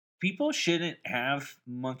People shouldn't have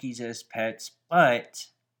monkeys as pets, but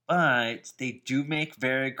they do make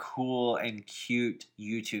very cool and cute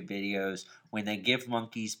YouTube videos when they give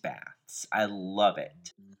monkeys baths. I love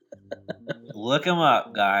it. Look them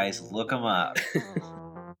up, guys. Look them up.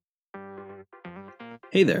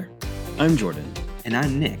 Hey there, I'm Jordan. And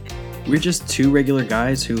I'm Nick. We're just two regular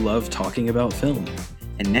guys who love talking about film.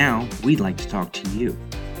 And now we'd like to talk to you.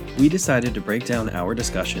 We decided to break down our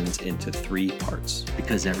discussions into 3 parts.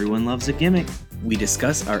 Because everyone loves a gimmick. We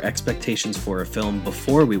discuss our expectations for a film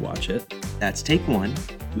before we watch it. That's take 1.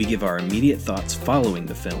 We give our immediate thoughts following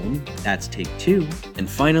the film. That's take 2. And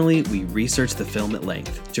finally, we research the film at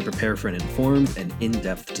length to prepare for an informed and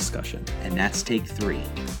in-depth discussion. And that's take 3.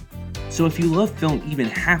 So if you love film even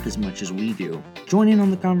half as much as we do, join in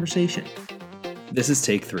on the conversation. This is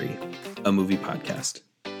Take 3, a movie podcast.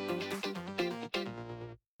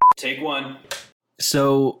 Take 1.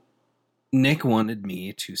 So, Nick wanted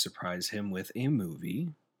me to surprise him with a movie,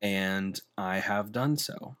 and I have done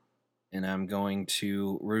so. And I'm going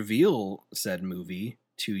to reveal said movie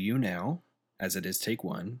to you now, as it is Take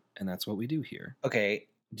 1, and that's what we do here. Okay.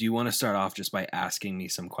 Do you want to start off just by asking me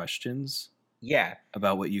some questions? Yeah.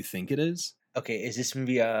 About what you think it is? Okay, is this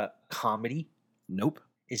movie a comedy? Nope.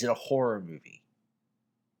 Is it a horror movie?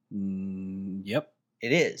 Yep.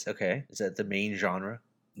 It is. Okay. Is that the main genre?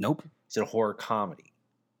 Nope. Is it a horror comedy?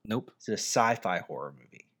 Nope. Is it a sci-fi horror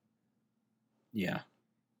movie? Yeah.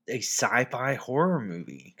 A sci-fi horror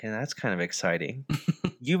movie. Okay, that's kind of exciting.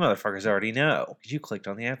 You motherfuckers already know because you clicked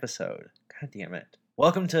on the episode. God damn it.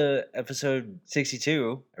 Welcome to episode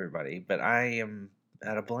 62, everybody, but I am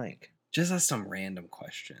at a blank. Just ask some random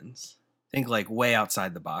questions. Think like way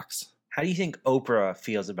outside the box. How do you think Oprah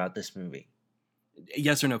feels about this movie?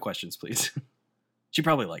 Yes or no questions, please. She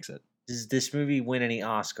probably likes it. Does this movie win any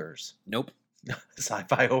Oscars? Nope.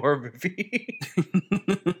 Sci-fi horror movie.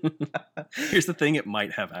 Here's the thing, it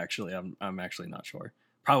might have actually. I'm actually not sure.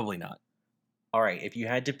 Probably not. All right, if you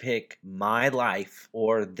had to pick My Life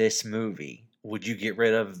or this movie, would you get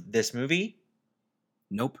rid of this movie?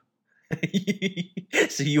 Nope.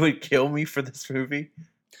 So you would kill me for this movie?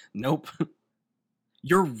 Nope.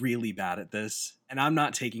 You're really bad at this, and I'm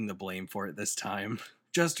not taking the blame for it this time.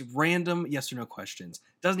 Just random yes or no questions.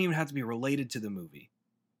 Doesn't even have to be related to the movie.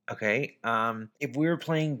 Okay. If we were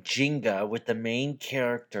playing Jenga with the main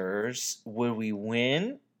characters, would we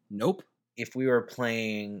win? Nope. If we were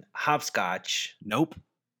playing hopscotch? Nope.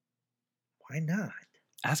 Why not?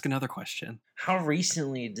 Ask another question. How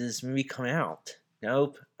recently did this movie come out?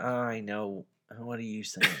 Nope. I know. What are you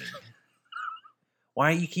saying?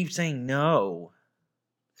 Why do you keep saying no?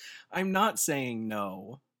 I'm not saying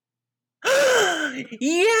no.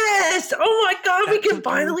 Yes! Oh my god, we can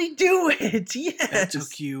finally do it! Yes! That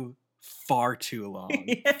took you far too long.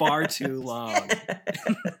 Yes. Far too long.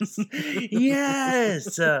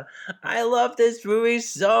 Yes! I love this movie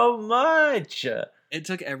so much! It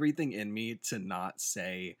took everything in me to not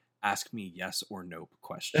say, ask me yes or nope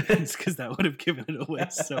questions, because that would have given it away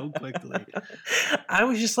so quickly. I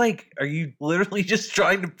was just like, are you literally just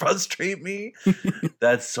trying to frustrate me?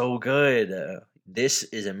 That's so good. This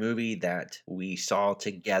is a movie that we saw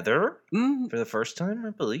together for the first time, I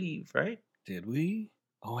believe, right? Did we?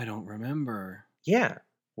 Oh, I don't remember. Yeah.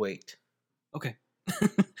 Wait. Okay.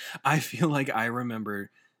 I feel like I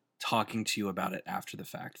remember talking to you about it after the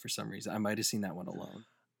fact for some reason. I might have seen that one alone.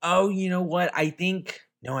 Oh, you know what? I think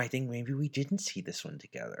maybe we didn't see this one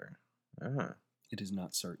together. It is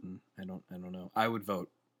not certain. I don't know. I would vote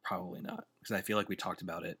probably not, because I feel like we talked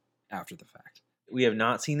about it after the fact. We have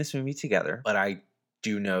not seen this movie together, but I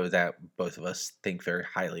do know that both of us think very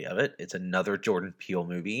highly of it. It's another Jordan Peele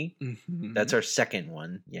movie. Mm-hmm. That's our second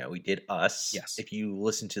one. Yeah, we did Us. Yes. If you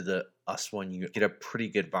listen to the Us one, you get a pretty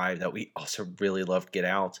good vibe that we also really loved Get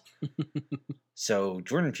Out. So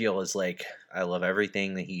Jordan Peele is like, I love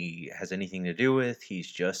everything that he has anything to do with.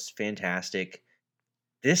 He's just fantastic.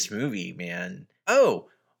 This movie, man. Oh,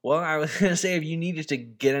 well, I was going to say, if you needed to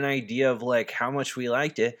get an idea of like how much we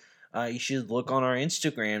liked it, you should look on our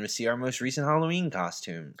Instagram to see our most recent Halloween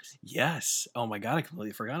costumes. Yes. Oh my god, I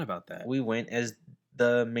completely forgot about that. We went as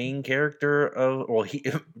the main character of, well,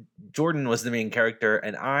 Jordan was the main character,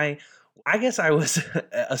 and I guess I was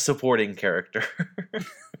a supporting character.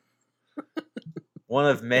 One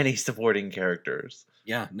of many supporting characters.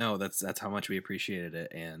 Yeah, no, that's how much we appreciated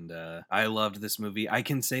it, and I loved this movie. I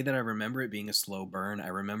can say that I remember it being a slow burn. I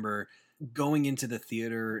remember going into the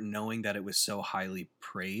theater knowing that it was so highly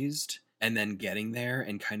praised and then getting there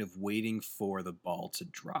and kind of waiting for the ball to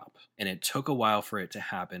drop. And it took a while for it to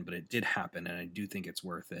happen, but it did happen, and I do think it's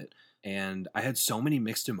worth it. And I had so many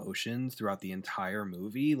mixed emotions throughout the entire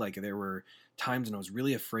movie. Like, there were times when I was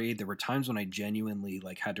really afraid. There were times when I genuinely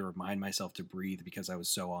like had to remind myself to breathe because I was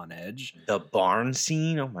so on edge. The barn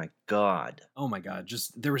scene, oh my god. Oh my god,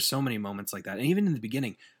 just there were so many moments like that. And even in the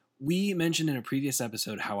beginning, we mentioned in a previous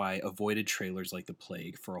episode how I avoided trailers like the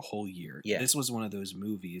plague for a whole year. Yeah. This was one of those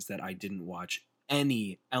movies that I didn't watch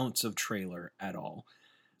any ounce of trailer at all.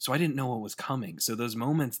 So I didn't know what was coming. So those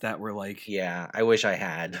moments that were like, Yeah, I wish I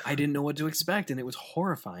had. I didn't know what to expect, and it was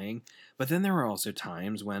horrifying. But then there were also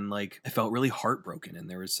times when like I felt really heartbroken, and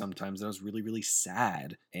there was sometimes that I was really, really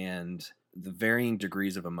sad. And the varying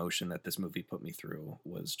degrees of emotion that this movie put me through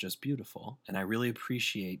was just beautiful. And I really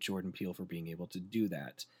appreciate Jordan Peele for being able to do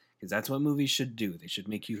that, because that's what movies should do. They should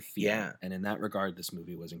make you feel. Yeah. And in that regard, this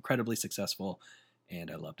movie was incredibly successful, and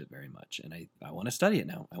I loved it very much. And I want to study it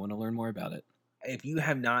now. I want to learn more about it. If you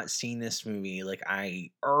have not seen this movie, like, I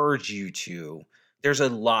urge you to. There's a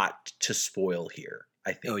lot to spoil here,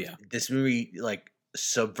 I think. Oh, yeah. This movie, like,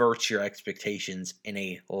 subverts your expectations in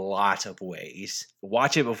a lot of ways.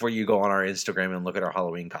 Watch it before you go on our Instagram and look at our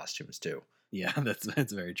Halloween costumes, too. Yeah,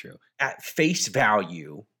 that's very true. At face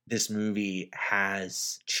value, this movie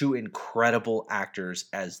has two incredible actors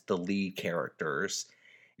as the lead characters.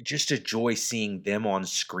 Just a joy seeing them on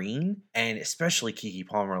screen, and especially Keke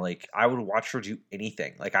Palmer. Like, I would watch her do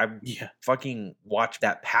anything. Like, I Yeah. fucking watch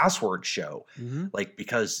that Password show, Mm-hmm. like,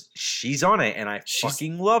 because she's on it, and I She's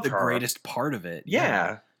fucking love The her. greatest part of it.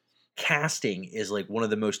 Yeah. Casting is like one of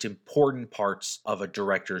the most important parts of a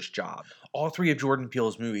director's job. All three of Jordan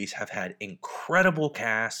Peele's movies have had incredible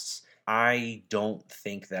casts. I don't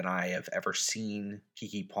think that I have ever seen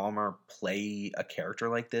Keke Palmer play a character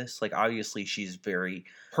like this. Like, obviously, she's very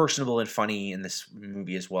personable and funny in this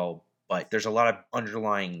movie as well, but there's a lot of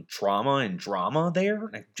underlying trauma and drama there.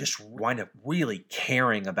 And I just wind up really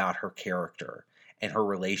caring about her character and her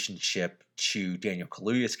relationship to Daniel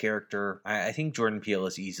Kaluuya's character. I think Jordan Peele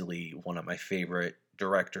is easily one of my favorite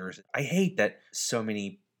directors. I hate that so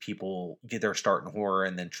many people get their start in horror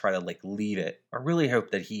and then try to like leave it. I really hope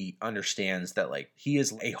that he understands that like he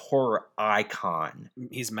is a horror icon.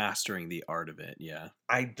 He's mastering the art of it. Yeah.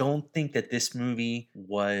 I don't think that this movie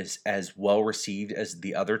was as well received as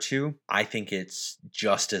the other two. I think it's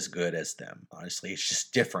just as good as them. Honestly, it's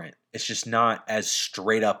just different. It's just not as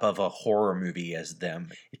straight up of a horror movie as them.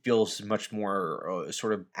 It feels much more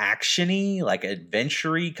sort of action-y, like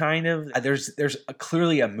adventure-y kind of. There's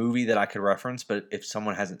clearly a movie that I could reference, but if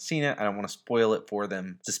someone hasn't seen it, I don't want to spoil it for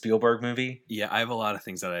them. It's a Spielberg movie. Yeah, I have a lot of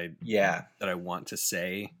things that I want to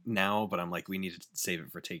say now, but I'm like, we need to save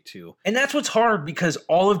it for take two. And that's what's hard, because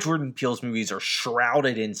all of Jordan Peele's movies are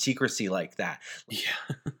shrouded in secrecy like that.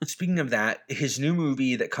 Yeah. Speaking of that, his new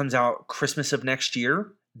movie that comes out Christmas of next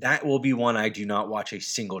year, that will be one I do not watch a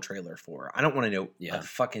single trailer for. I don't want to know a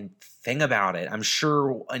fucking thing about it. I'm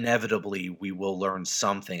sure inevitably we will learn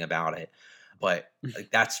something about it, but like,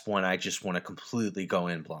 that's one I just want to completely go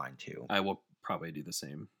in blind to. I will probably do the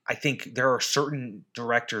same. I think there are certain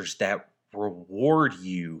directors that reward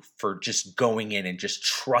you for just going in and just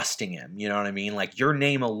trusting him. You know what I mean? Like, your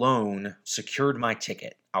name alone secured my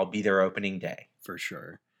ticket. I'll be there opening day. For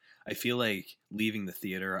sure. I feel like leaving the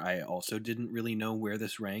theater, I also didn't really know where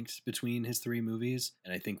this ranked between his three movies.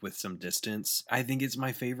 And I think with some distance, I think it's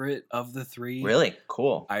my favorite of the three. Really?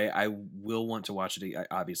 Cool. I will want to watch it.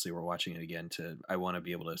 Obviously, we're watching it again I want to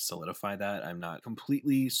be able to solidify that. I'm not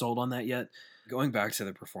completely sold on that yet. Going back to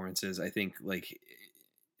the performances, I think like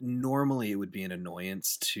normally it would be an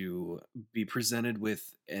annoyance to be presented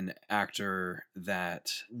with an actor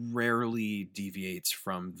that rarely deviates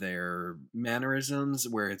from their mannerisms,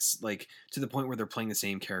 where it's like to the point where they're playing the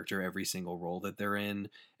same character every single role that they're in,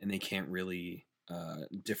 and they can't really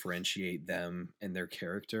differentiate them and their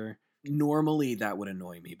character. Normally that would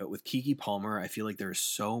annoy me, but with Keke Palmer, I feel like there's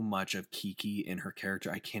so much of Keke in her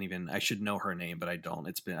character. I should know her name, but I don't.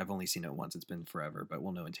 I've only seen it once. It's been forever, but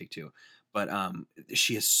we'll know in take two. But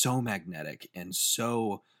she is so magnetic and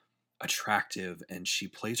so attractive, and she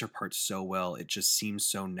plays her part so well. It just seems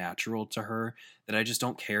so natural to her that I just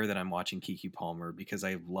don't care that I'm watching Keke Palmer, because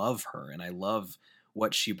I love her and I love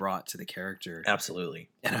what she brought to the character. Absolutely.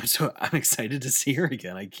 And I'm excited to see her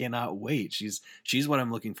again. I cannot wait. She's what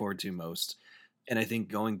I'm looking forward to most. And I think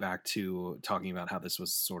going back to talking about how this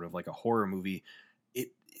was sort of like a horror movie,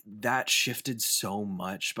 that shifted so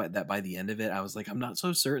much, but that by the end of it, I was like, I'm not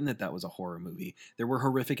so certain that was a horror movie. There were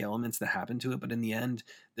horrific elements that happened to it, but in the end,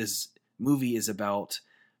 this movie is about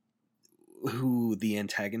who the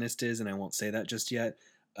antagonist is, and I won't say that just yet.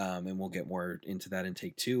 And we'll get more into that in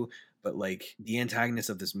take 2. But like the antagonist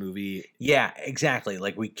of this movie, Yeah, exactly.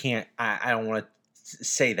 Like we can't. I don't want to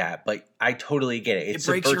say that, but I totally get it. It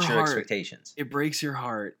breaks your subverts your heart. expectations. It breaks your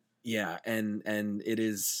heart. Yeah, and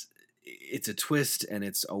it's a twist, and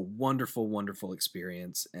it's a wonderful, wonderful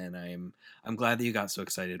experience. And I'm glad that you got so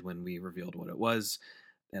excited when we revealed what it was,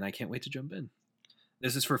 and I can't wait to jump in.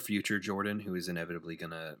 This is for future Jordan, who is inevitably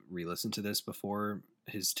gonna re-listen to this before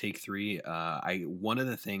his take 3. One of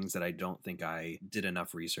the things that I don't think I did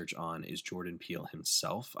enough research on is Jordan Peele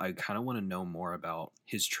himself. I kind of want to know more about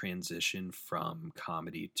his transition from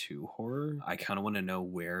comedy to horror. I kind of want to know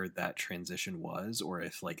where that transition was, or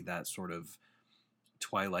if like that sort of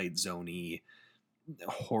Twilight Zone-y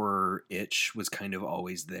horror itch was kind of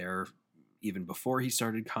always there even before he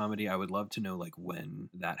started comedy. I would love to know like when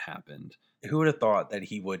that happened. Who would have thought that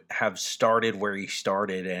he would have started where he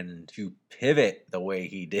started and to pivot the way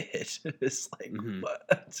he did? It's like,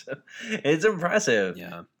 what? It's impressive.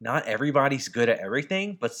 Yeah. Not everybody's good at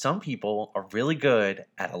everything, but some people are really good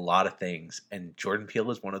at a lot of things. And Jordan Peele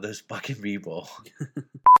is one of those fucking people.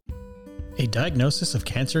 A diagnosis of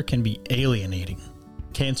cancer can be alienating.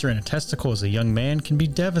 Cancer in a testicle as a young man can be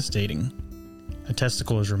devastating. A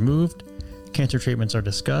testicle is removed, cancer treatments are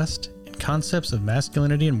discussed, and concepts of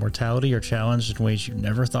masculinity and mortality are challenged in ways you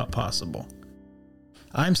never thought possible.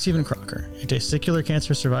 I'm Stephen Crocker, a testicular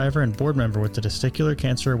cancer survivor and board member with the Testicular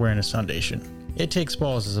Cancer Awareness Foundation. It Takes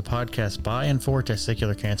Balls is a podcast by and for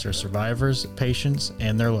testicular cancer survivors, patients,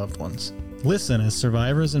 and their loved ones. Listen as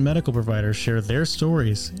survivors and medical providers share their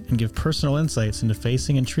stories and give personal insights into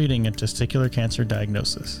facing and treating a testicular cancer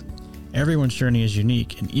diagnosis. Everyone's journey is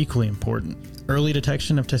unique and equally important. Early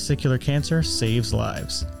detection of testicular cancer saves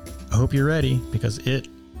lives. I hope you're ready because it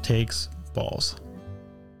takes balls.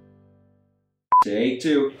 Take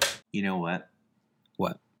 2. You know what?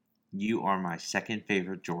 What? You are my second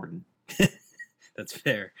favorite Jordan. That's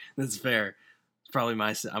fair. That's fair.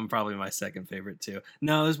 I'm probably my second favorite too.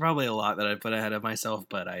 No, there's probably a lot that I put ahead of myself,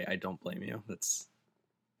 but I don't blame you. That's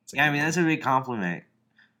that's a big compliment.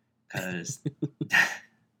 Because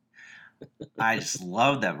I just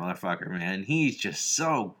love that motherfucker, man. He's just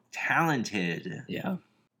so talented. Yeah.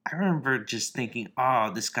 I remember just thinking,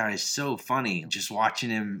 oh, this guy is so funny. Just watching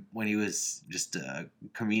him when he was just a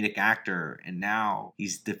comedic actor. And now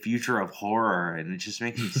he's the future of horror. And it just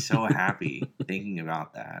makes me so happy thinking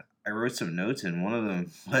about that. I wrote some notes, and one of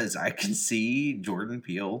them was I can see Jordan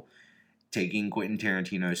Peele taking Quentin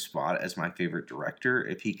Tarantino's spot as my favorite director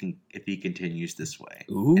if he continues this way.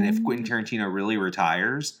 Ooh. And if Quentin Tarantino really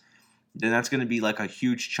retires, then that's going to be like a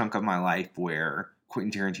huge chunk of my life where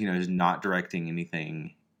Quentin Tarantino is not directing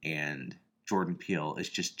anything and Jordan Peele is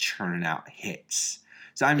just churning out hits.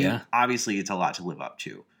 So, I mean, obviously it's a lot to live up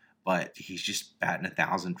to, but he's just batting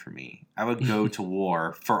 1,000 for me. I would go to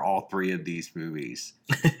war for all 3 of these movies.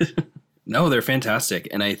 No, they're fantastic.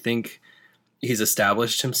 And I think he's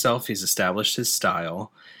established himself. He's established his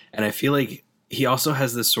style. And I feel like he also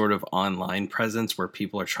has this sort of online presence where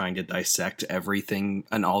people are trying to dissect everything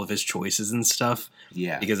and all of his choices and stuff.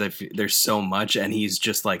 Yeah. Because there's so much, and he's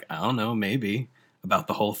just like, I don't know, maybe about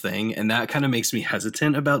the whole thing. And that kind of makes me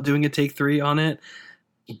hesitant about doing a take 3 on it.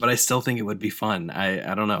 But I still think it would be fun.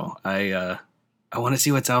 I don't know. I want to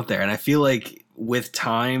see what's out there. And I feel like with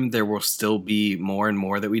time, there will still be more and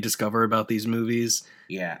more that we discover about these movies.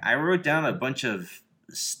 Yeah. I wrote down a bunch of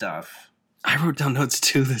stuff. I wrote down notes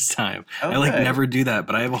too this time. Okay. I never do that,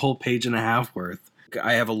 but I have a whole page and a half worth.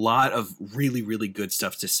 I have a lot of really, really good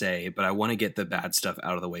stuff to say, but I want to get the bad stuff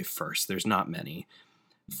out of the way first. There's not many.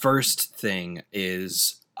 First thing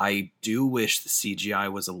is, I do wish the CGI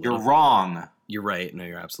was a little... You're wrong. You're right. No,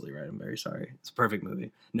 you're absolutely right. I'm very sorry. It's a perfect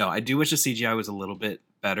movie. No, I do wish the CGI was a little bit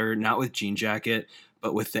better, not with Jean Jacket,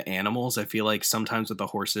 but with the animals. I feel like sometimes with the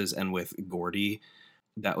horses and with Gordy,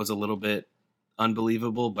 that was a little bit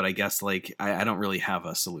unbelievable, but I guess like I don't really have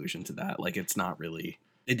a solution to that. Like it's not really...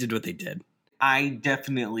 They did what they did. I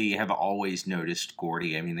definitely have always noticed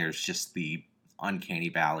Gordy. I mean, there's just the uncanny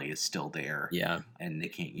valley is still there. Yeah. And they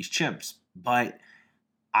can't use chimps. But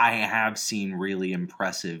I have seen really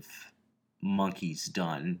impressive monkeys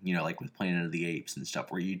done, like with Planet of the Apes and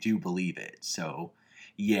stuff, where you do believe it. So,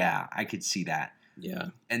 yeah, I could see that. Yeah.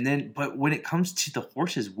 And then, but when it comes to the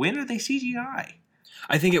horses, when are they CGI?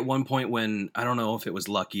 I think at one point when, I don't know if it was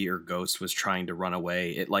Lucky or Ghost was trying to run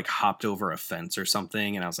away, it like hopped over a fence or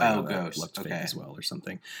something, and I was like, oh, that Ghost. looked fake Okay. as well or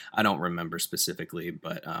something. I don't remember specifically,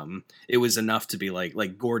 but it was enough to be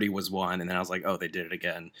like Gordy was one, and then I was like, oh, they did it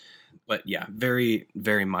again. But yeah, very,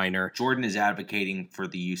 very minor. Jordan is advocating for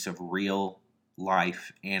the use of real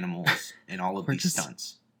life animals in all of these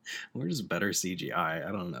stunts. We're just better CGI.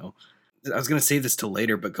 I don't know. I was going to save this till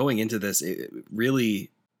later, but going into this, it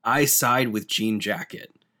really, I side with Jean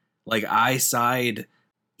Jacket. Like I side,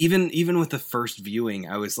 even with the first viewing,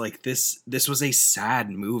 I was like, this was a sad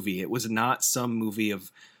movie. It was not some movie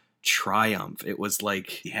of triumph. It was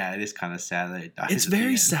like, yeah, it is kind of sad that it dies. It's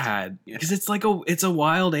very sad because it's like it's a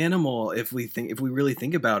wild animal if we really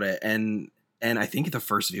think about it. And I think at the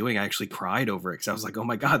first viewing, I actually cried over it because I was like, oh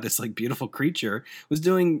my God, this like beautiful creature was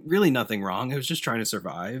doing really nothing wrong. It was just trying to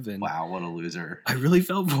survive. And wow, what a loser. I really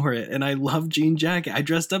felt for it. And I love Jean Jacket. I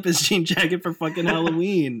dressed up as Jean Jacket for fucking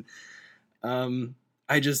Halloween. That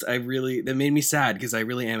made me sad because I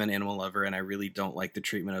really am an animal lover and I really don't like the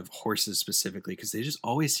treatment of horses specifically because they just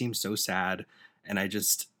always seem so sad. And I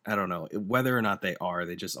don't know whether or not they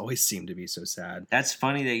just always seem to be so sad. That's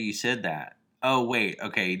funny that you said that. Oh, wait.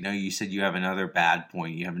 Okay. No, you said you have another bad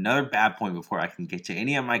point. You have another bad point before I can get to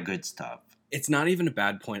any of my good stuff. It's not even a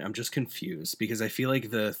bad point. I'm just confused because I feel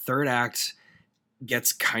like the third act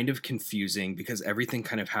gets kind of confusing because everything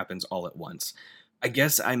kind of happens all at once. I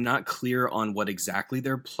guess I'm not clear on what exactly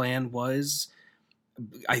their plan was.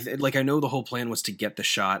 I know the whole plan was to get the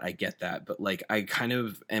shot. I get that. But like, I kind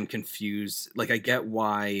of am confused. Like, I get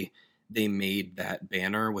why they made that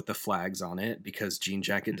banner with the flags on it because Jean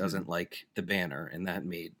Jacket doesn't like the banner and that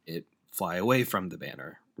made it fly away from the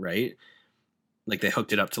banner, right? Like they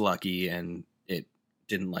hooked it up to Lucky and it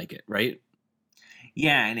didn't like it, right?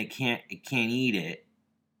 Yeah, and it can't eat it.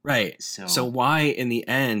 Right. So why in the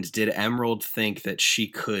end did Emerald think that she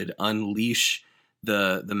could unleash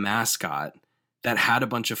the mascot that had a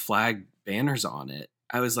bunch of flag banners on it?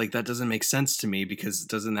 I was like, that doesn't make sense to me because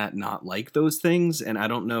doesn't that not like those things? And I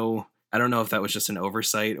don't know if that was just an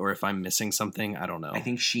oversight or if I'm missing something. I don't know. I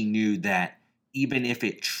think she knew that even if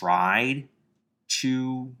it tried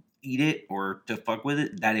to eat it or to fuck with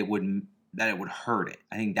it, that it would hurt it.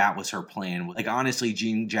 I think that was her plan. Like, honestly,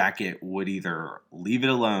 Jean Jacket would either leave it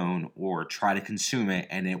alone or try to consume it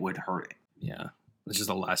and it would hurt it. Yeah. It's just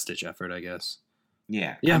a last-ditch effort, I guess.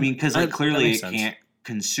 Yeah. I mean, because clearly it can't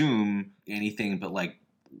consume anything but, like,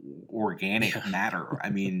 organic matter. I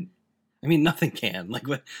mean, nothing can. Like,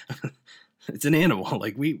 what? It's an animal.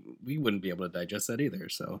 Like, we wouldn't be able to digest that either.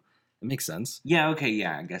 So it makes sense. Yeah. Okay.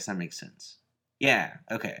 Yeah. I guess that makes sense. Yeah.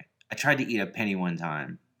 Okay. I tried to eat a penny one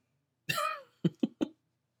time.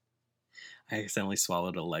 I accidentally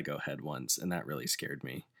swallowed a Lego head once, and that really scared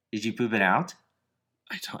me. Did you poop it out?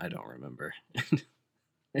 I don't remember.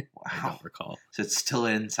 Wow. I don't recall. So it's still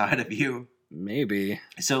inside of you? Maybe.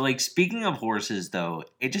 So, like, speaking of horses, though,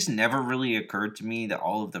 it just never really occurred to me that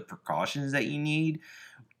all of the precautions that you need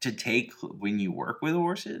to take when you work with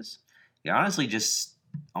horses, they honestly just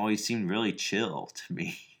always seemed really chill to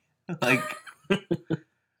me. Like,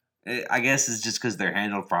 I guess it's just because they're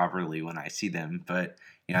handled properly when I see them, but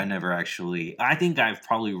I never actually. I think I've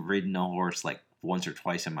probably ridden a horse like once or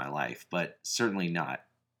twice in my life, but certainly not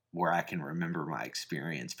where I can remember my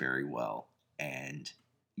experience very well. And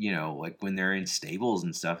like when they're in stables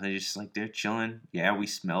and stuff, they're chilling. Yeah, we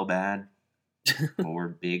smell bad. Or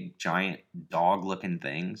big, giant dog-looking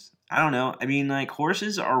things. I don't know. I mean, like,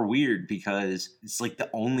 horses are weird because it's like the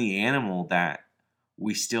only animal that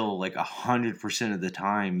we still, like, 100% of the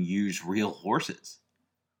time use real horses.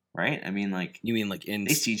 Right? I mean, like... You mean, like, in...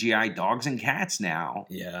 They CGI dogs and cats now.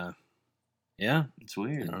 Yeah. Yeah. It's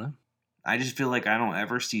weird. I don't know. I just feel like I don't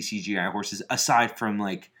ever see CGI horses, aside from,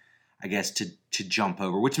 like, I guess to jump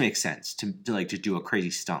over, which makes sense. To do a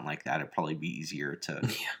crazy stunt like that, it'd probably be easier to...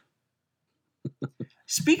 Yeah.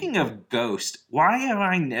 Speaking of Ghost, why have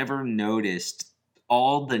I never noticed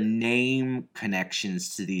all the name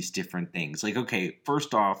connections to these different things? Like, okay,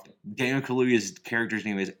 first off, Daniel Kaluuya's character's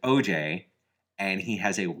name is OJ, and he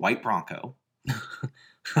has a white Bronco.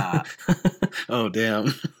 Oh,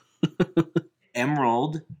 damn.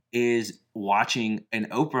 Emerald is watching an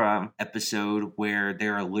Oprah episode where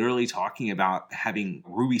they're literally talking about having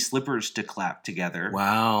ruby slippers to clap together.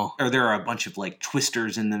 Wow. Or there are a bunch of like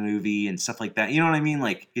twisters in the movie and stuff like that. You know what I mean?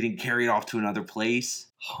 Like getting carried off to another place.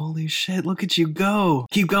 Holy shit, look at you go.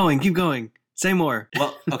 Keep going. Say more.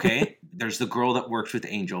 Well, okay. There's the girl that works with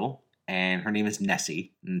Angel, and her name is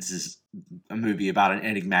Nessie. And this is a movie about an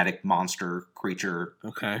enigmatic monster creature.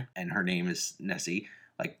 Okay. And her name is Nessie,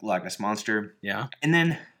 like Loch Ness Monster. Yeah. And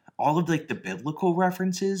then all of like the biblical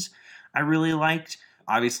references I really liked.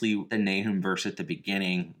 Obviously, the Nahum verse at the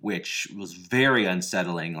beginning, which was very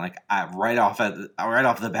unsettling. Like right off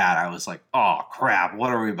the bat, I was like, "Oh crap!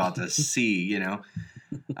 What are we about to see?" You know.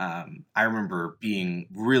 I remember being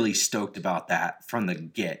really stoked about that from the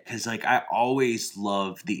get because, like, I always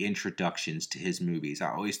love the introductions to his movies.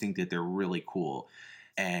 I always think that they're really cool,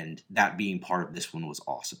 and that being part of this one was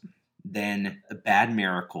awesome. then a bad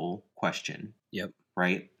miracle question, Yep.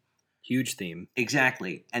 right? Huge theme.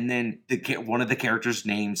 Exactly. And then one of the characters'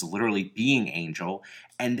 names literally being Angel.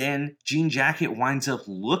 And then Jean Jacket winds up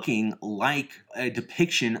looking like a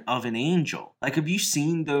depiction of an angel. Like, have you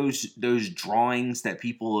seen those drawings that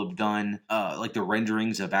people have done, like the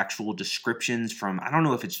renderings of actual descriptions from, I don't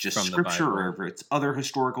know if it's just From the scripture Bible. or if it's other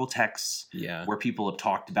historical texts Yeah. where people have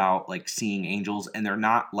talked about like seeing angels, and they're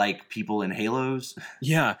not like people in halos.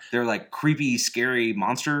 Yeah. They're like creepy, scary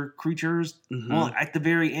monster creatures. Mhm. Well, at the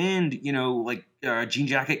very end, like Jean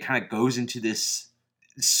Jacket kind of goes into this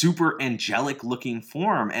super angelic looking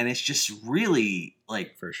form, and it's just really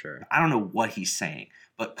like, For sure. I don't know what he's saying,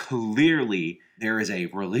 but clearly there is a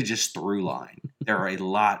religious through line. There are a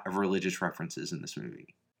lot of religious references in this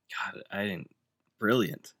movie. God,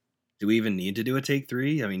 brilliant. Do we even need to do a take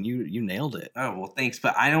 3? I mean, you nailed it. Oh, well, thanks,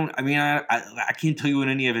 but I can't tell you what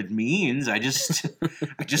any of it means. I just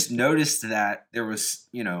I just noticed that there was,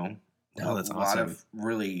 Oh, that's a lot awesome. of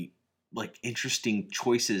really like interesting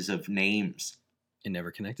choices of names. It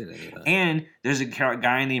never connected any of that. And there's a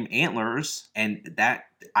guy named Antlers, and that,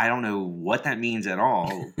 I don't know what that means at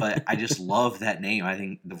all, but I just love that name. I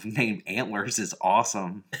think the name Antlers is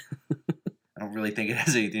awesome. I don't really think it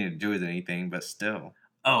has anything to do with anything, but still.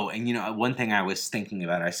 Oh, and one thing I was thinking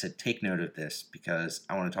about, I said, take note of this because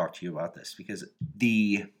I want to talk to you about this, because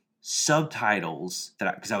the subtitles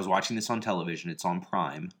because I was watching this on television, it's on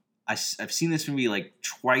Prime. I've seen this movie like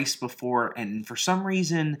twice before, and for some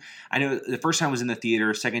reason, I know the first time was in the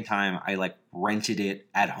theater, second time I like rented it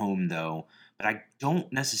at home though, but I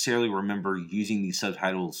don't necessarily remember using these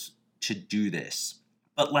subtitles to do this.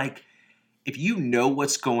 But like, if you know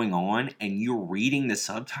what's going on and you're reading the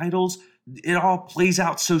subtitles, it all plays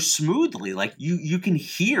out so smoothly. Like you can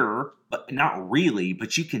hear, but not really,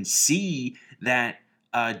 but you can see that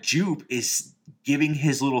Jupe is giving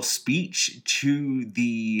his little speech to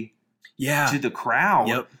the crowd.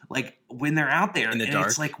 Yep. Like when they're out there, In the and dark.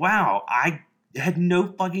 it's like, wow, I had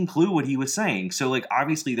no fucking clue what he was saying. So like,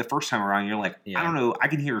 obviously the first time around, you're like, I don't know, I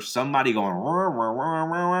can hear somebody going, "Wah, wah, wah,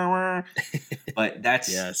 wah, wah, wah." But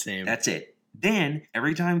that's same. That's it. Then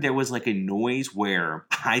every time there was like a noise where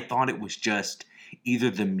I thought it was just either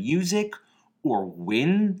the music or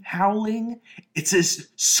wind howling, it says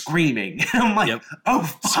screaming. And I'm like, Yep. oh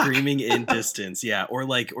fuck. Screaming in distance, yeah, or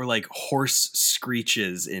like horse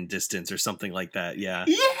screeches in distance or something like that. Yeah.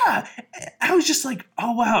 Yeah. I was just like,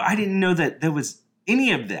 oh wow, I didn't know that there was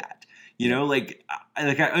any of that. Like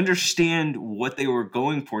I understand what they were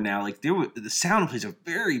going for now. Like the sound plays a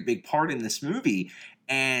very big part in this movie,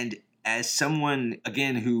 and as someone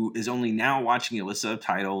again who is only now watching it with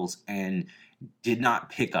subtitles and did not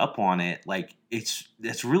pick up on it, like it's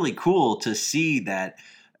really cool to see that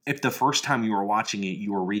if the first time you were watching it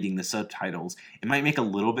you were reading the subtitles, it might make a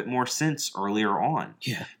little bit more sense earlier on.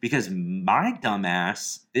 Yeah. Because my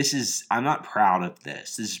dumbass, I'm not proud of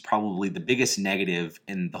this. This is probably the biggest negative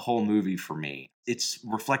in the whole movie for me. It's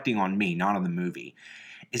reflecting on me, not on the movie.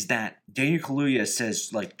 Is that Daniel Kaluuya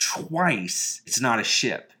says like twice it's not a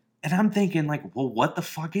ship. And I'm thinking like, well, what the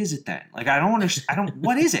fuck is it then? Like, I don't understand.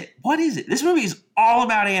 What is it? What is it? This movie is all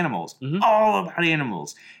about animals. Mhm. All about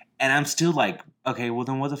animals. And I'm still like, okay, well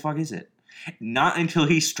then what the fuck is it? Not until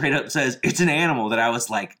he straight up says it's an animal that I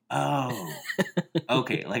was like, oh,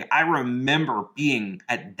 okay. Like I remember being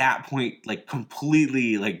at that point, like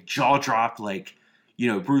completely like jaw dropped, like,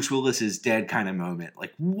 Bruce Willis is dead kind of moment.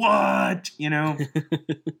 Like, what? It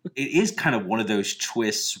is kind of one of those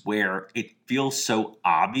twists where it feels so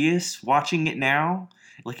obvious watching it now.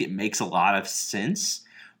 Like it makes a lot of sense,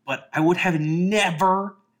 but I would have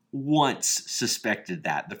never once suspected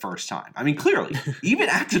that the first time. I mean, clearly, even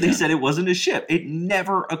after they said it wasn't a ship, it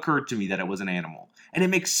never occurred to me that it was an animal. And it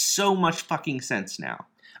makes so much fucking sense now.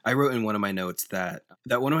 I wrote in one of my notes that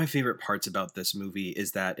one of my favorite parts about this movie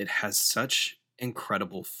is that it has such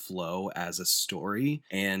incredible flow as a story,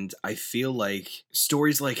 and I feel like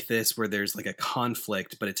stories like this where there's like a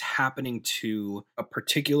conflict but it's happening to a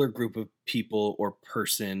particular group of people or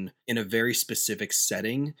person in a very specific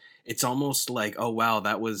setting, it's almost like, oh wow,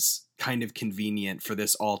 that was kind of convenient for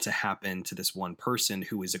this all to happen to this one person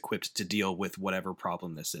who is equipped to deal with whatever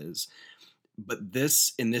problem this is. But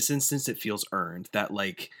in this instance it feels earned, that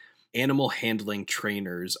like animal handling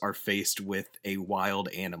trainers are faced with a wild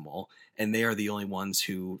animal and they are the only ones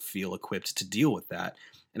who feel equipped to deal with that.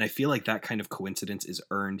 And I feel like that kind of coincidence is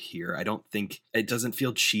earned here. I don't think it doesn't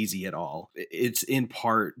feel cheesy at all. It's in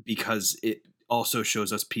part because it also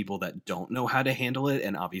shows us people that don't know how to handle it,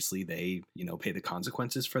 and obviously they, pay the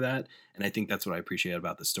consequences for that. And I think that's what I appreciate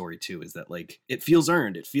about the story too, is that like it feels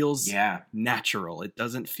earned, it feels natural, it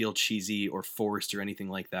doesn't feel cheesy or forced or anything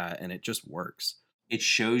like that, and it just works. It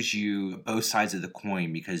shows you both sides of the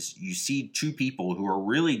coin, because you see two people who are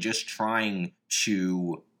really just trying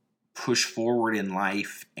to push forward in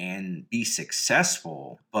life and be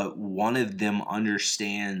successful, but one of them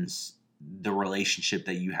understands the relationship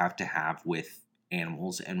that you have to have with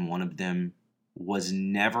animals, and one of them was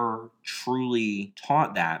never truly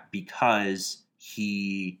taught that because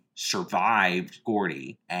he survived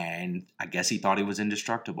Gordy, and I guess he thought he was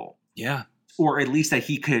indestructible. Yeah. Or at least that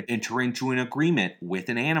he could enter into an agreement with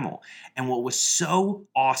an animal. And what was so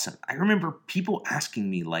awesome, I remember people asking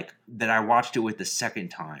me like that I watched it with the second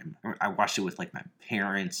time. I watched it with like my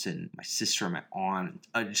parents and my sister and my aunt,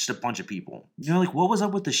 just a bunch of people. Like, what was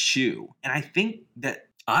up with the shoe? And I think that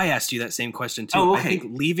I asked you that same question too. Oh, okay. I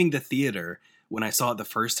think leaving the theater when I saw it the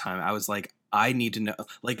first time, I was like, I need to know.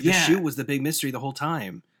 Like the shoe was the big mystery the whole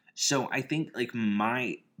time. So I think like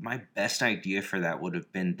my best idea for that would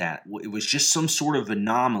have been that it was just some sort of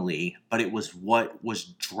anomaly, but it was what was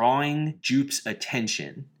drawing Jupe's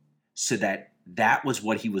attention, so that was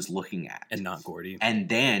what he was looking at. And not Gordy. And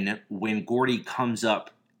then when Gordy comes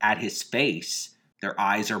up at his face, their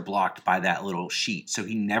eyes are blocked by that little sheet. So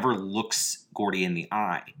he never looks Gordy in the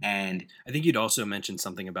eye. And I think you'd also mentioned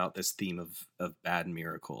something about this theme of bad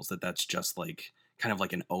miracles, that's just like kind of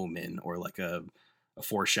like an omen or like a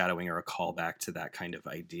foreshadowing or a callback to that kind of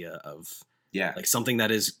idea of like something that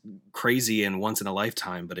is crazy and once in a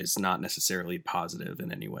lifetime, but is not necessarily positive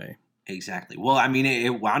in any way. Exactly. Well, I mean,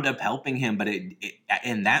 it wound up helping him, but it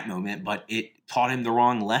in that moment, but it taught him the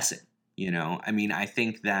wrong lesson. I mean, I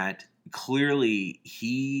think that clearly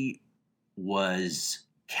he was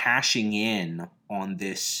cashing in on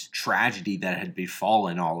this tragedy that had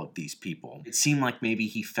befallen all of these people. It seemed like maybe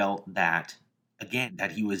he felt that, again,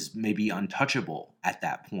 that he was maybe untouchable at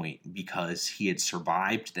that point because he had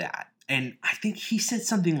survived that. And I think he said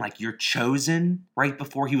something like, "You're chosen," right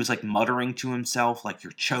before he was like muttering to himself, like,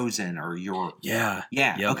 "You're chosen," or "You're..." Yeah.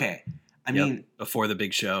 Yep. Okay. I mean, before the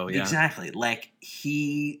big show. Yeah. Exactly. Like,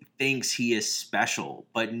 he thinks he is special,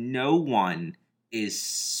 but no one is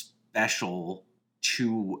special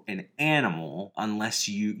to an animal unless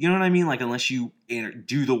you know what I mean? Like, unless you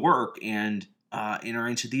do the work and enter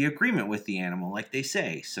into the agreement with the animal, like they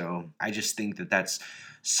say. So I just think that that's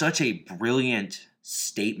such a brilliant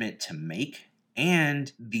statement to make.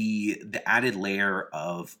 And the added layer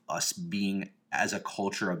of us being, as a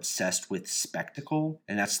culture, obsessed with spectacle,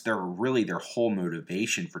 and that's their whole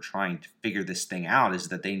motivation for trying to figure this thing out, is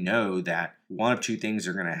that they know that one of two things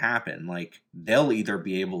are going to happen. Like, they'll either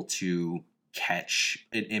be able to catch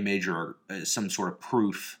an image or some sort of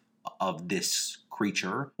proof of this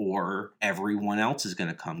creature, or everyone else is going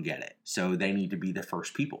to come get it. So they need to be the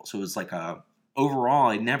first people. So it's like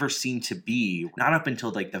overall, it never seemed to be, not up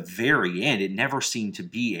until like the very end, it never seemed to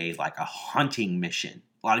be like a hunting mission.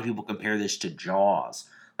 A lot of people compare this to Jaws,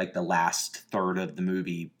 like the last third of the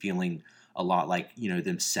movie feeling a lot like,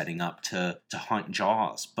 them setting up to hunt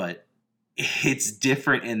Jaws. But it's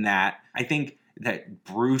different in that I think that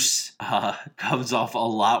Bruce comes off a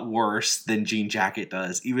lot worse than Jean Jacket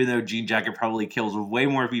does, even though Jean Jacket probably kills way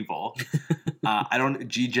more people.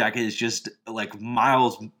 Jean Jacket is just like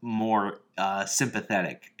miles more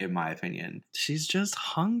sympathetic, in my opinion. She's just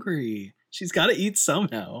hungry. She's got to eat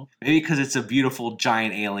somehow. Maybe because it's a beautiful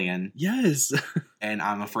giant alien. Yes. And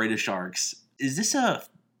I'm afraid of sharks. Is this a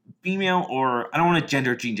female, or I don't want to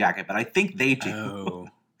gender Jean Jacket, but I think they do. Oh.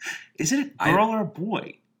 Is it a girl or a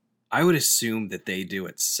boy? I would assume that they do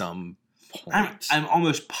at some point. I'm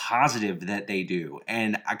almost positive that they do.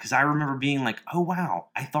 And because I remember being like, oh, wow,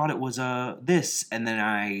 I thought it was this. And then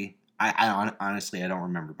I honestly, I don't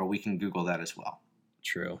remember, but we can Google that as well.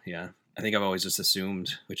 True. Yeah. I think I've always just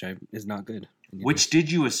assumed, which is not good. Which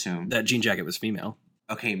did you assume? That Jean Jacket was female.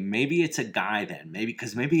 Okay, maybe it's a guy then.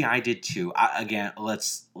 Maybe I did too.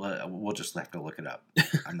 We'll just have to look it up.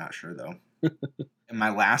 I'm not sure though. And my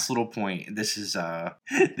last little point, this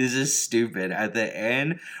is stupid. At the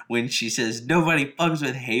end, when she says nobody fucks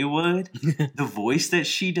with Haywood, the voice that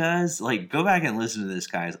she does, like, go back and listen to this,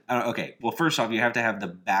 guys. Okay, well, first off, you have to have the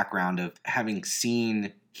background of having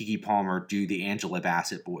seen Keke Palmer do the Angela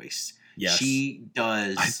Bassett voice. Yes. She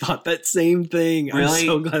does. I thought that same thing. Really? I'm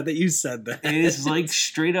so glad that you said that. It is like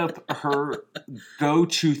straight up her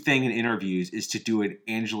go-to thing in interviews is to do an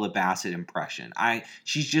Angela Bassett impression.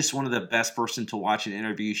 She's just one of the best person to watch in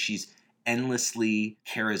interviews. She's endlessly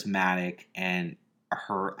charismatic and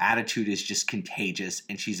her attitude is just contagious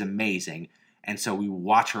and she's amazing. And so we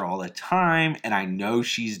watch her all the time, and I know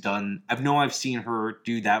I've seen her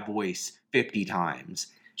do that voice 50 times.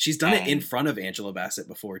 She's done it in front of Angela Bassett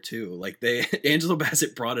before too. Like Angela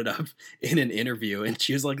Bassett brought it up in an interview, and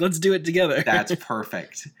she was like, "Let's do it together." That's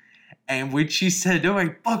perfect. And when she said, "No, I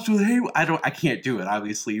fucks with him," I can't do it,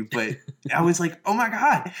 obviously, but I was like, "Oh my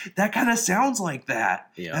god, that kind of sounds like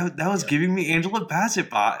that." Yeah, that was giving me Angela Bassett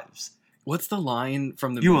vibes. What's the line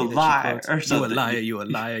from the "You movie a liar" or you something? a liar, you a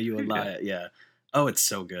liar, you a liar. Yeah. Oh, it's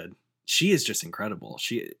so good. She is just incredible.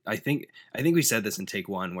 I think we said this in take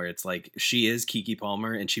one, where it's like she is Keke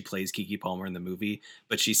Palmer and she plays Keke Palmer in the movie,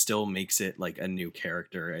 but she still makes it like a new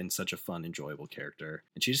character and such a fun, enjoyable character.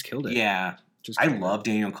 And she just killed it. Yeah. I love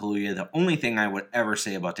Daniel Kaluuya. The only thing I would ever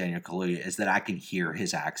say about Daniel Kaluuya is that I can hear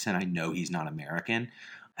his accent. I know he's not American.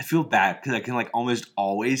 I feel bad because I can like almost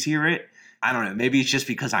always hear it. I don't know. Maybe it's just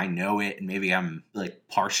because I know it, and maybe I'm like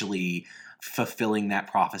partially fulfilling that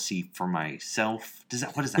prophecy for myself.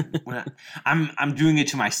 What does that? I'm doing it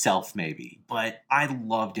to myself, maybe. But I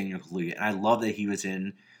love Daniel Kaluuya, and I love that he was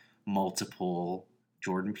in multiple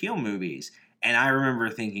Jordan Peele movies. And I remember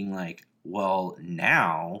thinking like, well,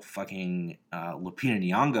 now fucking Lupita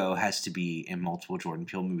Nyong'o has to be in multiple Jordan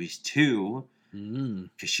Peele movies too,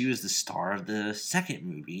 because she was the star of the second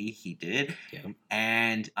movie he did. Yep.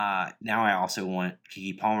 And now I also want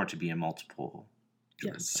Keke Palmer to be in multiple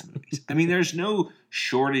Jordan Peele movies. I mean, there's no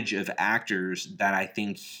shortage of actors that I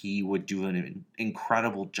think he would do an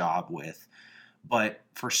incredible job with, but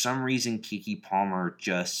for some reason Keke Palmer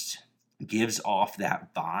just gives off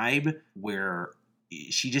that vibe where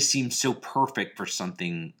she just seems so perfect for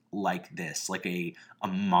something like this, like a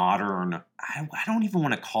modern, I don't even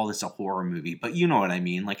want to call this a horror movie, but you know what I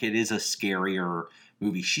mean? Like it is a scarier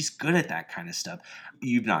movie. She's good at that kind of stuff.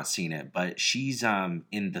 You've not seen it, but she's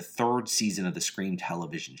in the third season of the Scream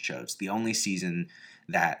television shows, the only season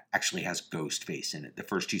that actually has Ghostface in it. The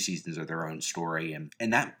first two seasons are their own story,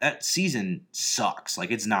 and that season sucks.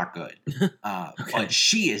 Like it's not good. Okay. But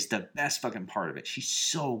she is the best fucking part of it. She's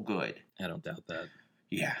so good. I don't doubt that.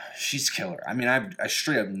 Yeah, she's killer. I mean, I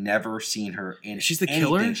straight up never seen her in She's the anything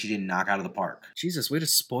killer? she didn't knock out of the park. Jesus, way to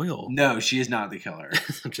spoil. No, she is not the killer.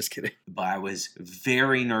 I'm just kidding. But I was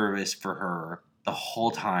very nervous for her the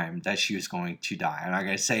whole time that she was going to die. I'm not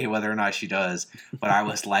going to say whether or not she does, but I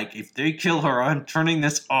was like, if they kill her, I'm turning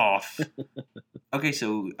this off. Okay,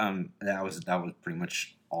 so that was pretty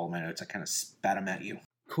much all of my notes. I kind of spat them at you.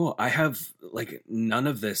 Cool. I have like none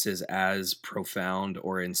of this is as profound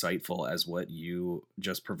or insightful as what you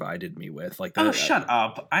just provided me with. Like, that, shut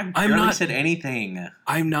up! I'm not said anything.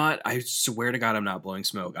 I'm not. I swear to God, I'm not blowing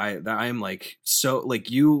smoke. I'm like so like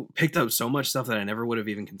you picked up so much stuff that I never would have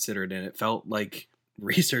even considered, and it felt like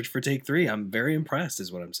research for take 3. I'm very impressed,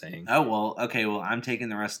 is what I'm saying. Oh well, okay. Well, I'm taking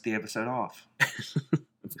the rest of the episode off.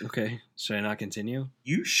 Okay, should I not continue?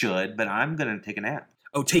 You should, but I'm gonna take a nap.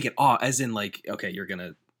 Oh, take it off, as in like, okay, you're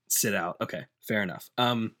gonna sit out. Okay, fair enough.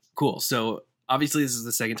 Cool. So obviously this is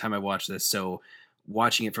the second time I watched this, so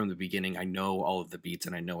watching it from the beginning, I know all of the beats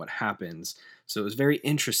and I know what happens. So it was very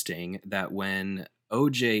interesting that when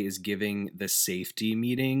OJ is giving the safety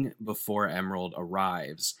meeting before Emerald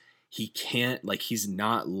arrives, he can't, like, he's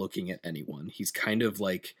not looking at anyone. He's kind of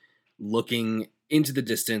like looking into the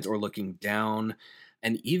distance or looking down.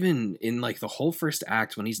 And even in like the whole first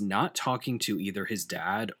act, when he's not talking to either his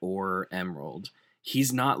dad or Emerald,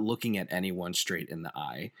 he's not looking at anyone straight in the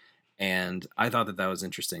eye. And I thought that was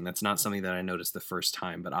interesting. That's not something that I noticed the first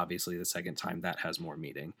time, but obviously the second time that has more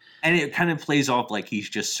meaning. And it kind of plays off like he's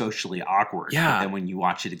just socially awkward. Yeah. But then when you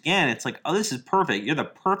watch it again, it's like, oh, this is perfect. You're the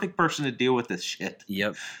perfect person to deal with this shit.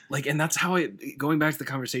 Yep. Like, and that's how going back to the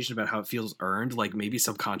conversation about how it feels earned, like maybe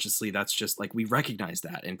subconsciously that's just like, we recognize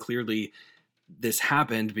that. And clearly this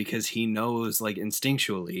happened because he knows, like,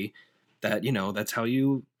 instinctually that, you know, that's how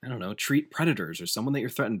you, I don't know, treat predators or someone that you're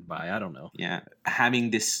threatened by. I don't know. Yeah.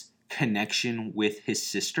 Having this connection with his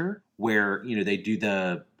sister where, you know, they do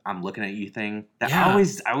the I'm looking at you thing. That Yeah.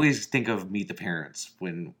 I always think of Meet the Parents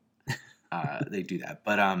when they do that.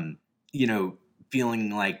 But you know,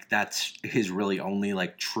 feeling like that's his really only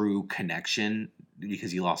like true connection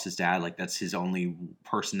because he lost his dad, like that's his only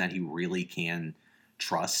person that he really can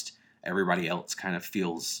trust. Everybody else kind of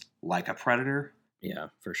feels like a predator. Yeah,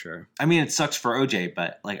 for sure. I mean, it sucks for OJ,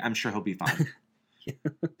 but like I'm sure he'll be fine.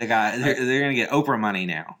 The guy, they're gonna get Oprah money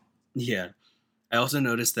now. Yeah. I also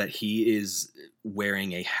noticed that he is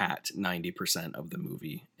wearing a hat 90% of the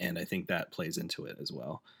movie, and I think that plays into it as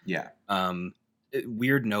well. Yeah.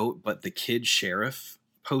 Weird note, but the Kid Sheriff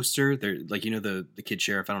poster, they're like, you know, the Kid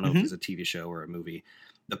Sheriff, I don't know if it's a TV show or a movie.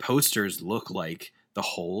 The posters look like the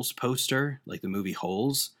Holes poster, like the movie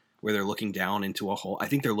Holes, where they're looking down into a hole. I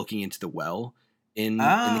think they're looking into the well in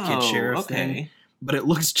the Kid Sheriff thing. But it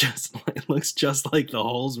looks just like the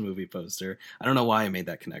Holes movie poster. I don't know why I made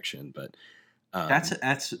that connection, but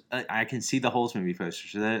that's I can see the Holes movie poster,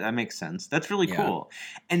 so that makes sense. That's really cool,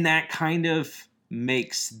 and that kind of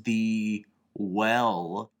makes the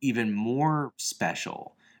well even more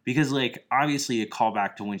special because, like, obviously a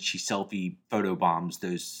callback to when she selfie photobombs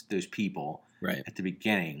those people right at the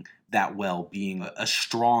beginning. That well being a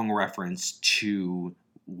strong reference to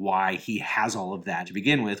why he has all of that to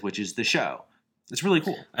begin with, which is the show. It's really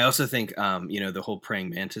cool. I also think, the whole praying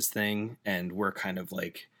mantis thing, and we're kind of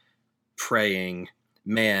like praying,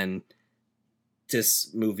 man,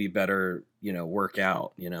 this movie better, work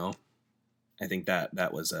out, I think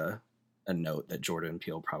that was a note that Jordan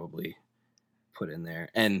Peele probably put in there.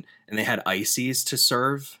 And they had ices to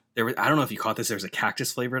serve. I don't know if you caught this, there's a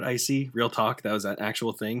cactus flavored icy, real talk. That was an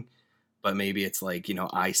actual thing. But maybe it's like,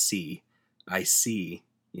 I see, and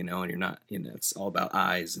you're not, it's all about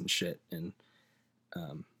eyes and shit. And,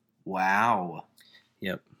 wow.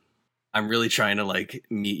 Yep. I'm really trying to like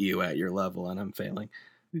meet you at your level and I'm failing.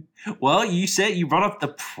 Well, you said you brought up the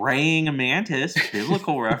praying mantis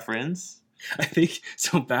biblical reference. I think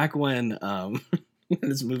so. Back when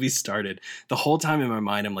this movie started, the whole time in my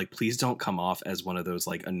mind, I'm like, please don't come off as one of those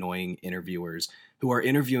like annoying interviewers who are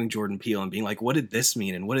interviewing Jordan Peele and being like, what did this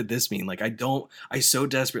mean? And what did this mean? Like, I so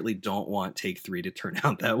desperately don't want Take 3 to turn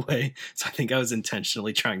out that way. So I think I was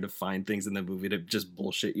intentionally trying to find things in the movie to just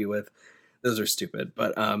bullshit you with. Those are stupid.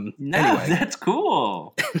 But no, anyway. That's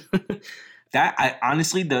cool. I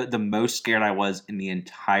honestly, the most scared I was in the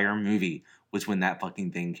entire movie was when that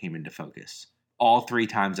fucking thing came into focus. All 3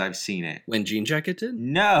 times I've seen it. When Jean Jacket did?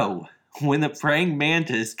 No. When the praying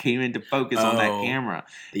mantis came into focus on that camera.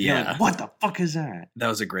 Yeah. Like, what the fuck is that? That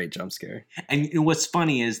was a great jump scare. And what's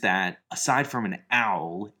funny is that aside from an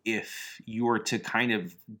owl, if you were to kind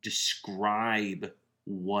of describe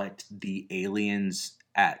what the aliens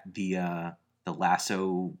at the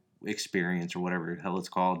lasso experience or whatever the hell it's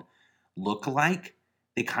called look like,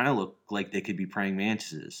 they kind of look like they could be praying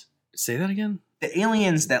mantises. Say that again? The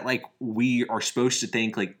aliens that like we are supposed to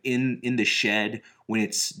think like in the shed when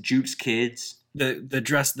it's Jupe's kids.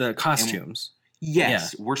 The costumes.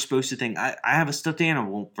 Yes, yeah. We're supposed to think. I have a stuffed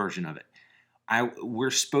animal version of it. We're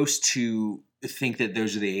supposed to think that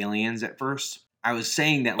those are the aliens at first. I was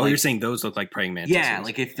saying that. Oh, you're saying those look like praying mantises. Yeah,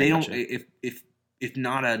 like if they don't, if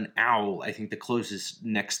not an owl, I think the closest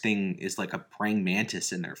next thing is like a praying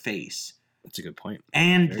mantis in their face. That's a good point.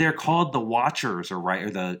 And they're called the Watchers,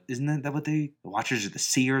 isn't that what the Watchers or the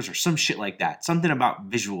Seers or some shit like that? Something about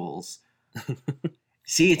visuals.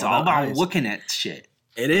 See, it's all about eyes. Looking at shit.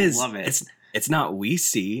 It is. I love it. It's not we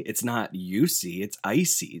see. It's not you see. It's I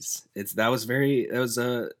sees. That was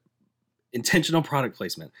a intentional product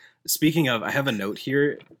placement. Speaking of, I have a note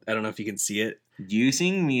here. I don't know if you can see it.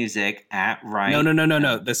 Using music at right.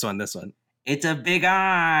 No. This one. It's a big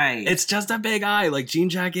eye. It's just a big eye. Like Jean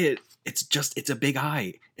Jacket. It's a big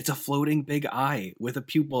eye. It's a floating big eye with a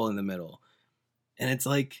pupil in the middle. And it's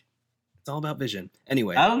like, it's all about vision.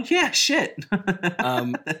 Anyway. Oh, yeah, shit.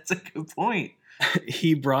 That's a good point.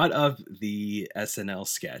 He brought up the SNL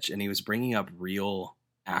sketch and he was bringing up real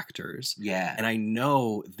actors. Yeah. And I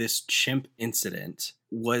know this chimp incident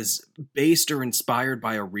was based or inspired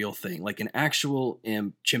by a real thing. Like an actual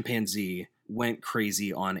chimpanzee went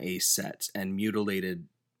crazy on a set and mutilated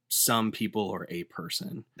some people or a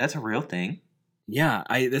person. That's a real thing. Yeah,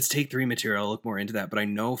 that's Take 3 material. I'll look more into that, but I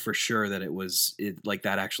know for sure that it like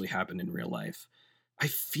that actually happened in real life. I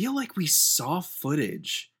feel like we saw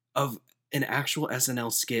footage of an actual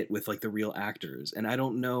SNL skit with like the real actors, and I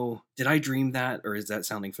don't know, did I dream that, or is that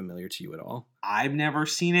sounding familiar to you at all? I've never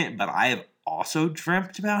seen it, but I have also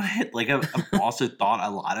dreamt about it. Like I've also thought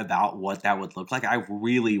a lot about what that would look like. I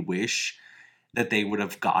really wish that they would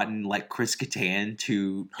have gotten like Chris Kattan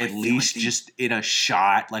to at least just in a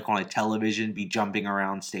shot, like on a television, be jumping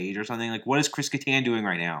around stage or something. Like, what is Chris Kattan doing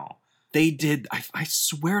right now? They did. I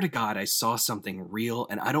swear to God, I saw something real,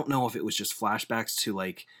 and I don't know if it was just flashbacks to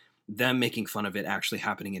like them making fun of it actually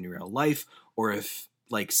happening in real life, or if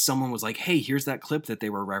like someone was like, hey, here's that clip that they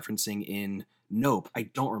were referencing in Nope. I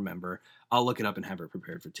don't remember. I'll look it up and have it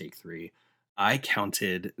prepared for Take 3. I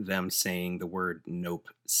counted them saying the word nope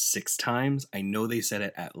 6 times. I know they said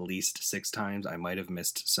it at least 6 times. I might have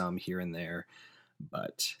missed some here and there,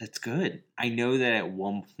 but that's good. I know that at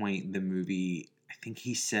one point the movie, I think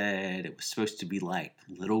he said it was supposed to be like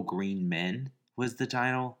Little Green Men was the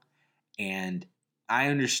title. And I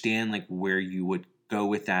understand like where you would go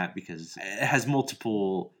with that because it has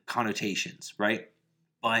multiple connotations, right?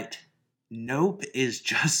 But Nope is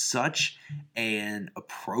just such an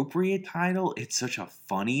appropriate title. It's such a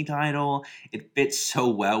funny title. It fits so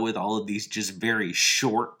well with all of these just very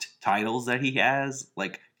short titles that he has.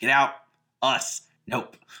 Like, Get Out, Us,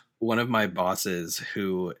 Nope. One of my bosses,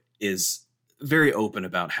 who is very open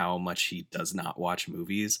about how much he does not watch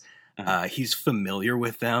movies, he's familiar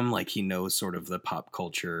with them. Like, he knows sort of the pop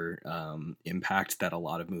culture impact that a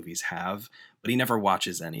lot of movies have, but he never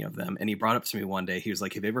watches any of them. And he brought up to me one day, he was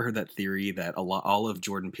like, have you ever heard that theory that all of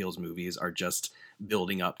Jordan Peele's movies are just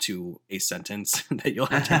building up to a sentence that you'll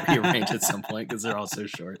have to rearrange at some point because they're all so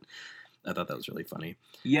short? I thought that was really funny.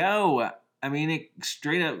 Yo, I mean, it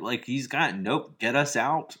straight up, like, he's got Nope, Get Us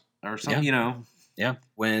Out or something, you know. Yeah.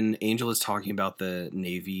 When Angel is talking about the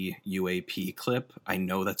Navy UAP clip, I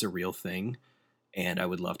know that's a real thing, and I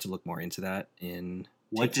would love to look more into that.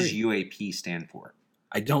 What does UAP stand for?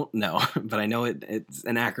 I don't know, but I know it's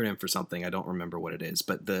an acronym for something. I don't remember what it is.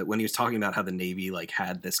 But when he was talking about how the Navy like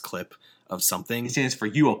had this clip of something, it stands for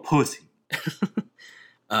 "You a pussy."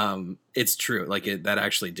 It's true. Like that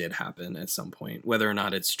actually did happen at some point. Whether or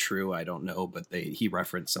not it's true, I don't know. But he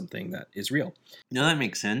referenced something that is real. No, that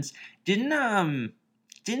makes sense. Didn't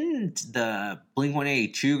the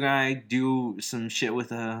Blink-182 guy do some shit with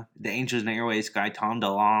the Angels and Airways guy Tom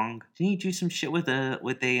DeLonge? Didn't he do some shit with a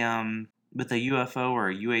UFO or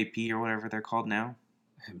a UAP or whatever they're called now?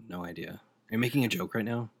 I have no idea. Are you making a joke right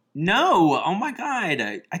now? No. Oh my god.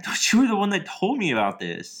 I thought you were the one that told me about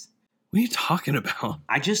this. What are you talking about?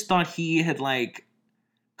 I just thought he had like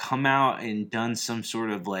come out and done some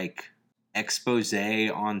sort of like expose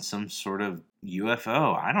on some sort of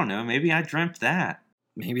UFO. I don't know. Maybe I dreamt that.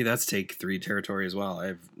 Maybe that's Take 3 territory as well. I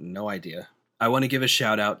have no idea. I want to give a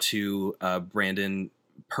shout out to Brandon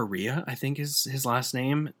Perea, I think is his last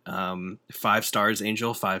name. 5 stars,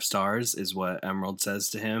 Angel. 5 stars is what Emerald says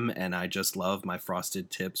to him. And I just love my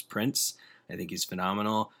Frosted Tips Prince. I think he's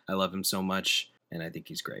phenomenal. I love him so much. And I think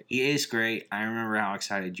he's great. He is great. I remember how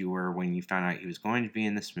excited you were when you found out he was going to be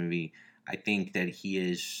in this movie. I think that he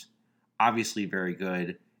is obviously very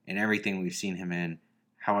good in everything we've seen him in.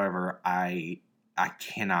 However, I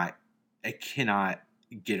cannot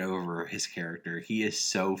get over his character. He is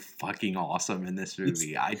so fucking awesome in this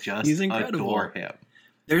movie. I just adore him.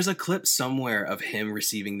 There's a clip somewhere of him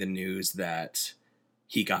receiving the news that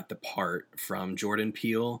he got the part from Jordan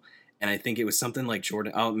Peele. And I think it was something like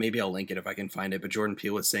maybe I'll link it if I can find it. But Jordan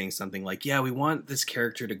Peele was saying something like, yeah, we want this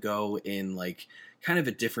character to go in like kind of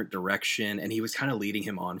a different direction. And he was kind of leading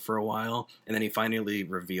him on for a while. And then he finally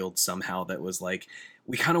revealed somehow that was like,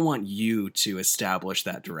 we kind of want you to establish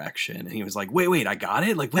that direction. And he was like, wait, I got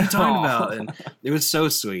it? Like, what are you talking about? And it was so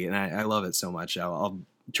sweet. And I love it so much. I'll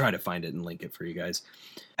try to find it and link it for you guys.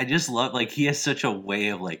 I just love, like, he has such a way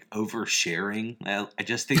of, like, oversharing. I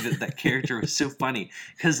just think that character was so funny.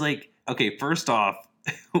 Because, like, okay, first off,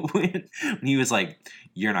 when he was like,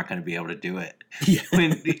 you're not going to be able to do it. Yeah.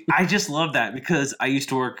 I just love that because I used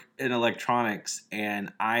to work in electronics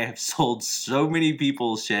and I have sold so many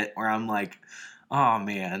people shit where I'm like, oh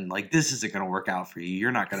man, like this isn't going to work out for you.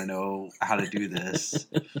 You're not going to know how to do this.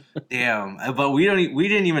 Damn. But we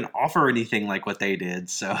didn't even offer anything like what they did.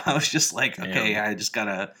 So I was just like, okay, I just got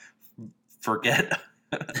to forget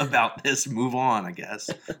about this, move on, I guess.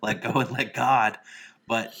 Let go and let God.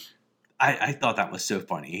 But I thought that was so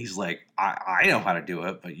funny. He's like, I know how to do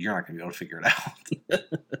it, but you're not going to be able to figure it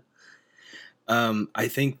out. I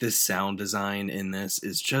think the sound design in this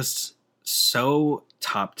is just so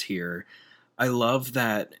top tier. I love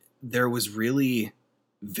that there was really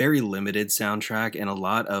very limited soundtrack, and a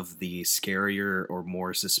lot of the scarier or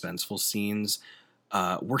more suspenseful scenes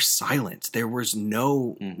were silent. There was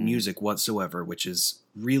no music whatsoever, which is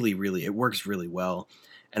really, really, it works really well.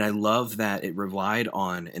 And I love that it relied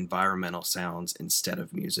on environmental sounds instead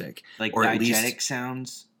of music. Like diegetic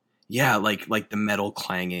sounds? Yeah, like the metal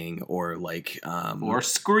clanging or like... or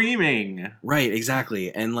screaming. Right,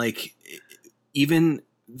 exactly. And like even...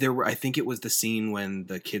 I think it was the scene when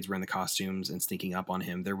the kids were in the costumes and sneaking up on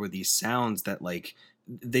him. There were these sounds that like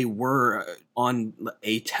they were on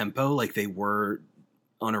a tempo, like they were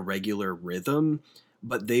on a regular rhythm,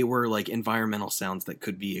 but they were like environmental sounds that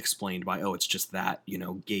could be explained by, oh, it's just that,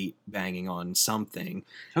 gate banging on something.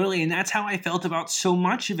 Totally. And that's how I felt about so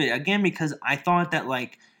much of it. Again, because I thought that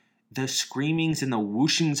like the screamings and the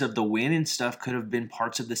whooshings of the wind and stuff could have been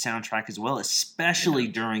parts of the soundtrack as well, especially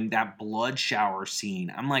during that blood shower scene.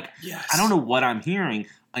 I'm like, yes. I don't know what I'm hearing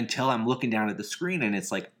until I'm looking down at the screen and it's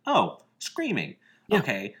like, oh, screaming. Yeah.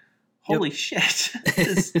 Okay. Holy shit.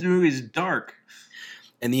 This movie is dark.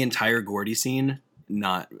 And the entire Gordy scene,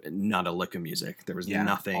 not a lick of music. There was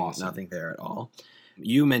nothing there at all.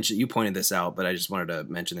 You pointed this out, but I just wanted to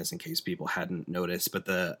mention this in case people hadn't noticed. But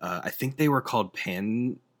I think they were called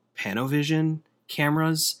Panovision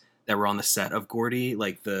cameras that were on the set of Gordy.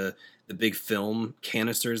 Like the big film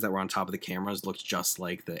canisters that were on top of the cameras looked just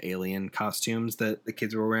like the alien costumes that the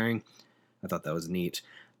kids were wearing. I thought that was neat.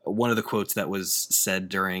 One of the quotes that was said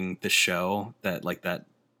during the show,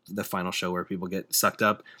 the final show where people get sucked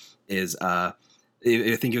up, is I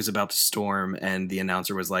think it was about to storm, and the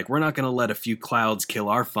announcer was like, "We're not going to let a few clouds kill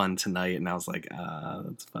our fun tonight." And I was like,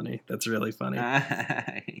 that's funny. That's really funny.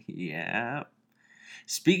 Yeah.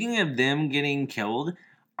 Speaking of them getting killed,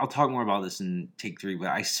 I'll talk more about this in take 3, but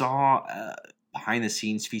I saw behind the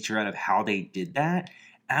scenes featurette of how they did that.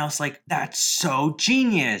 And I was like, that's so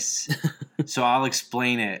genius. So I'll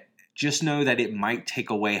explain it. Just know that it might take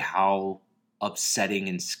away how upsetting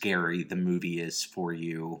and scary the movie is for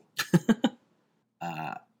you.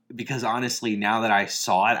 Because honestly, now that I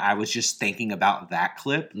saw it, I was just thinking about that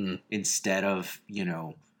clip instead of,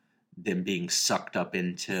 them being sucked up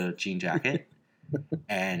into Jean Jacket.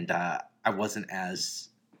 And I wasn't as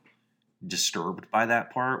disturbed by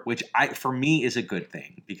that part, which for me is a good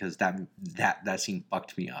thing, because that scene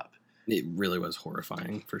fucked me up. It really was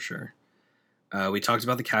horrifying, for sure. We talked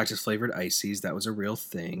about the cactus flavored ices. That was a real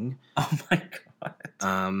thing. Oh my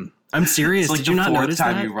god. I'm serious. It's like Did you not notice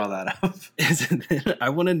time that? You brought that up. I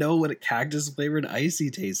want to know what a cactus flavored icy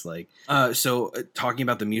tastes like. So talking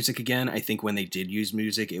about the music again, I think when they did use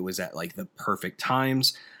music, it was at like the perfect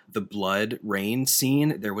times. The blood rain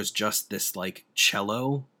scene, there was just this like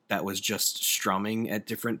cello that was just strumming at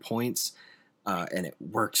different points, and it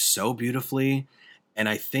worked so beautifully. And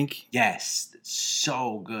I think yes,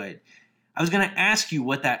 so good. I was going to ask you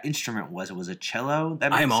what that instrument was. It was a cello?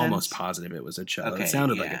 That makes I'm sense? almost positive it was a cello. Okay, it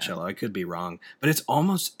sounded like a cello. I could be wrong. But it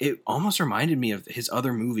almost reminded me of his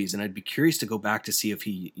other movies, and I'd be curious to go back to see if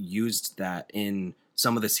he used that in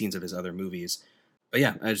some of the scenes of his other movies. But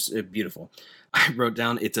yeah, it's beautiful. I wrote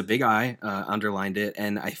down, it's a big eye, underlined it,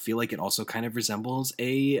 and I feel like it also kind of resembles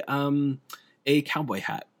a cowboy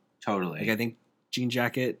hat. Totally. Like, I think Jean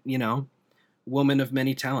Jacket, woman of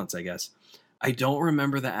many talents, I guess. I don't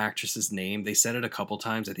remember the actress's name. They said it a couple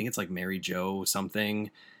times. I think it's like Mary Jo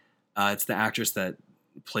something. It's the actress that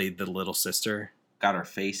played the little sister. Got her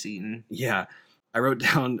face eaten. Yeah. I wrote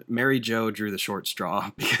down Mary Jo drew the short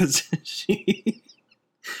straw because she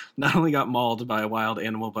not only got mauled by a wild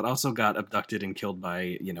animal, but also got abducted and killed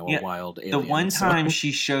by, a wild alien. The one time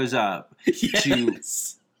she shows up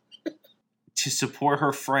to support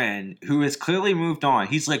her friend who has clearly moved on.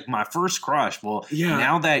 He's like, my first crush. Well,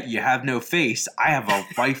 now that you have no face, I have a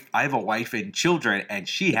wife. I have a wife and children, and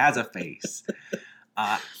she has a face.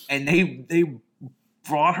 And they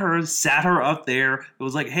brought her, sat her up there. It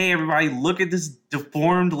was like, hey, everybody, look at this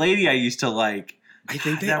deformed lady I used to like. I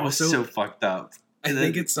think that was so fucked up. I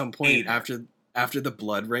think at some point after the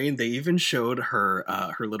blood rain, they even showed her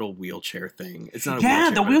her little wheelchair thing. It's not a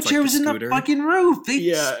wheelchair. The wheelchair was in the fucking roof.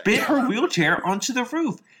 They spit her wheelchair onto the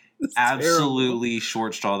roof. It's absolutely terrible.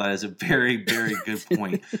 Short straw. That is a very, very good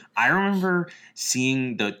point. I remember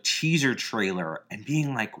seeing the teaser trailer and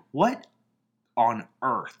being like, what on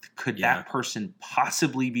earth could that person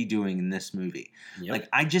possibly be doing in this movie? Yep. Like,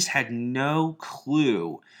 I just had no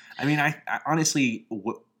clue. I mean, I honestly...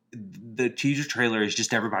 the teaser trailer is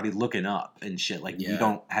just everybody looking up and shit. Like, you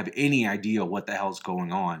don't have any idea what the hell's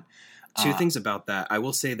going on. Two things about that. I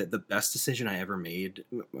will say that the best decision I ever made,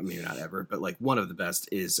 maybe not ever, but like one of the best,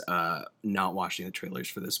 is not watching the trailers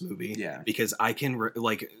for this movie. Yeah. Because I can,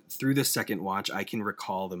 through the second watch, I can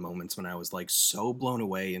recall the moments when I was like so blown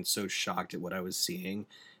away and so shocked at what I was seeing.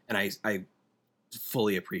 And I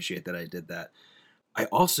fully appreciate that I did that.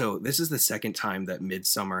 This is the second time that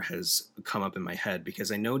Midsommar has come up in my head, because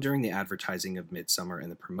I know during the advertising of Midsommar and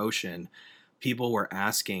the promotion, people were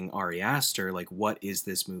asking Ari Aster, like, what is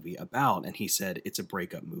this movie about? And he said, it's a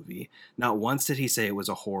breakup movie. Not once did he say it was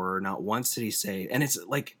a horror. Not once did he say, and it's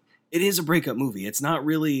like, it is a breakup movie. It's not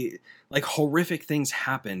really, like, horrific things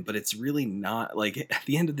happen, but it's really not, like, at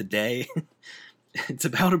the end of the day, it's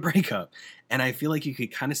about a breakup. And I feel like you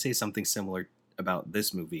could kind of say something similar about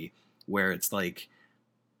this movie, where it's like,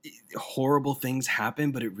 horrible things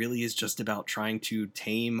happen, but it really is just about trying to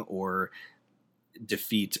tame or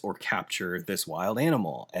defeat or capture this wild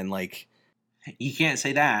animal. And like, you can't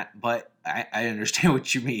say that, but I understand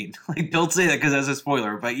what you mean. Like, don't say that because that's a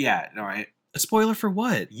spoiler, but yeah, all right. A spoiler for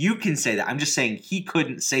what? You can say that. I'm just saying he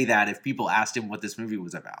couldn't say that if people asked him what this movie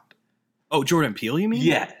was about. Oh, Jordan Peele, you mean?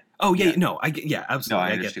 Yeah. Oh yeah. No, absolutely. No,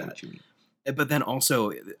 I get that. What you mean. But then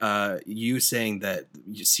also, you saying that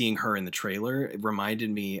seeing her in the trailer, it reminded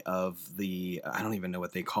me of I don't even know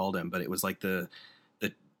what they called him, but it was like the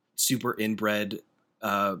super inbred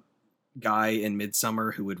guy in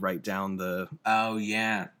Midsummer who would write down the Oh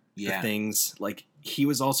yeah. the Yeah. things. Like, he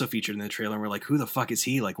was also featured in the trailer, and we're like, who the fuck is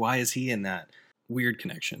he? Like, why is he in that? Weird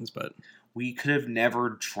connections, but We could have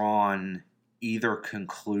never drawn either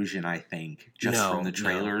conclusion, I think, just No, from the no.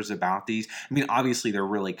 trailers about these. I mean, obviously they're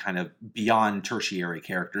really kind of beyond tertiary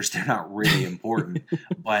characters. They're not really important,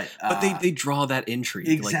 but they draw that intrigue.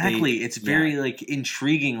 exactly. Like, It's very like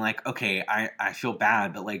intriguing. Like, okay, I feel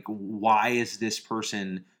bad, but like, why is this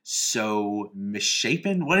person so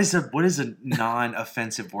misshapen? What is a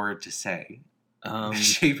non-offensive word to say?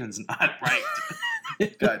 Misshapen's not right.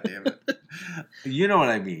 God damn it. You know what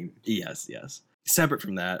I mean. Yes. Separate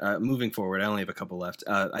from that, moving forward, I only have a couple left.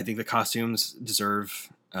 I think the costumes deserve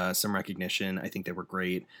some recognition. I think they were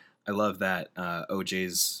great. I love that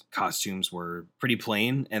OJ's costumes were pretty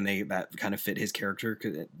plain, and that kind of fit his character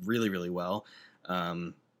really, really well.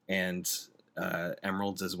 And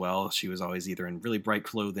Emerald's as well. She was always either in really bright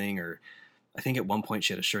clothing, or I think at one point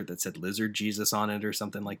she had a shirt that said Lizard Jesus on it or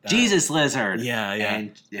something like that. Jesus Lizard. Yeah.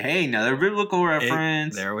 And hey, another biblical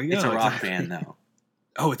reference. There we go. It's a rock Exactly. band though.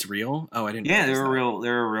 Oh, it's real? Oh, I didn't Yeah, realize that.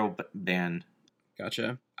 they're a real band.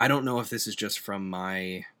 Gotcha. I don't know if this is just from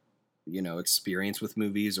my, experience with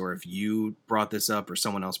movies, or if you brought this up or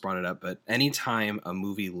someone else brought it up, but anytime a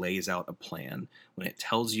movie lays out a plan, when it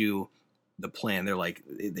tells you the plan, they're like,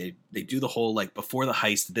 they do the whole, like, before the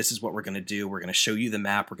heist, this is what we're going to do. We're going to show you the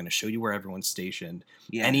map. We're going to show you where everyone's stationed.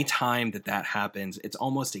 Yeah. Anytime that happens, it's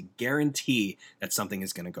almost a guarantee that something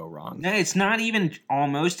is going to go wrong. No, it's not even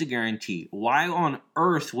almost a guarantee. Why on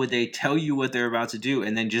earth would they tell you what they're about to do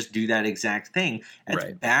and then just do that exact thing? That's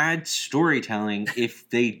Right. bad storytelling if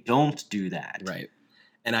they don't do that. Right.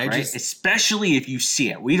 And I Right? Especially if you see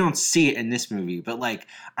it. We don't see it in this movie, but like,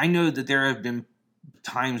 I know that there have been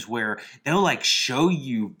times where they'll like show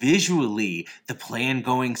you visually the plan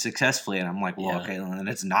going successfully, and I'm like, well, Yeah. okay, then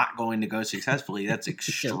it's not going to go successfully. That's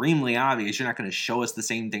extremely obvious. You're not going to show us the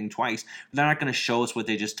same thing twice. They're not going to show us what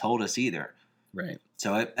they just told us either. Right.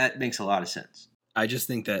 So that makes a lot of sense. I just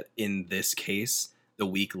think that in this case, the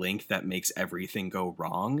weak link that makes everything go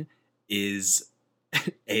wrong is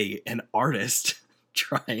an artist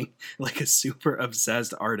trying, like a super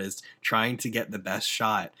obsessed artist, trying to get the best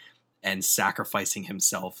shot and sacrificing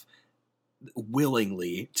himself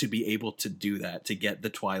willingly to be able to do that, to get the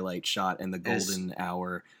twilight shot and the golden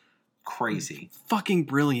hour. Crazy. Fucking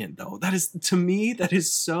brilliant, though. That is, to me, that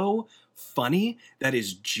is so funny. That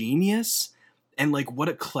is genius. And like, what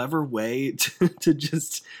a clever way to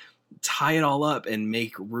just tie it all up and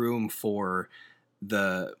make room for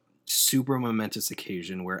the super momentous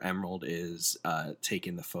occasion where Emerald is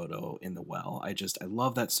taking the photo in the well. I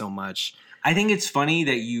love that so much. I think it's funny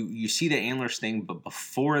that you see the antlers thing, but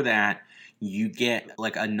before that, you get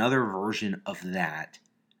like another version of that,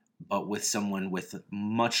 but with someone with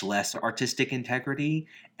much less artistic integrity,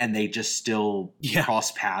 and they just still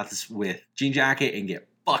cross paths with Jean Jacket and get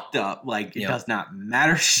fucked up. Like, it does not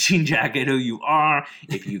matter, Jean Jacket, who you are.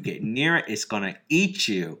 If you get near it, it's gonna eat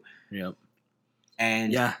you. Yep.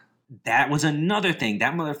 And that was another thing.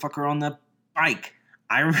 That motherfucker on the bike.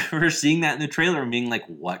 I remember seeing that in the trailer and being like,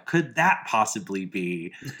 what could that possibly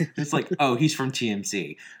be? It's like, oh, he's from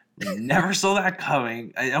TMC. Never saw that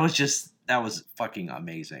coming. That was fucking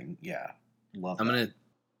amazing. Yeah. Love that. I'm going to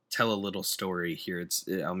tell a little story here.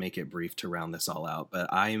 I'll make it brief to round this all out,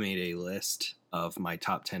 but I made a list of my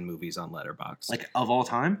top 10 movies on Letterboxd. Like, of all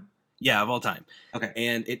time? Yeah, of all time. Okay.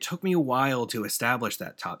 And it took me a while to establish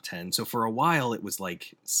that top 10. So for a while, it was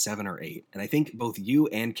like 7 or 8. And I think both you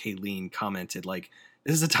and Kayleen commented, like,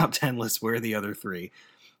 this is a top 10 list. Where are the other 3?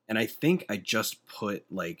 And I think I just put,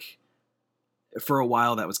 like, for a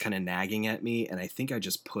while that was kind of nagging at me. And I think I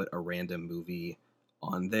just put a random movie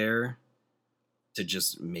on there to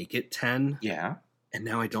just make it 10. Yeah. And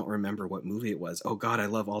now I don't remember what movie it was. Oh, God, I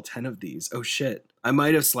love all 10 of these. Oh, shit. I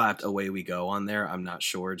might have slapped Away We Go on there. I'm not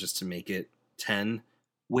sure, just to make it 10.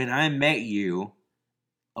 When I met you,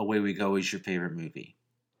 Away We Go is your favorite movie.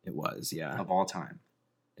 It was, yeah. Of all time.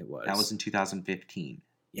 It was. That was in 2015.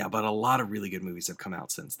 Yeah, but a lot of really good movies have come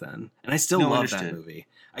out since then. And I still No, love that understood. movie.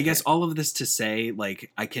 I guess all of this to say,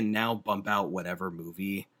 like, I can now bump out whatever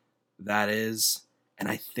movie that is. And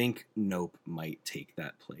I think Nope might take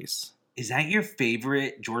that place. Is that your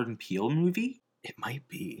favorite Jordan Peele movie? It might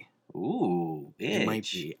be. Ooh, bitch. It might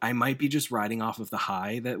be. I might be just riding off of the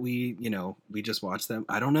high that we just watched them.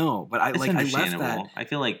 I don't know. But I It's left that. understandable. I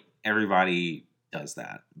feel like everybody does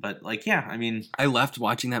that. But like, yeah, I mean, I left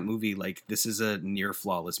watching that movie like this is a near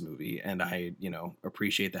flawless movie, and I,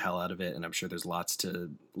 appreciate the hell out of it, and I'm sure there's lots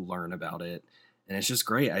to learn about it. And it's just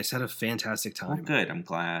great. I just had a fantastic well, time. good. I'm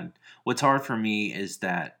glad. What's hard for me is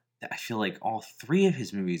that I feel like all three of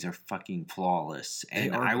his movies are fucking flawless,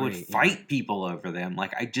 and I would great, fight people over them.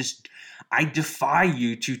 Like I defy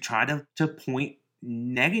you to try to point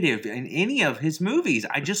negative in any of his movies.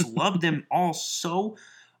 I just love them all so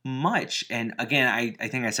much. And again, I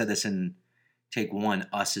think I said this in Take One,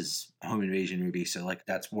 Us is a home invasion movie, so like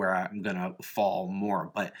that's where I'm gonna fall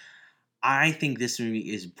more. But I think this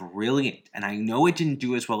movie is brilliant, and I know it didn't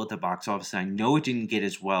do as well at the box office, and I know it didn't get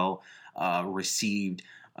as well received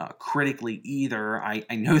critically either. I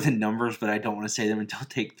know the numbers, but I don't want to say them until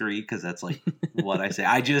Take Three, because that's like what I say.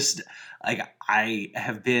 I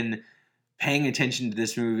have been paying attention to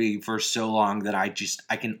this movie for so long that I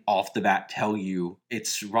can off the bat tell you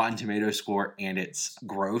its Rotten Tomatoes score and its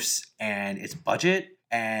gross and its budget.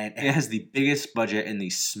 And it has the biggest budget and the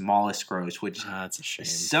smallest gross, which that's a shame.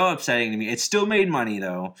 is so upsetting to me. It still made money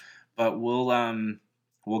though, but we'll go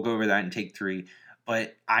over that in Take Three.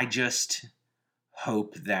 But I just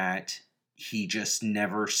hope that he just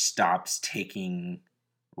never stops taking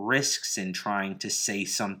risks and trying to say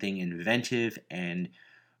something inventive and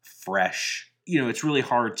fresh. It's really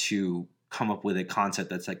hard to come up with a concept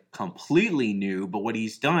that's like completely new, but what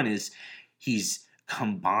he's done is he's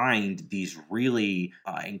combined these really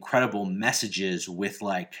incredible messages with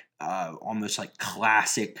like almost like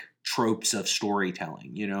classic tropes of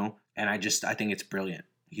storytelling, and I think it's brilliant.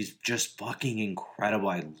 He's just fucking incredible.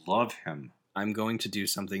 I love him. I'm going to do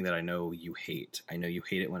something that I know you hate. I know you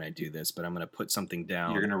hate it when I do this, but I'm going to put something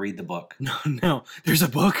down. You're going to read the book. No, there's a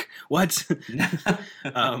book. What?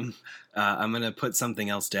 I'm going to put something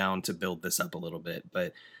else down to build this up a little bit,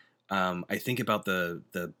 but I think about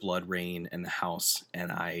the Blood Rain and the house,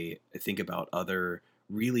 and I think about other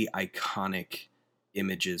really iconic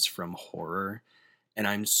images from horror, and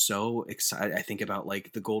I'm so excited. I think about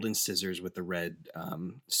like the golden scissors with the red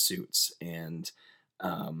suits, and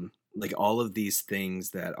like all of these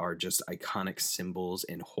things that are just iconic symbols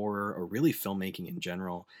in horror or really filmmaking in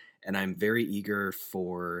general. And I'm very eager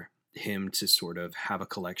for him to sort of have a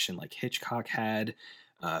collection like Hitchcock had,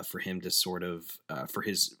 for him to sort of, for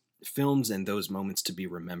his films and those moments to be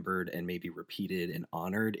remembered and maybe repeated and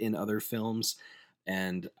honored in other films.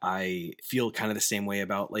 And I feel kind of the same way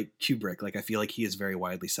about like Kubrick. Like I feel like he is very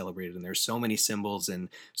widely celebrated, and there's so many symbols and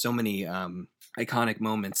so many iconic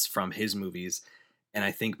moments from his movies. And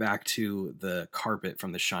I think back to the carpet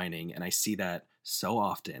from The Shining, and I see that so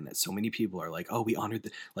often that so many people are like, oh, we honored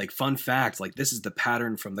like fun fact, like this is the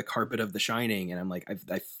pattern from the carpet of The Shining. And I'm like,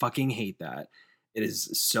 I fucking hate that. It is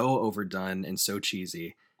so overdone and so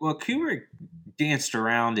cheesy. Well, Kubrick danced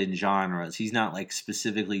around in genres. He's not like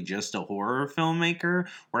specifically just a horror filmmaker.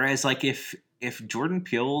 Whereas like if Jordan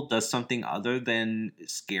Peele does something other than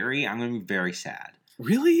scary, I'm going to be very sad.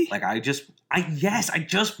 Really? Like I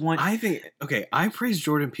praise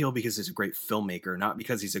Jordan Peele because he's a great filmmaker, not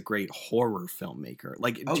because he's a great horror filmmaker.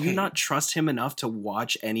 Like, do you not trust him enough to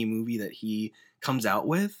watch any movie that he comes out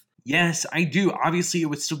with? Yes, I do. Obviously, it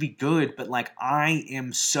would still be good, but like I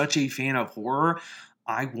am such a fan of horror.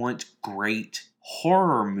 I want great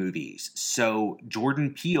horror movies. So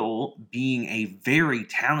Jordan Peele, being a very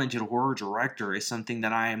talented horror director, is something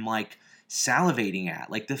that I am like salivating at.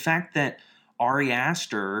 Like the fact that Ari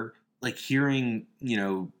Aster, like hearing,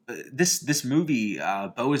 this movie,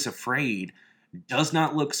 Beau is Afraid, does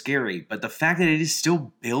not look scary, but the fact that it is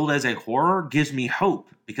still billed as a horror gives me hope,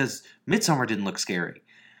 because Midsommar didn't look scary.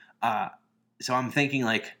 So I'm thinking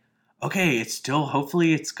like, okay,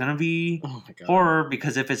 hopefully it's going to be horror,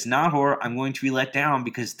 because if it's not horror, I'm going to be let down,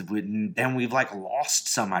 because then we've like lost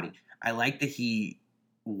somebody. I like that he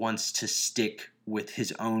wants to stick with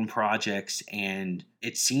his own projects, and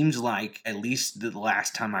it seems like, at least the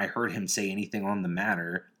last time I heard him say anything on the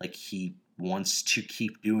matter, like he wants to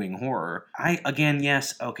keep doing horror. I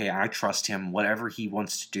trust him. Whatever he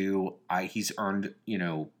wants to do, he's earned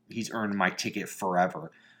my ticket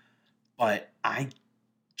forever. But I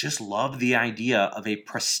just love the idea of a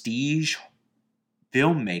prestige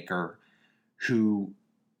filmmaker who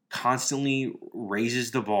constantly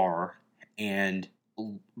raises the bar and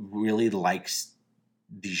really likes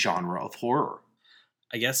the genre of horror.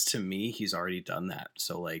 I guess to me, he's already done that.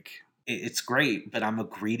 So like, it's great, but I'm a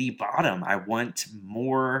greedy bottom. I want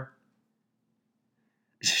more.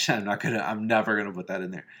 I'm never gonna put that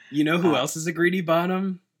in there. You know who else is a greedy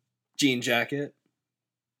bottom? Jean Jacket.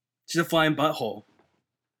 She's a flying butthole.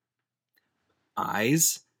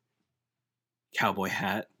 Eyes, cowboy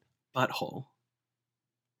hat, butthole.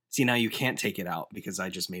 See, now you can't take it out because I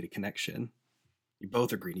just made a connection. You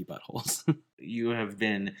both are greedy buttholes. You have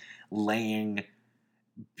been laying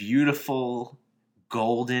beautiful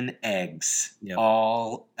golden eggs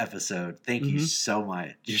all episode. Thank you so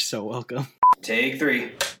much. You're so welcome. Take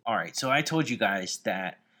 3. All right, so I told you guys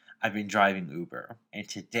that I've been driving Uber, and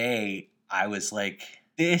today I was like,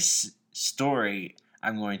 this story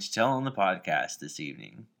I'm going to tell on the podcast this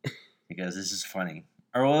evening because this is funny.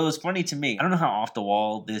 Or, well, it was funny to me. I don't know how off the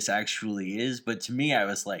wall this actually is, but to me, I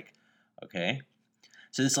was like, okay.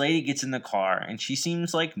 So this lady gets in the car, and she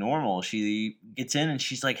seems like normal. She gets in, and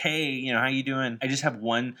she's like, hey, you know, how you doing? I just have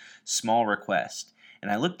one small request.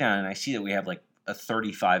 And I look down, and I see that we have like a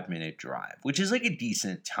 35-minute drive, which is like a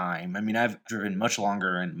decent time. I mean, I've driven much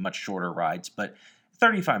longer and much shorter rides, but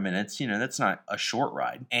 35 minutes, you know, that's not a short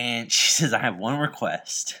ride. And she says, I have one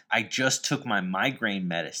request. I just took my migraine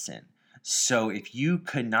medicine. So if you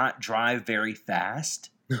could not drive very fast,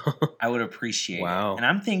 I would appreciate it. And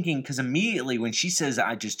I'm thinking, because immediately when she says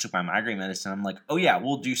I just took my migraine medicine, I'm like, oh yeah,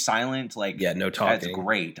 we'll do silent. Like, yeah, no talking. That's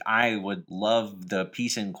great. I would love the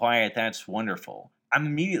peace and quiet. That's wonderful. I'm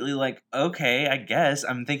immediately like, okay, I guess.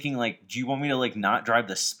 I'm thinking like, do you want me to like not drive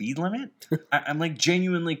the speed limit? I'm like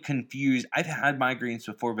genuinely confused. I've had migraines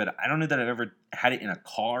before, but I don't know that I've ever had it in a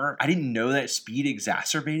car. I didn't know that speed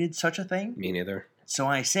exacerbated such a thing. Me neither. So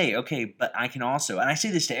I say, okay, but I can also, and I say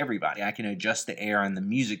this to everybody, I can adjust the air and the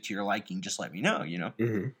music to your liking. Just let me know, you know?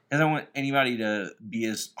 Because I want anybody to be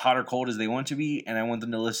as hot or cold as they want to be, and I want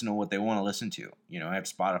them to listen to what they want to listen to. You know, I have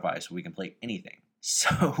Spotify, so we can play anything.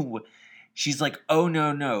 So she's like, oh,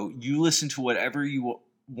 no, you listen to whatever you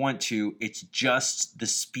want to. It's just the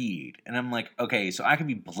speed. And I'm like, okay, so I could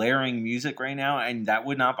be blaring music right now, and that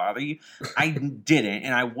would not bother you? I didn't,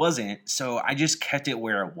 and I wasn't, so I just kept it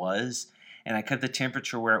where it was. And I kept the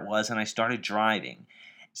temperature where it was, and I started driving.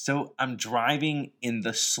 So I'm driving in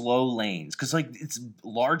the slow lanes because, like, it's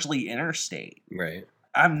largely interstate. Right.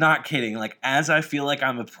 I'm not kidding. Like, as I feel like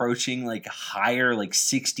I'm approaching, like, higher, like,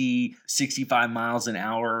 60, 65 miles an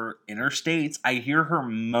hour interstates, I hear her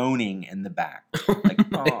moaning in the back. Like,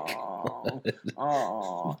 oh.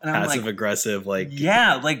 And I'm passive aggressive, like.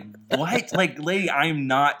 Yeah, like, what? Like, lady, I'm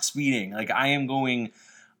not speeding. Like, I am going.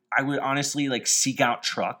 I would honestly like seek out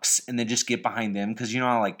trucks and then just get behind them because you know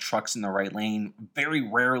how like trucks in the right lane very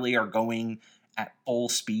rarely are going at full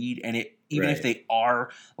speed, and it even if they are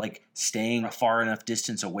like staying a far enough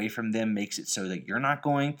distance away from them makes it so that you're not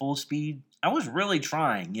going full speed. I was really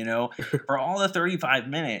trying, you know, for all the 35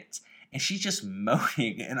 minutes, and she's just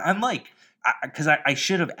moaning, and I'm like, because I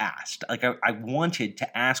should have asked. Like, I wanted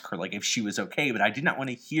to ask her, like, if she was okay, but I did not want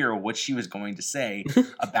to hear what she was going to say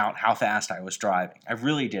about how fast I was driving. I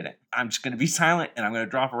really didn't. I'm just going to be silent, and I'm going to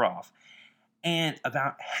drop her off. And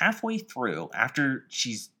about halfway through, after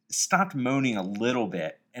she's stopped moaning a little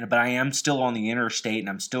bit, but I am still on the interstate, and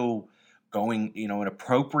I'm still going, you know, at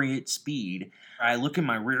appropriate speed, I look in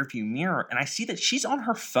my rearview mirror, and I see that she's on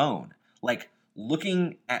her phone, like,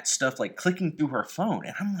 looking at stuff, like, clicking through her phone.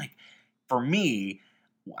 And I'm like, for me,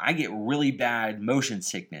 I get really bad motion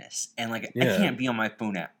sickness, and like I can't be on my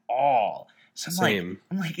phone at all. So I'm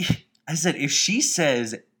like, I said, if she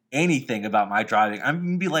says anything about my driving, I'm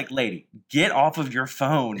gonna be like, lady, get off of your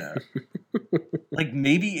phone. Like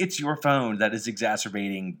maybe it's your phone that is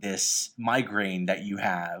exacerbating this migraine that you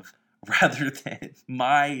have, rather than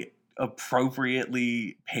my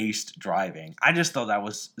appropriately paced driving. I just thought that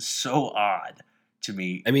was so odd to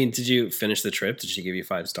me. I mean, did you finish the trip? Did she give you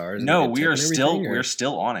 5 stars? No, we're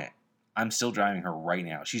still on it. I'm still driving her right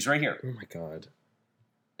now. She's right here. Oh my god.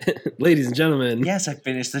 Ladies and gentlemen. Yes, I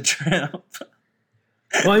finished the trip.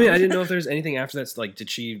 Well, I mean, I didn't know if there's anything after that. Like,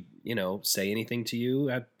 did she, you know, say anything to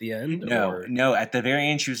you at the end? No. At the very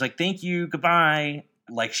end, she was like, thank you, goodbye.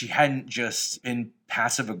 Like, she hadn't just been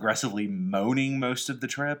passive aggressively moaning most of the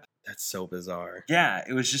trip. That's so bizarre. Yeah,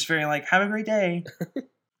 it was just very like, have a great day.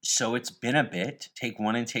 So it's been a bit. Take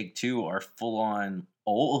 1 and take 2 are full on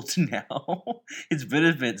old now. It's been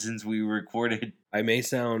a bit since we recorded. I may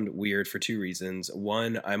sound weird for 2 reasons.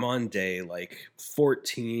 One, I'm on day like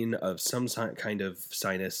 14 of some kind of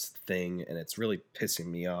sinus thing, and it's really pissing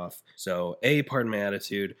me off. So A, pardon my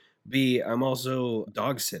attitude. B, I'm also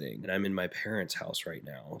dog sitting, and I'm in my parents' house right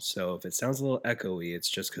now. So if it sounds a little echoey, it's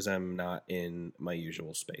just because I'm not in my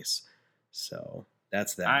usual space. So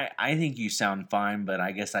that's that. I think you sound fine, but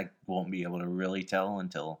I guess I won't be able to really tell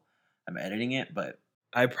until I'm editing it. But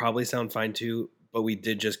I probably sound fine too, but we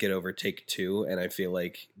did just get over take 2, and I feel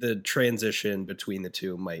like the transition between the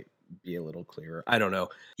two might be a little clearer. I don't know.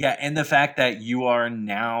 Yeah, and the fact that you are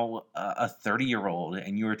now a 30-year-old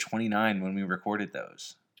and you were 29 when we recorded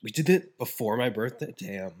those. We did it before my birthday?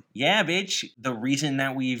 Damn. Yeah, bitch. The reason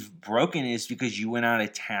that we've broken is because you went out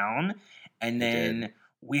of town, and then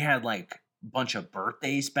we had like bunch of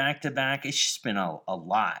birthdays back to back. It's just been a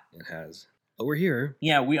lot. It has. But we're here.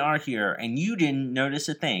 Yeah, we are here. And you didn't notice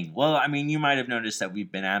a thing. Well, I mean, you might have noticed that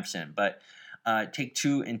we've been absent, but Take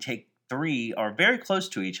Two and Take Three are very close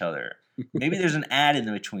to each other. Maybe there's an ad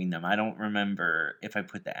in between them. I don't remember if I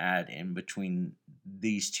put the ad in between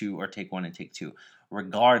these two or Take One and Take Two.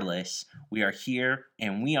 Regardless, we are here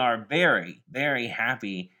and we are very, very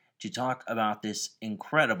happy to talk about this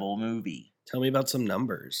incredible movie. Tell me about some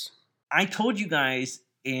numbers. I told you guys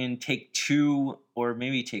in Take Two or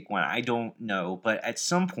maybe Take One, I don't know, but at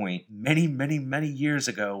some point, many, many, many years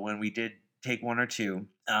ago when we did Take One or Two,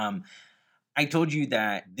 I told you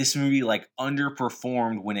that this movie like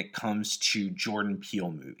underperformed when it comes to Jordan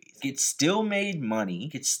Peele movies. It still made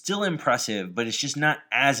money. It's still impressive, but it's just not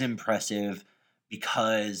as impressive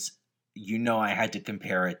because I had to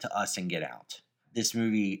compare it to Us and Get Out. This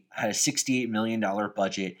movie had a $68 million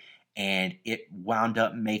budget and it wound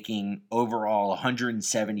up making overall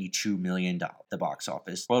 $172 million, the box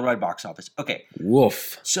office, worldwide box office. Okay.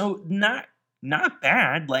 Woof. So not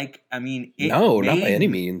bad. Like, I mean, not by any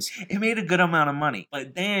means. It made a good amount of money.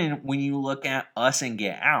 But then when you look at Us and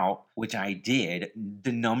Get Out, which I did,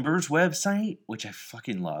 the numbers website, which I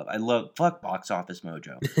fucking love. Fuck Box Office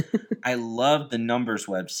Mojo. I love the numbers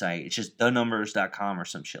website. It's just thenumbers.com or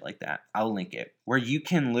some shit like that. I'll link it. Where you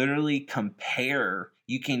can literally compare,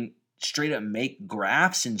 you can straight up make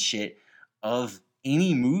graphs and shit of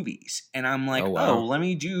any movies. And I'm like, let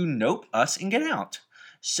me do Nope, Us, and Get Out.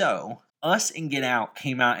 So Us and Get Out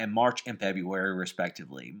came out in March and February,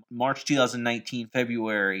 respectively. March 2019,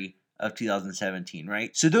 February of 2017,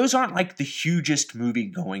 right? So those aren't like the hugest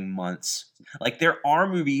movie-going months. Like, there are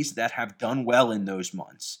movies that have done well in those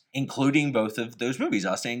months, including both of those movies,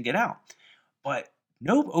 Us and Get Out. But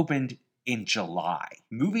Nope opened in July.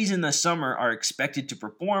 Movies in the summer are expected to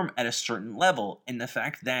perform at a certain level, and the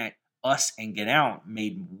fact that Us and Get Out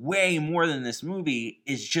made way more than this movie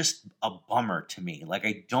is just a bummer to me. Like,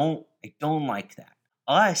 I don't like that.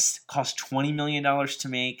 Us cost $20 million to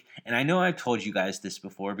make, and I know I've told you guys this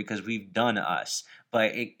before because we've done Us,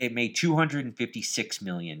 but it made $256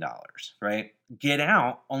 million, right? Get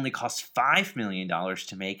Out only cost $5 million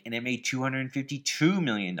to make, and it made $252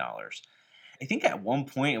 million. I think at one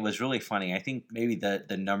point it was really funny. I think maybe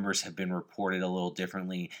the numbers have been reported a little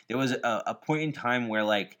differently. There was a point in time where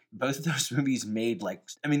like both of those movies made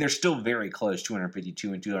they're still very close,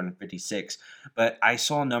 252 and 256. But I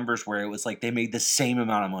saw numbers where it was like they made the same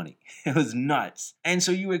amount of money. It was nuts. And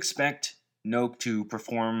so you expect Nope to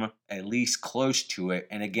perform at least close to it.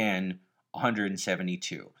 And again,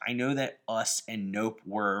 172. I know that Us and Nope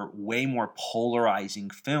were way more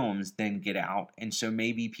polarizing films than Get Out. And so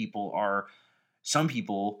maybe some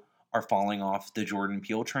people are falling off the Jordan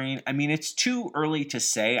Peele train. I mean, it's too early to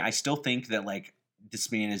say. I still think that like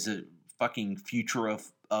this man is a fucking future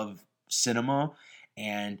of cinema,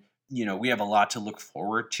 and we have a lot to look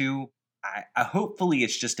forward to. I hopefully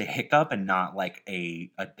it's just a hiccup and not like a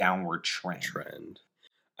downward trend.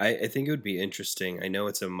 I think it would be interesting. I know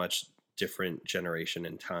it's a much different generation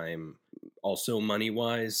in time. Also, money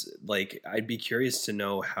wise, like I'd be curious to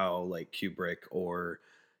know how like Kubrick or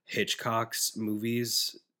Hitchcock's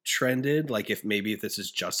movies trended, like if this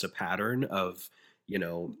is just a pattern of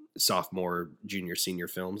sophomore, junior, senior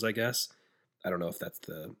films. I guess I don't know if that's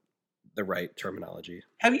the right terminology.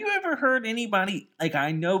 Have you ever heard anybody, like,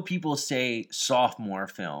 I know people say sophomore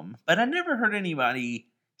film, but I never heard anybody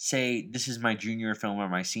say this is my junior film or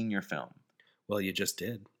my senior film? Well, you just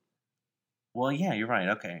did. Well, yeah, you're right.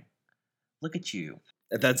 Okay, look at you.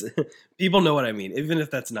 That's people know what I mean, even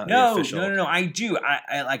if that's not the official. No. I do.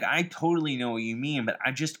 I totally know what you mean, but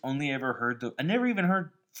I just only ever heard I never even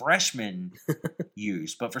heard freshman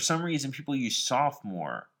used, but for some reason people use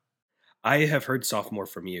sophomore. I have heard sophomore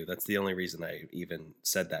from you. That's the only reason I even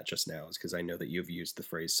said that just now, is because I know that you've used the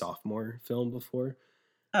phrase sophomore film before.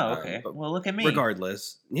 Oh, okay. Well, look at me.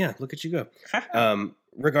 Regardless, yeah, look at you go.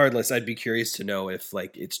 Regardless, I'd be curious to know if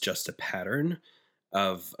like it's just a pattern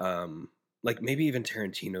of like maybe even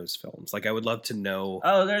Tarantino's films. Like I would love to know.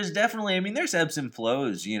 Oh, there's definitely. I mean, there's ebbs and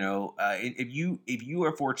flows. If you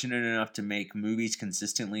are fortunate enough to make movies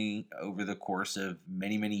consistently over the course of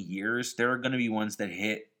many, many years, there are going to be ones that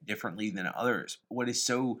hit differently than others. What is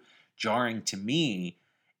so jarring to me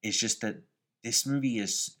is just that this movie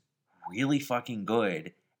is really fucking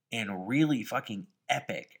good and really fucking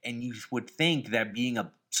epic. And you would think that being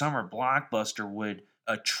a summer blockbuster would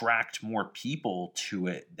attract more people to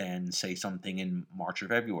it than say something in March or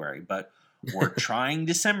February, but we're trying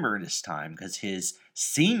December this time because his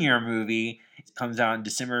senior movie comes out in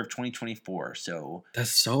December of 2024. So that's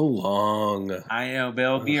so long. I know, but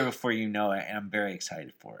it'll be here before you know it, and I'm very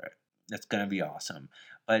excited for it. That's gonna be awesome.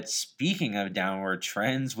 But speaking of downward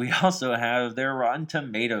trends, we also have their Rotten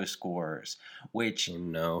Tomato scores, which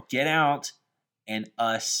Get Out and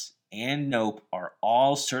Us and Nope are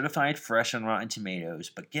all certified fresh on Rotten Tomatoes,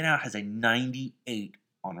 but Get Out has a 98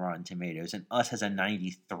 on Rotten Tomatoes, and Us has a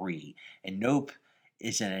 93, and Nope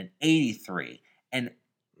is at an 83. And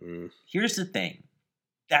here's the thing.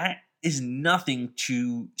 That is nothing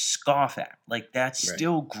to scoff at. Like, that's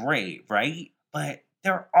still great, right? But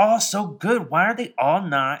they're all so good. Why are they all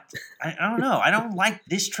not? I don't know. I don't like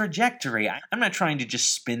this trajectory. I'm not trying to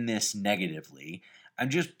just spin this negatively. I'm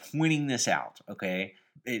just pointing this out, okay?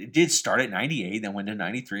 It did start at 98, then went to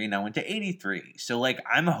 93, and now went to 83. So, like,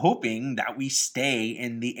 I'm hoping that we stay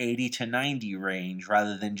in the 80 to 90 range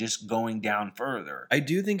rather than just going down further. I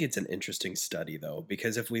do think it's an interesting study, though,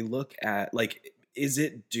 because if we look at, like, is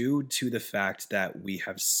it due to the fact that we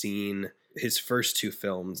have seen his first two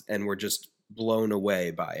films and we're just blown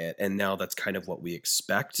away by it, and now that's kind of what we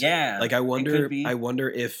expect? Yeah. Like, I wonder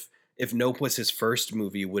if Nope was his first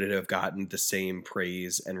movie, would it have gotten the same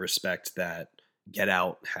praise and respect that Get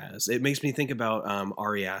Out has? It makes me think about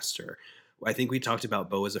Ari Aster. I think we talked about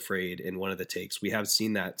Beau is Afraid in one of the takes. We have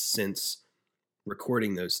seen that since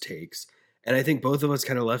recording those takes. And I think both of us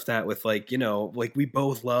kind of left that with, like, you know, like, we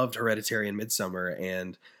both loved Hereditary and Midsommar,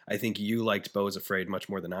 and I think you liked Beau is Afraid much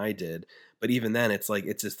more than I did. But even then, it's like,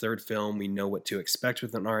 it's his third film. We know what to expect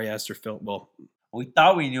with an Ari Aster film. Well, we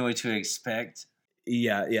thought we knew what to expect.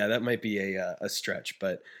 Yeah, that might be a stretch,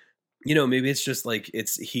 but you know, maybe it's just like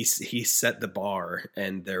he set the bar,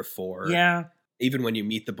 and therefore, even when you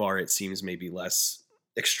meet the bar, it seems maybe less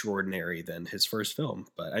extraordinary than his first film.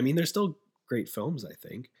 But I mean, they're still great films, I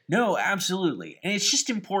think. No, absolutely. And it's just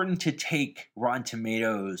important to take Rotten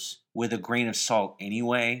Tomatoes with a grain of salt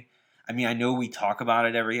anyway. I mean, I know we talk about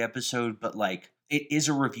it every episode, but like, it is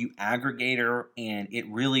a review aggregator, and it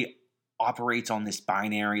really operates on this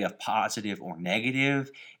binary of positive or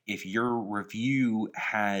negative. If your review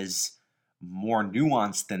has more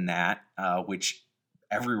nuance than that, which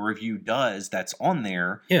every review does that's on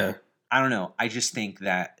there, I don't know. I just think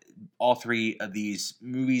that all three of these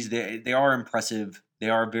movies, they are impressive. They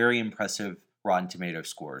are very impressive Rotten Tomatoes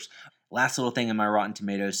scores. Last little thing in my Rotten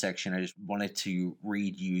Tomatoes section, I just wanted to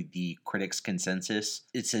read you the critics' consensus.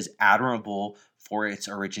 It says, admirable for its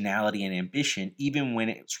originality and ambition, even when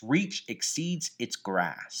its reach exceeds its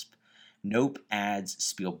grasp. Nope adds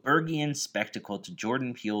Spielbergian spectacle to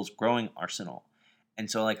Jordan Peele's growing arsenal.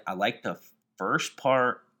 And so, like, I like the first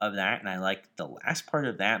part of that, and I like the last part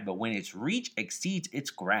of that, but when its reach exceeds its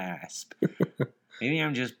grasp, maybe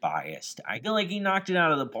I'm just biased. I feel like he knocked it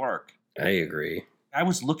out of the park. I agree. I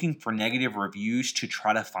was looking for negative reviews to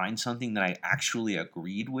try to find something that I actually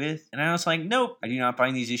agreed with. And I was like, nope, I do not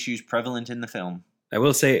find these issues prevalent in the film. I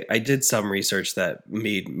will say I did some research that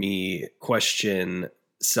made me question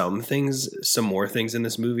some more things in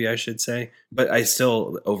this movie, I should say. But I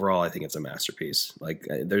still, overall, I think it's a masterpiece. Like,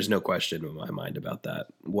 there's no question in my mind about that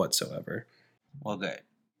whatsoever. Well, good.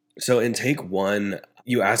 So in take one,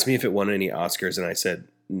 you asked me if it won any Oscars, and I said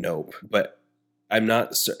nope. But I'm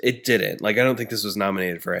not. It didn't. Like, I don't think this was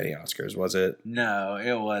nominated for any Oscars, was it? No,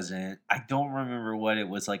 it wasn't. I don't remember what it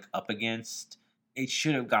was like up against. It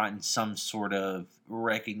should have gotten some sort of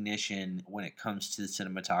recognition when it comes to the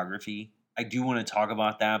cinematography. I do want to talk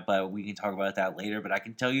about that, but we can talk about that later. But I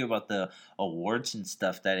can tell you about the awards and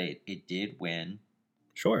stuff that it did win.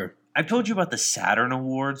 Sure. I've told you about the Saturn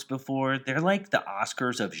Awards before. They're like the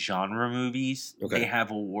Oscars of genre movies. Okay. They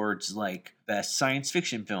have awards like Best Science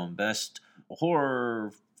Fiction Film, Best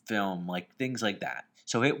Horror Film, like things like that.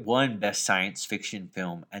 So it won Best Science Fiction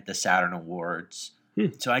Film at the Saturn Awards.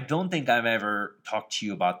 So I don't think I've ever talked to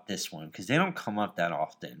you about this one because they don't come up that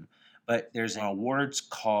often. But there's an awards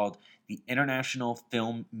called the International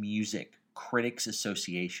Film Music Critics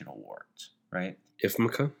Association Awards, right?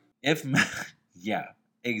 IFMCA? Yeah,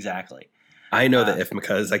 exactly. I know the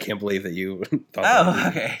IFMCAs. I can't believe that you thought that.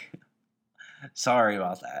 Okay. Sorry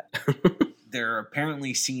about that. They're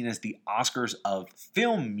apparently seen as the Oscars of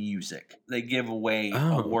film music. They give away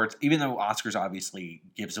awards, even though Oscars obviously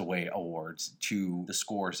gives away awards to the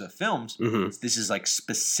scores of films. Mm-hmm. This is like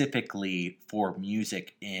specifically for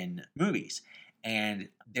music in movies. And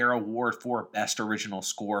their award for Best Original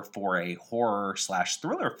Score for a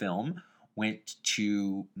horror/thriller film went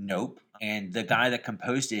to Nope. And the guy that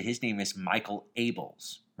composed it, his name is Michael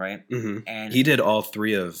Abels, right? Mm-hmm. And he did all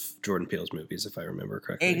three of Jordan Peele's movies, if I remember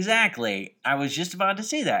correctly. Exactly. I was just about to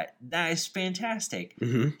say that. That is fantastic.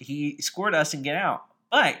 Mm-hmm. He scored Us and Get Out.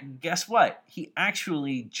 But guess what? He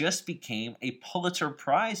actually just became a Pulitzer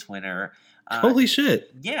Prize winner. Holy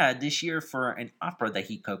shit. Yeah, this year for an opera that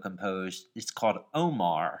he co-composed. It's called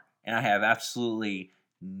Omar. And I have absolutely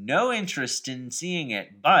no interest in seeing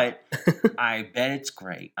it, but I bet it's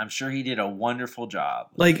great. I'm sure he did a wonderful job.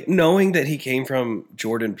 Like, knowing that he came from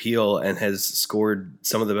Jordan Peele and has scored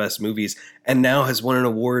some of the best movies and now has won an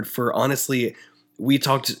award for, honestly, we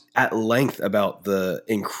talked at length about the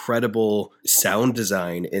incredible sound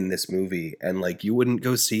design in this movie, and like, you wouldn't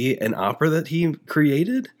go see an opera that he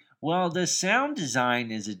created? Well, the sound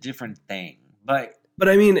design is a different thing, but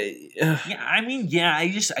I mean, I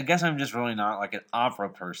guess I'm just really not like an opera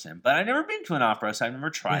person. But I've never been to an opera, so I've never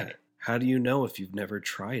tried it. How do you know if you've never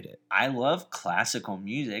tried it? I love classical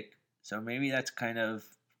music, so maybe that's kind of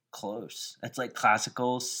close. That's like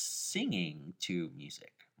classical singing to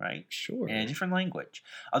music, right? Sure. In a different language.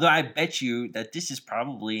 Although I bet you that this is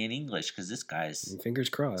probably in English because this guy fingers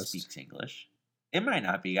crossed speaks English. It might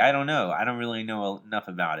not be. I don't know. I don't really know enough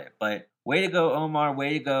about it. But way to go, Omar.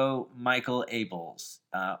 Way to go, Michael Abels,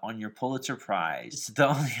 on your Pulitzer Prize. The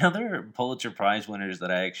only other Pulitzer Prize winners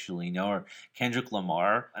that I actually know are Kendrick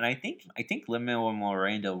Lamar. And I think Lin-Manuel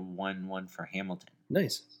Miranda won one for Hamilton.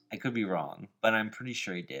 Nice. I could be wrong, but I'm pretty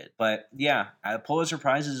sure he did. But yeah, Pulitzer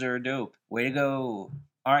Prizes are dope. Way to go.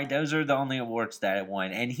 All right, those are the only awards that it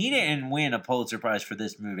won. And he didn't win a Pulitzer Prize for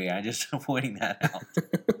this movie. I just pointing that out.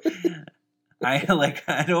 I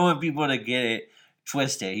don't want people to get it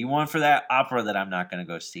twisted. He won for that opera that I'm not going to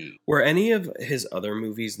go see. Were any of his other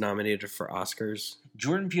movies nominated for Oscars?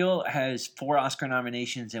 Jordan Peele has 4 Oscar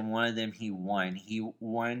nominations, and one of them he won. He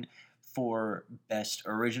won for Best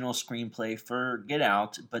Original Screenplay for Get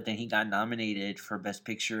Out, but then he got nominated for Best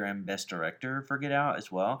Picture and Best Director for Get Out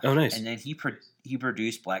as well. Oh, nice. And then he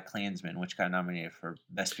produced Black Klansman, which got nominated for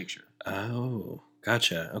Best Picture. Oh,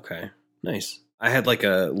 gotcha. Okay, nice. I had like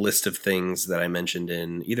a list of things that I mentioned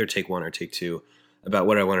in either take 1 or take 2 about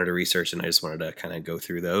what I wanted to research, and I just wanted to kind of go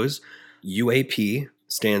through those. UAP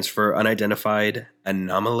stands for Unidentified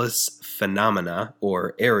Anomalous Phenomena,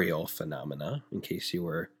 or Aerial Phenomena, in case you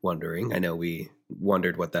were wondering. I know we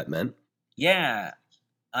wondered what that meant. Yeah.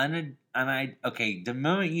 Okay, the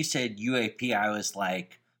moment you said UAP, I was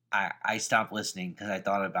like, I stopped listening because I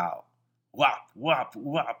thought about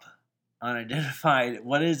WAP. Unidentified,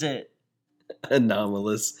 what is it?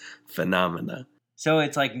 Anomalous Phenomena. So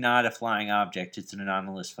it's like not a flying object, it's an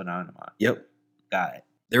anomalous phenomenon. Yep. Got it.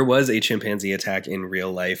 There was a chimpanzee attack in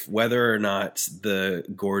real life. Whether or not the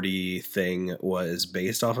Gordy thing was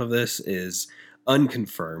based off of this is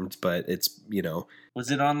unconfirmed, but it's,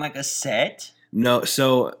 Was it on like a set? No,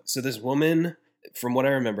 so this woman, from what I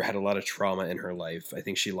remember, had a lot of trauma in her life. I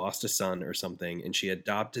think she lost a son or something, and she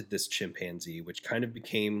adopted this chimpanzee, which kind of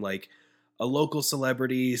became like a local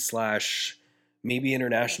celebrity / maybe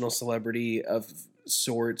international celebrity of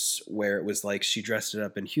sorts, where it was like she dressed it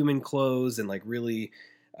up in human clothes and like really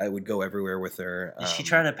I would go everywhere with her. Did she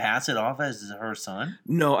try to pass it off as her son?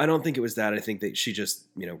 No, I don't think it was that. I think that she just,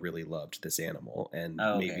 really loved this animal and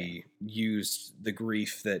maybe used the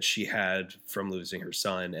grief that she had from losing her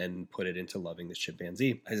son and put it into loving this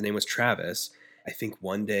chimpanzee. His name was Travis. I think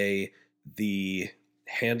one day the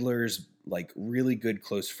handler's like really good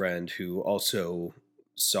close friend, who also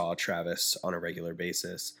saw Travis on a regular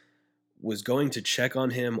basis, was going to check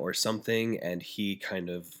on him or something, and he kind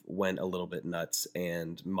of went a little bit nuts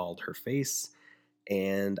and mauled her face.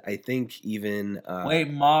 And I think even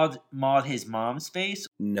wait, mauled his mom's face?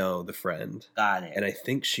 No, the friend. Got it. And I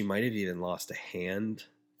think she might have even lost a hand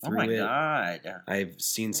through Oh my it. God. I've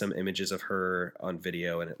seen some images of her on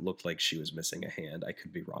video, and it looked like she was missing a hand. I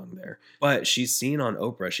could be wrong there, but she's seen on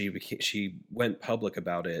Oprah. She went public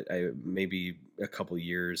about it maybe a couple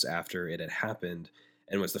years after it had happened,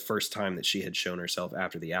 and was the first time that she had shown herself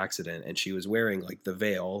after the accident. And she was wearing like the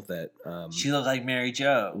veil that she looked like Mary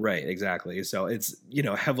Jo. Right, exactly. So it's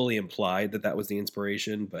heavily implied that was the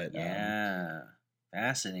inspiration. But yeah,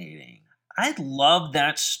 fascinating. I love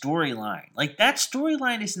that storyline. Like, that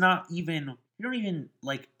storyline is not even, you don't even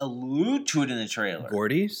like allude to it in the trailer.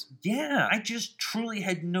 Gordy's? Yeah, I just truly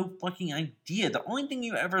had no fucking idea. The only thing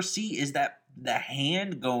you ever see is that the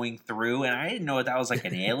hand going through, and I didn't know if that was like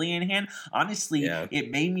an alien hand. Honestly, It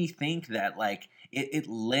made me think that like it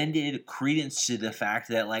lended credence to the fact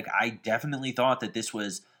that like I definitely thought that this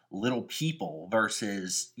was little people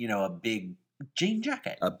versus a big jean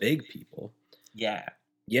jacket. A big people. Yeah.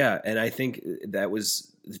 Yeah, and I think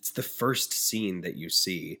it's the first scene that you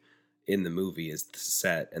see in the movie is the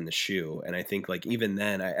set and the shoe. And I think like even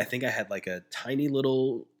then, I think I had like a tiny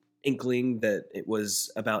little inkling that it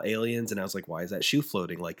was about aliens, and I was like, why is that shoe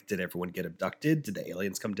floating? Like, did everyone get abducted? Did the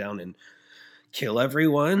aliens come down and kill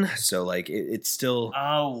everyone? So like it's still...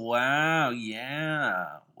 Oh, wow. Yeah.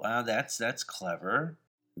 Wow, that's clever.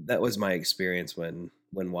 That was my experience when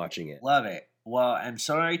watching it. Love it. Well, I'm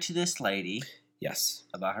sorry to this lady. Yes.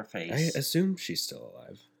 about her I face. assume she's still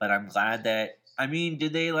alive. But I'm glad that, I mean,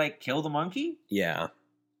 did they like kill the monkey? Yeah.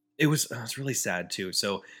 It was really sad too.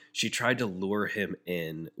 So she tried to lure him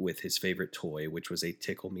in with his favorite toy, which was a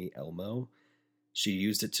Tickle Me Elmo. She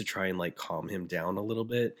used it to try and like calm him down a little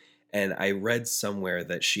bit. And I read somewhere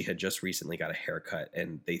that she had just recently got a haircut,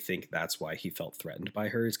 and they think that's why he felt threatened by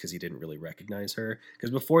her, is because he didn't really recognize her. Because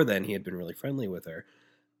before then, he had been really friendly with her,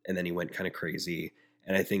 and then he went kind of crazy.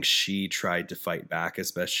 And I think she tried to fight back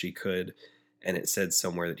as best she could. And it said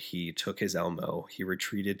somewhere that he took his Elmo, he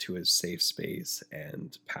retreated to his safe space,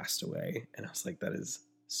 and passed away. And I was like, that is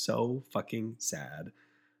so fucking sad.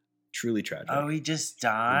 Truly tragic. Oh, he just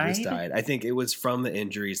died? He just died. I think it was from the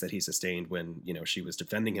injuries that he sustained when, she was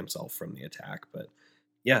defending himself from the attack. But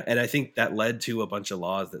yeah, and I think that led to a bunch of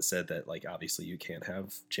laws that said that, like, obviously you can't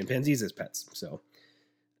have chimpanzees as pets. So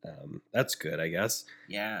that's good, I guess.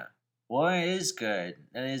 Yeah. Well, it is good.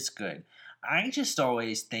 That is good. I just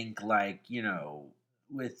always think, like,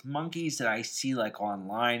 with monkeys that I see, like,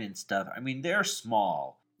 online and stuff, I mean, they're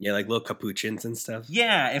small. Yeah, like little capuchins and stuff.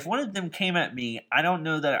 Yeah, if one of them came at me, I don't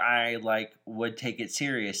know that I, like, would take it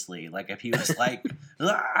seriously. Like, if he was like,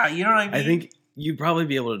 "Ah," you know what I mean? I think you'd probably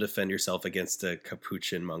be able to defend yourself against a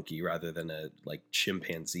capuchin monkey rather than a, like,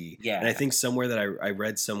 chimpanzee. Yeah. And I think somewhere that I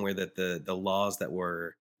read somewhere that the laws that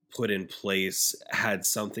were put in place had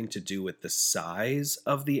something to do with the size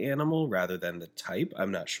of the animal rather than the type.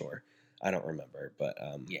 I'm not sure. I don't remember, but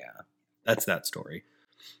yeah. That's that story.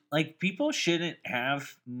 Like, people shouldn't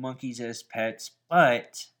have monkeys as pets,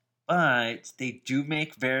 but they do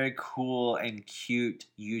make very cool and cute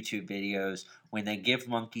YouTube videos when they give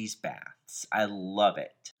monkeys baths. I love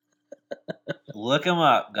it. Look them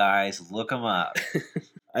up, guys. Look them up.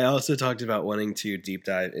 I also talked about wanting to deep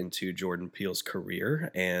dive into Jordan Peele's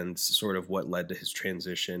career and sort of what led to his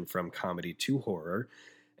transition from comedy to horror.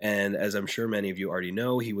 And as I'm sure many of you already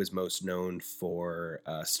know, he was most known for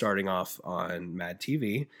starting off on Mad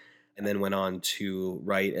TV and then went on to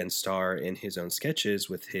write and star in his own sketches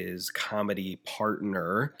with his comedy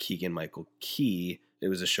partner, Keegan-Michael Key. It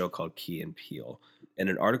was a show called Key and Peele. And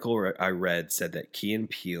an article I read said that Key and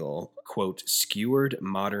Peele, quote, skewered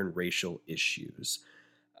modern racial issues.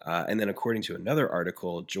 And then according to another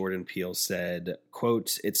article, Jordan Peele said,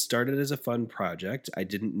 quote, it started as a fun project. I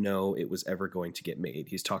didn't know it was ever going to get made.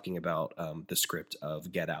 He's talking about the script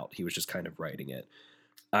of Get Out. He was just kind of writing it.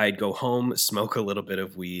 I'd go home, smoke a little bit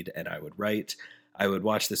of weed, and I would write. I would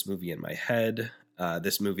watch this movie in my head,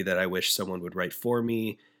 this movie that I wish someone would write for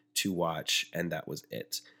me to watch, and that was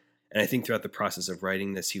it. And I think throughout the process of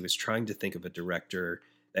writing this, he was trying to think of a director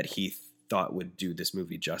that he thought would do this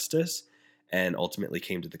movie justice, and ultimately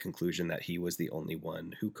came to the conclusion that he was the only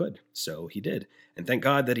one who could. So he did. And thank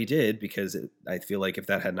God that he did, because I feel like if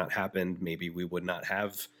that had not happened, maybe we would not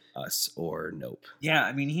have Us or Nope. Yeah,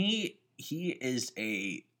 I mean, he is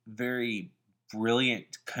a very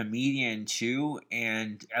brilliant comedian too,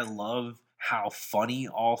 and I love how funny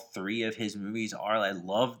all three of his movies are. I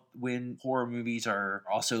love when horror movies are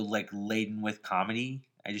also, like, laden with comedy.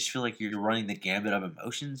 I just feel like you're running the gambit of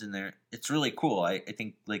emotions in there. It's really cool. I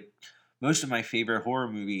think, like, most of my favorite horror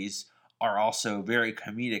movies are also very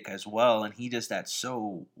comedic as well, and he does that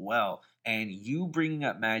so well. And you bringing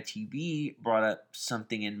up Mad TV brought up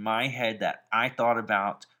something in my head that I thought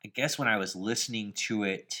about, I guess, when I was listening to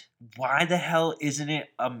it. Why the hell isn't it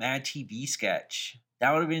a Mad TV sketch?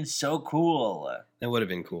 That would have been so cool. That would have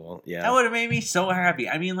been cool, yeah. That would have made me so happy.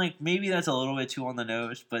 I mean, like, maybe that's a little bit too on the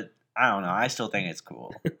nose, but I don't know. I still think it's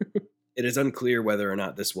cool. It is unclear whether or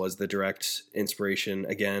not this was the direct inspiration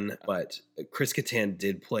again, but Chris Kattan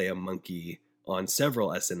did play a monkey on several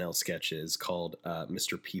SNL sketches called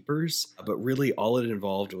Mr. Peepers, but really all it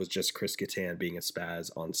involved was just Chris Kattan being a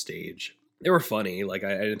spaz on stage. They were funny. Like,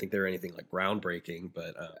 I didn't think they were anything like groundbreaking,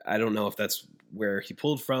 but I don't know if that's where he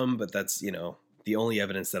pulled from, but that's, the only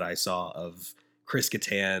evidence that I saw of Chris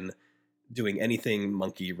Kattan doing anything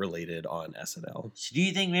monkey related on SNL. So do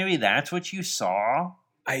you think maybe that's what you saw?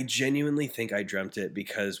 I genuinely think I dreamt it,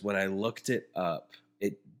 because when I looked it up,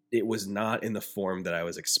 it was not in the form that I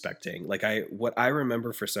was expecting. Like, what I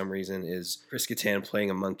remember for some reason is Chris Kattan playing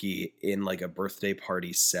a monkey in, like, a birthday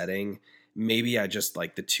party setting. Maybe I just,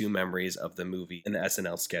 like, the two memories of the movie and the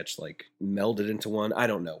SNL sketch, like, melded into one. I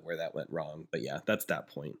don't know where that went wrong, but yeah, that's that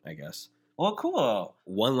point, I guess. Well, cool.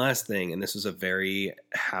 One last thing, and this was a very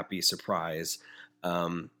happy surprise.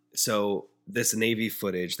 So this Navy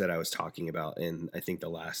footage that I was talking about in, I think, the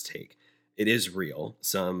last take, it is real.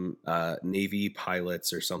 Some Navy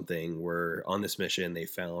pilots or something were on this mission. They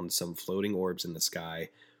found some floating orbs in the sky.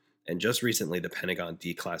 And just recently, the Pentagon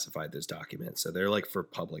declassified those documents. So they're, like, for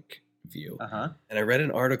public view. Uh-huh. And I read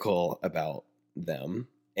an article about them,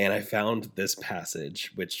 and I found this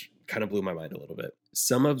passage, which kind of blew my mind a little bit.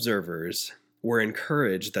 Some observers were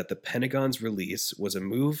encouraged that the Pentagon's release was a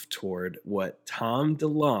move toward what Tom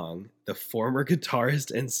DeLonge, the former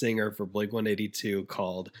guitarist and singer for Blink-182,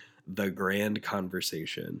 called the grand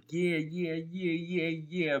conversation. Yeah,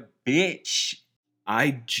 bitch.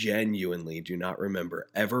 I genuinely do not remember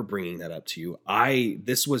ever bringing that up to you.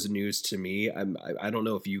 This was news to me. I don't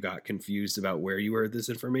know if you got confused about where you heard this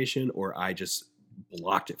information or I just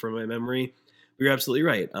blocked it from my memory. But you're absolutely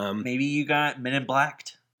right. Maybe you got Men in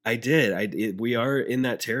Blacked. I did. We are in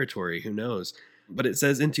that territory. Who knows? But it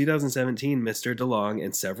says in 2017, Mr. DeLonge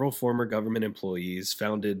and several former government employees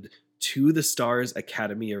founded To the Stars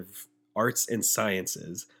Academy of Arts and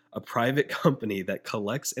Sciences, a private company that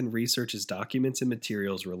collects and researches documents and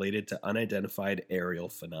materials related to unidentified aerial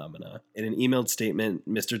phenomena. In an emailed statement,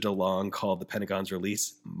 Mr. DeLonge called the Pentagon's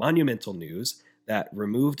release monumental news that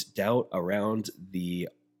removed doubt around the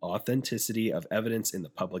authenticity of evidence in the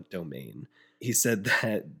public domain. He said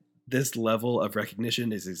that this level of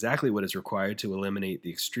recognition is exactly what is required to eliminate the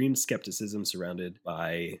extreme skepticism surrounded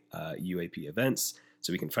by UAP events,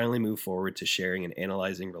 so we can finally move forward to sharing and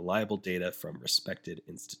analyzing reliable data from respected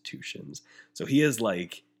institutions. So he is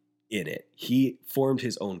like in it. He formed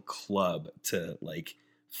his own club to like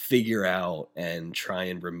figure out and try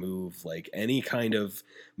and remove like any kind of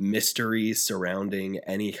mystery surrounding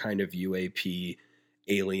any kind of UAP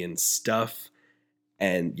alien stuff.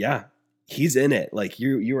 And yeah, he's in it. Like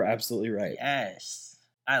you were absolutely right. Yes,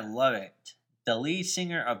 I love it. The lead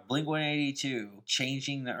singer of Blink-182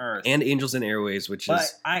 changing the earth. And Angels and Airways, which but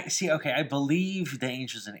is... I see, okay, I believe the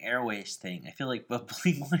Angels and Airways thing. I feel like, but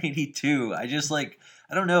Blink-182,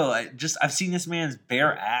 I don't know. I've seen this man's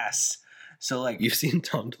bare ass. So like... You've seen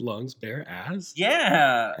Tom DeLonge's bare ass?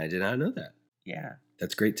 Yeah. I did not know that. Yeah.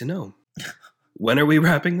 That's great to know. When are we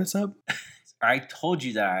wrapping this up? I told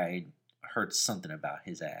you that I heard something about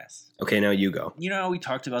his ass. Okay, now you go. You know, we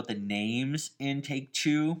talked about the names in Take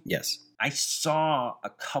Two. Yes. I saw a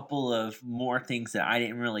couple of more things that I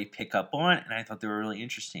didn't really pick up on, and I thought they were really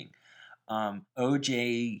interesting.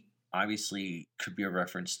 OJ obviously could be a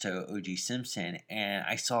reference to O.J. Simpson, and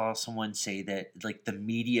I saw someone say that like the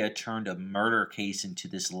media turned a murder case into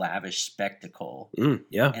this lavish spectacle.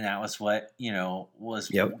 Yeah. And that was what,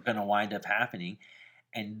 was Yep. going to wind up happening.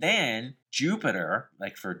 And then Jupiter,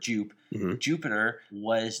 like for Jupe, Jupiter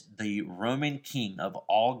was the Roman king of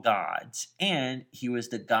all gods, and he was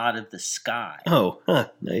the god of the sky. Oh,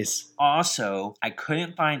 nice. Also, I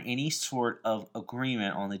couldn't find any sort of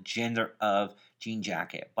agreement on the gender of Jean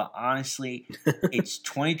Jacket, but honestly, it's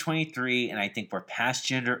 2023, and I think we're past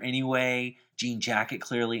gender anyway. Jean Jacket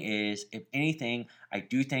clearly is. If anything, I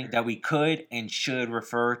do think that we could and should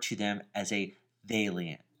refer to them as a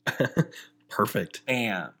Thalian. Perfect.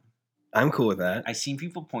 Bam. I'm cool with that. I've seen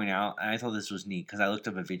people point out, and I thought this was neat because I looked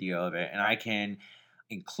up a video of it, and I can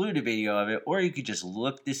include a video of it, or you could just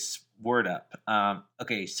look this word up.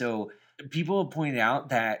 Okay, so people have pointed out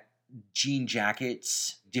that Jean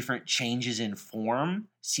Jacket's different changes in form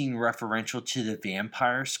seem referential to the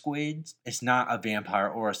vampire squids. It's not a vampire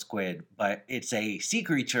or a squid, but it's a sea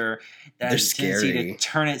creature that has a tendency to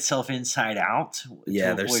turn itself inside out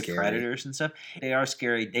to avoid predators and stuff. They are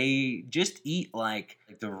scary. They just eat like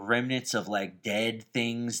the remnants of like dead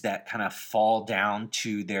things that kind of fall down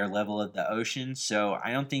to their level of the ocean. So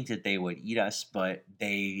I don't think that they would eat us, but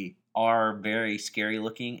they are very scary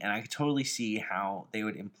looking, and I could totally see how they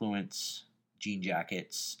would influence Jean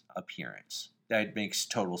Jacket's appearance. That makes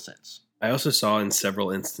total sense. I also saw in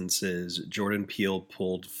several instances Jordan Peele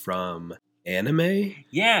pulled from anime.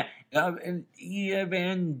 Yeah,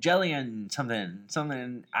 Evangelion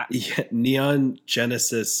something. Yeah, Neon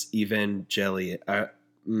Genesis Evangelion.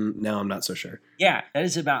 Now I'm not so sure. Yeah, that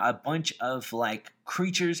is about a bunch of like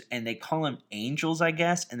creatures, and they call them angels, I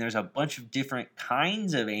guess. And there's a bunch of different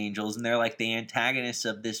kinds of angels, and they're like the antagonists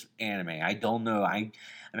of this anime. I don't know. I'm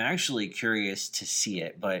actually curious to see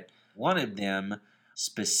it, but one of them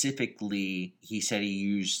specifically, he said he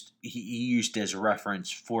used as reference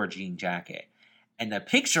for Jean Jacket. And the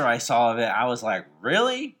picture I saw of it, I was like,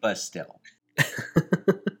 really? But still.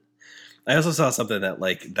 I also saw something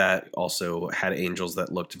that also had angels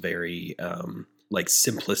that looked very like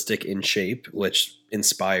simplistic in shape, which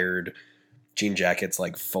inspired Jean Jacket's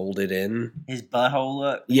like folded in. His butthole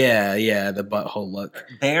look? Yeah, the butthole look.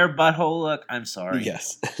 Their butthole look? I'm sorry.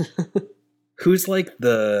 Yes. Who's like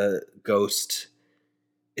the ghost?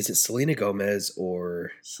 Is it Selena Gomez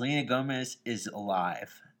or... Selena Gomez is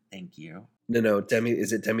alive. Thank you. No,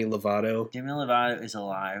 is it Demi Lovato? Demi Lovato is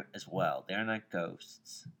alive as well. They're not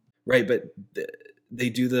ghosts. Right, but they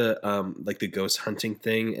do the like the ghost hunting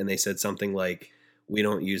thing, and they said something like, we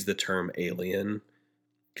don't use the term alien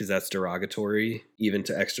because that's derogatory even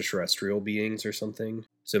to extraterrestrial beings or something.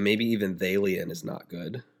 So maybe even Thalian is not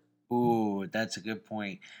good. Ooh, that's a good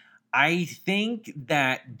point. I think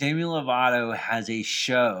that Demi Lovato has a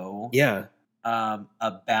show Yeah.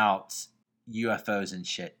 About UFOs and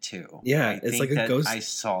shit too. Yeah, I it's think like a that ghost. I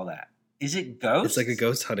saw that. Is it ghost? It's like a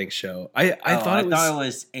ghost hunting show. I I thought it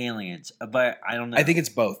was aliens, but I don't know. I think it's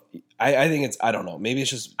both. I think it's, I don't know. Maybe it's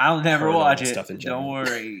just I'll never paranormal watch it. stuff in general. Don't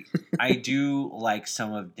worry. I do like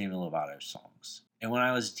some of Demi Lovato's songs. And when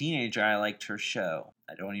I was a teenager, I liked her show.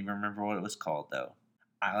 I don't even remember what it was called, though.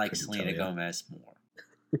 I like Couldn't Selena tell ya. Gomez more.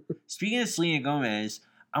 Speaking of Selena Gomez,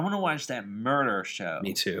 I want to watch that murder show.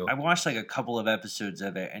 Me too. I watched like a couple of episodes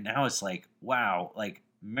of it, and now it's like, wow, like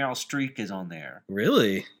Meryl Streep is on there.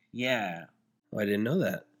 Really? Yeah. Oh, I didn't know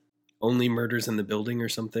that. Only Murders in the Building or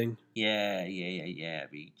something? Yeah,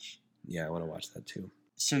 Beach. Yeah, I want to watch that too.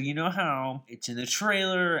 So you know how it's in the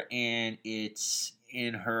trailer and it's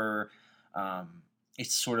in her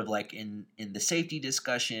it's sort of like in the safety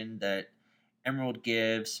discussion that Emerald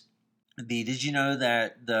gives. Did you know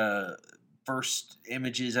that the first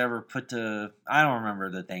images ever put to, I don't remember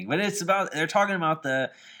the thing, but it's about, they're talking about the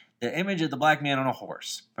image of the black man on a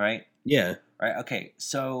horse, right? Yeah. Right. Okay.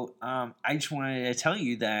 So I just wanted to tell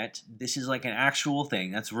you that this is like an actual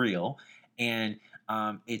thing that's real, and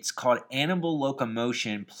it's called Animal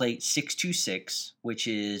Locomotion Plate 626, which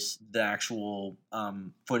is the actual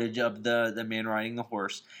footage of the man riding the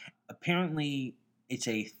horse. Apparently, it's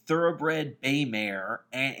a thoroughbred bay mare,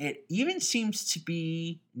 and it even seems to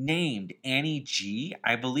be named Annie G.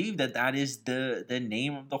 I believe that is the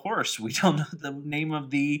name of the horse. We don't know the name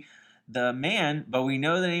of the man, but we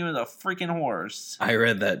know the name of the freaking horse. I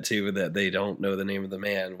read that too, that they don't know the name of the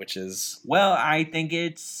man, which is... Well, I think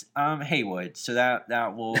it's Haywood, so that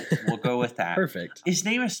we'll go with that. Perfect. His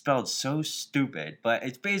name is spelled so stupid, but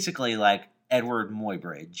it's basically like Edward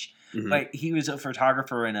Muybridge. Mhm. But he was a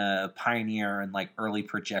photographer and a pioneer in like early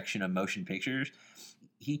projection of motion pictures.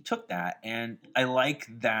 He took that, and I like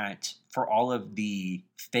that for all of the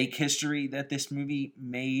fake history that this movie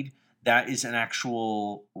made, that is an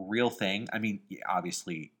actual real thing. I mean,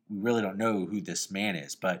 obviously, we really don't know who this man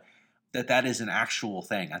is, but that is an actual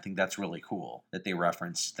thing. I think that's really cool that they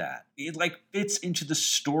referenced that. It like fits into the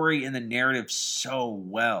story and the narrative so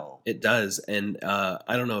well. It does. And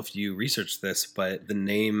I don't know if you researched this, but the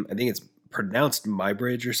name, I think it's pronounced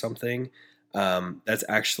Muybridge or something. That's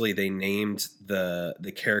actually, they named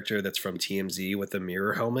the character that's from TMZ with the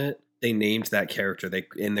mirror helmet. They named that character.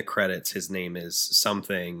 In the credits, his name is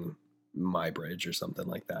something Muybridge or something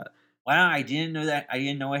like that. Wow, I didn't know that. I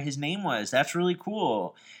didn't know what his name was. That's really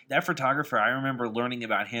cool. That photographer, I remember learning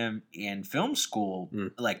about him in film school.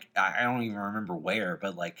 Like, I don't even remember where,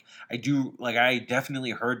 but like, I definitely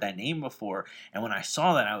heard that name before. And when I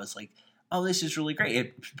saw that, I was like, oh, this is really great.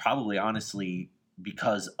 It probably, honestly,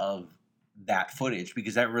 because of that footage,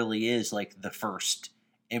 because that really is like the first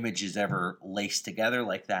images ever laced together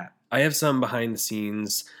like that. I have some behind the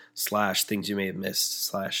scenes / things you may have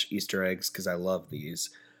missed / Easter eggs, because I love these.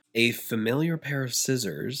 A familiar pair of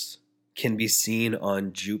scissors can be seen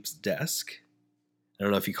on Jupe's desk. I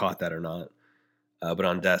don't know if you caught that or not, but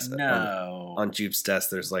on Jupe's desk,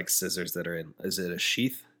 there's like scissors that are in. Is it a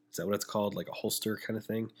sheath? Is that what it's called? Like a holster kind of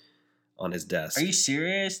thing on his desk. Are you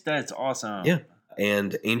serious? That's awesome. Yeah.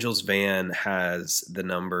 And Angel's van has the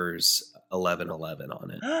numbers 1111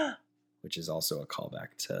 on it, which is also a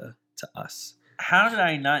callback to Us. How did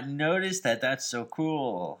I not notice that? That's so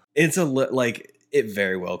cool. It's it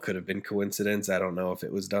very well could have been coincidence. I don't know if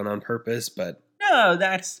it was done on purpose, but... No,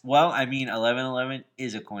 1111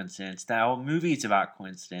 is a coincidence. That whole movie is about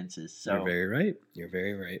coincidences. So You're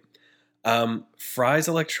very right. Fry's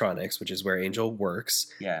Electronics, which is where Angel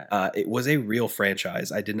works. Yeah. It was a real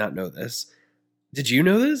franchise. I did not know this. Did you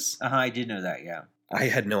know this? I did know that, yeah. I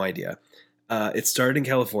had no idea. It started in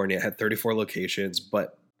California. It had 34 locations,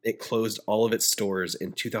 but it closed all of its stores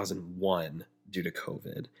in 2001 due to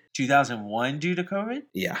COVID. 2001 due to COVID?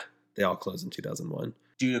 Yeah, they all closed in 2001.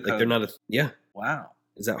 Due to COVID? Like, they're not yeah. Wow.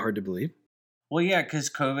 Is that hard to believe? Well, yeah, because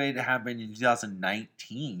COVID happened in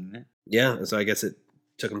 2019. Yeah, so I guess it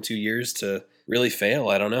took them 2 years to really fail.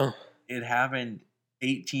 I don't know. It happened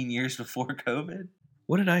 18 years before COVID?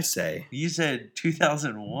 What did I say? You said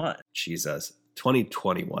 2001. Jesus.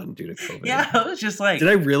 2021 due to COVID. Yeah, I was just like... Did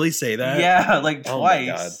I really say that? Yeah, like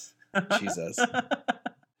twice. Oh my God. Jesus.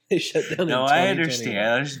 They shut down No, in I understand.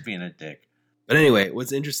 I was just being a dick. But anyway,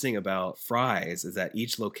 what's interesting about Fry's is that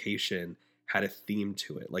each location had a theme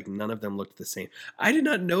to it. Like none of them looked the same. I did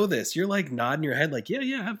not know this. You're like nodding your head like,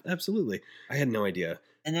 yeah, absolutely. I had no idea.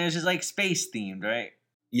 And there's just like space themed, right?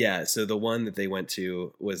 Yeah, so the one that they went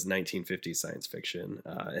to was 1950s science fiction.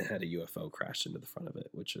 It had a UFO crash into the front of it,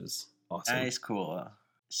 which is awesome. That is cool.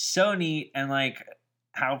 So neat. And like,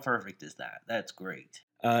 how perfect is that? That's great.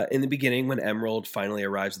 In the beginning, when Emerald finally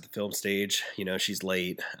arrives at the film stage, she's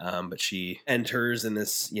late, but she enters in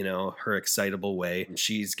this, her excitable way.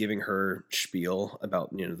 She's giving her spiel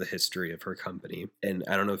about, the history of her company. And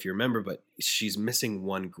I don't know if you remember, but she's missing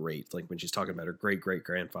one great, like when she's talking about her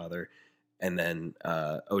great-great-grandfather. And then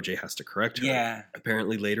OJ has to correct her. Yeah.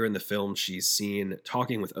 Apparently later in the film, she's seen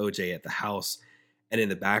talking with OJ at the house. And in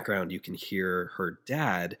the background, you can hear her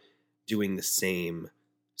dad doing the same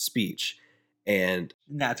speech. And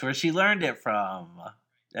that's where she learned it from.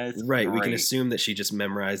 That's right. great. We can assume that she just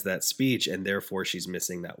memorized that speech and therefore she's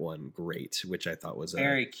missing that one great, which I thought was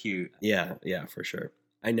very cute. Yeah, for sure.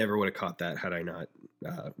 I never would have caught that had I not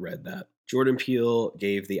read that. Jordan Peele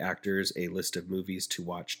gave the actors a list of movies to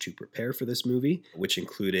watch to prepare for this movie, which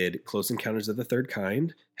included Close Encounters of the Third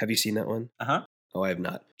Kind. Have you seen that one? Uh-huh. Oh, I have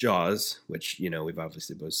not. Jaws, which, we've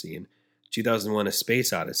obviously both seen. 2001: A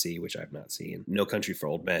Space Odyssey, which I've not seen. No Country for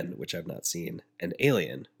Old Men, which I've not seen. And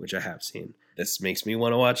Alien, which I have seen. This makes me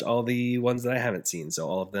want to watch all the ones that I haven't seen, so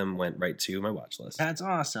all of them went right to my watch list. That's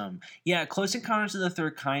awesome. Yeah, Close Encounters of the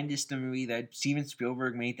Third Kind is the movie that Steven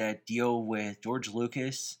Spielberg made that deal with George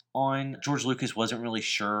Lucas on. George Lucas wasn't really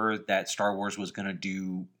sure that Star Wars was going to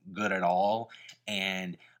do good at all,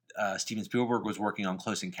 and Steven Spielberg was working on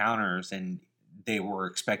Close Encounters, and they were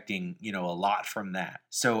expecting, a lot from that.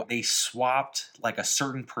 So they swapped like a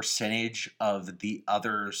certain percentage of the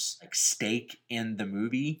other's like stake in the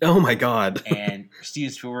movie. Oh my God. And Steven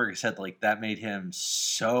Spielberg said like that made him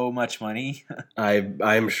so much money.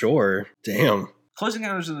 I'm sure. Damn. Close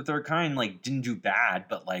Encounters of the Third Kind like didn't do bad,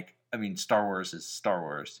 but like, I mean, Star Wars is Star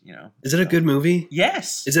Wars, Is it a good movie?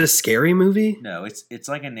 Yes. Is it a scary movie? No, it's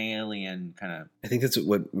like an alien kind of. I think that's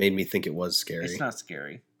what made me think it was scary. It's not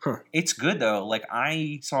scary. Huh. It's good though. Like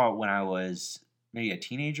I saw it when I was maybe a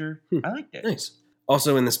teenager. I liked it. Nice.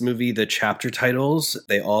 Also in this movie, the chapter titles,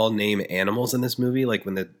 they all name animals in this movie, like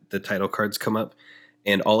when the title cards come up,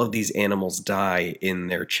 and all of these animals die in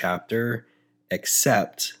their chapter,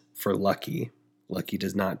 except for Lucky. Lucky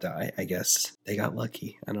does not die. I guess they got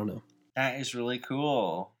lucky. I don't know. That is really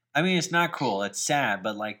cool. I mean, it's not cool. It's sad,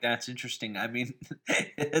 but like that's interesting. I mean,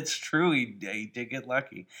 it's true. He did get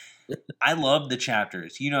lucky. I love the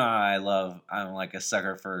chapters. I'm like a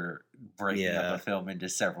sucker for breaking up a film into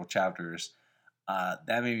several chapters.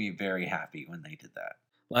 That made me very happy when they did that.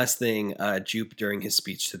 Last thing, Jupe during his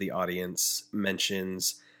speech to the audience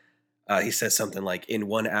mentions, he says something like, "In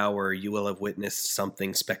 1 hour, you will have witnessed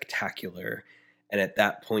something spectacular." And at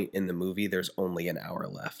that point in the movie, there's only an hour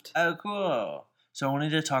left. Oh, cool. So I wanted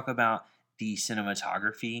to talk about the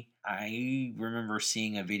cinematography. I remember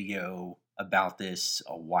seeing a video about this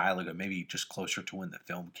a while ago, maybe just closer to when the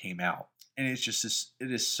film came out. And it's just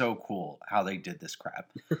it is so cool how they did this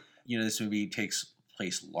crap. This movie takes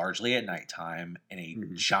place largely at nighttime in a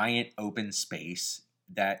giant open space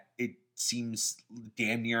that it seems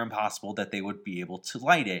damn near impossible that they would be able to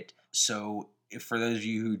light it. So for those of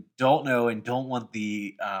you who don't know and don't want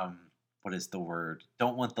the what is the word?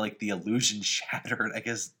 Don't want like the illusion shattered. I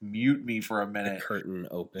guess mute me for a minute. The curtain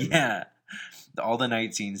open. Yeah. All the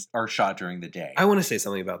night scenes are shot during the day. I want to say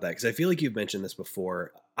something about that because I feel like you've mentioned this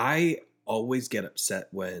before. I always get upset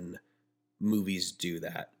when movies do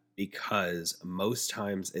that because most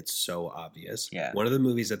times it's so obvious. Yeah. One of the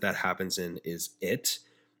movies that happens in is It.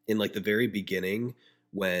 In like the very beginning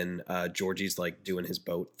when Georgie's like doing his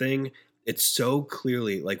boat thing, it's so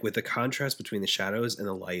clearly like with the contrast between the shadows and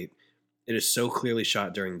the light, it is so clearly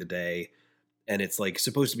shot during the day and it's like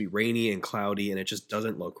supposed to be rainy and cloudy and it just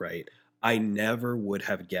doesn't look right. I never would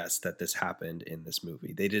have guessed that this happened in this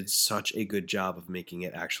movie. They did such a good job of making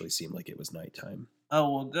it actually seem like it was nighttime.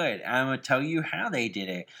 Oh, well, good. I'm going to tell you how they did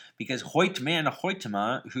it. Because Hoytman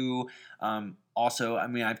Hoytema, who also, I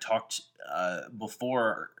mean, I've talked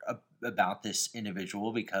before about this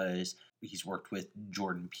individual because he's worked with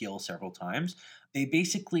Jordan Peele several times. They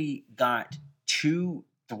basically got 2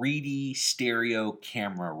 3D stereo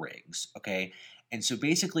camera rigs, okay? And so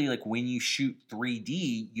basically, like when you shoot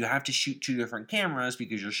 3D, you have to shoot 2 different cameras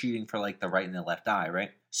because you're shooting for like the right and the left eye,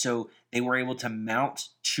 right? So they were able to mount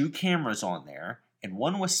 2 cameras on there, and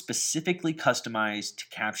one was specifically customized to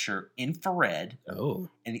capture infrared. Oh.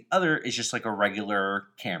 And the other is just like a regular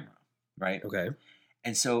camera, right? Okay.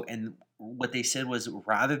 And so, and what they said was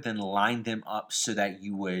rather than line them up so that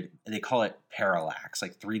you would, they call it parallax,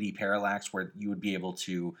 like 3D parallax, where you would be able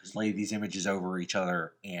to lay these images over each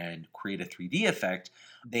other and create a 3D effect,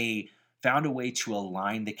 they found a way to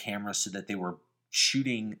align the cameras so that they were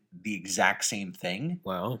shooting the exact same thing.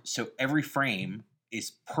 Wow. So every frame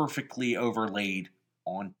is perfectly overlaid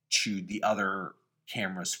onto the other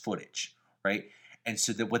camera's footage, right? And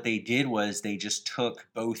so that what they did was they just took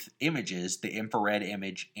both images, the infrared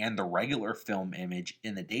image and the regular film image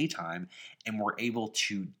in the daytime, and were able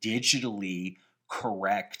to digitally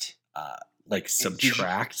correct, like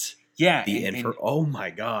subtract the infrared. Oh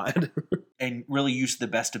my God. And really use the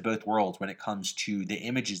best of both worlds when it comes to the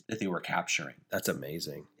images that they were capturing. That's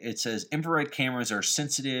amazing. It says infrared cameras are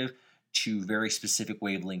sensitive to very specific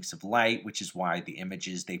wavelengths of light, which is why the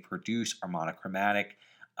images they produce are monochromatic.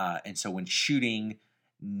 And so when shooting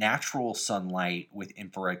natural sunlight with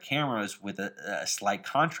infrared cameras with a slight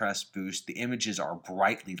contrast boost, the images are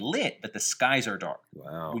brightly lit, but the skies are dark.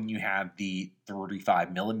 Wow. When you have the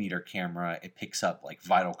 35 millimeter camera, it picks up like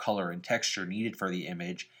vital color and texture needed for the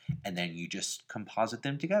image, and then you just composite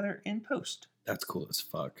them together in post. That's cool as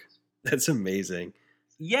fuck. That's amazing.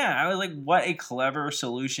 Yeah, I was like, what a clever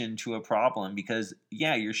solution to a problem, because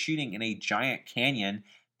yeah, you're shooting in a giant canyon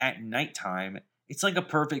at nighttime. It's like a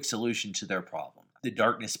perfect solution to their problem. The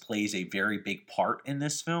darkness plays a very big part in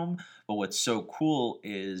this film, but what's so cool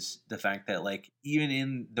is the fact that like even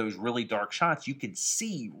in those really dark shots, you can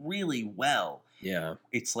see really well. Yeah.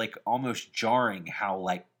 It's like almost jarring how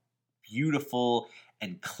like beautiful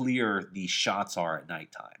and clear these shots are at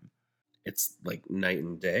nighttime. It's like night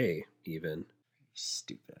and day even.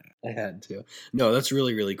 Stupid. I had to. No, that's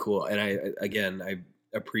really, really cool. And I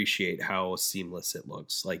appreciate how seamless it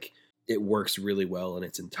looks. Like it works really well and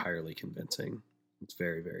it's entirely convincing. It's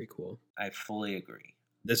very, very cool. I fully agree.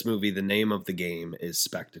 This movie, the name of the game is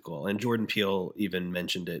spectacle. And Jordan Peele even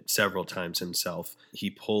mentioned it several times himself.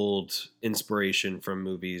 He pulled inspiration from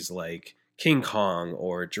movies like King Kong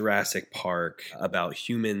or Jurassic Park about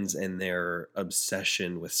humans and their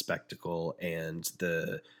obsession with spectacle and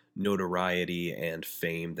the notoriety and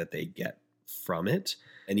fame that they get from it.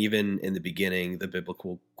 And even in the beginning, the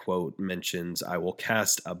biblical quote mentions, "I will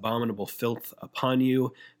cast abominable filth upon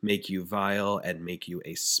you, make you vile, and make you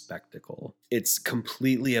a spectacle." It's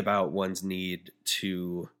completely about one's need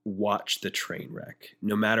to watch the train wreck.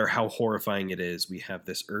 No matter how horrifying it is, we have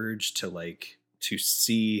this urge to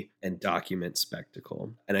see and document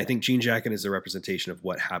spectacle. And I think Jean Jacket is a representation of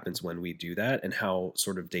what happens when we do that and how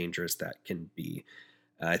sort of dangerous that can be.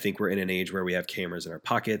 I think we're in an age where we have cameras in our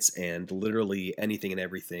pockets and literally anything and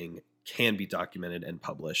everything can be documented and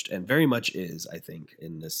published, and very much is, I think,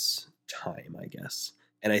 in this time, I guess.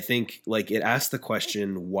 And I think like it asks the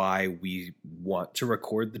question why we want to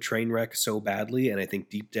record the train wreck so badly. And I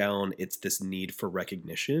think deep down, it's this need for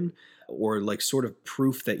recognition or like sort of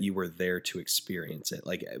proof that you were there to experience it.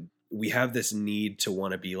 Like we have this need to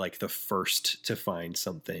want to be like the first to find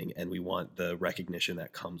something, and we want the recognition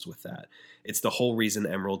that comes with that. It's the whole reason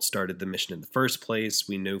Emerald started the mission in the first place.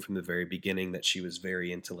 We knew from the very beginning that she was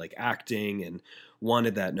very into like acting and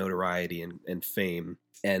wanted that notoriety and fame.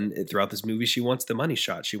 And throughout this movie, she wants the money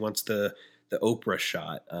shot. She wants the Oprah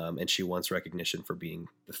shot, and she wants recognition for being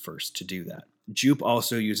the first to do that. Jupe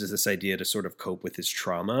also uses this idea to sort of cope with his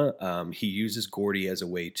trauma. He uses Gordy as a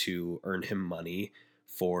way to earn him money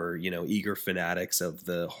for, eager fanatics of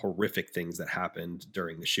the horrific things that happened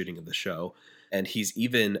during the shooting of the show. And he's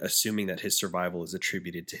even assuming that his survival is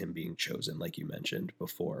attributed to him being chosen, like you mentioned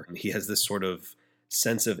before. He has this sort of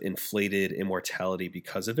sense of inflated immortality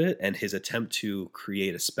because of it, and his attempt to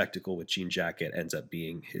create a spectacle with Jean Jacket ends up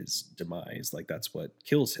being his demise. Like that's what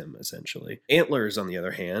kills him, essentially. Antlers, on the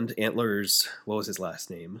other hand, what was his last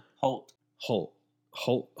name? Holst?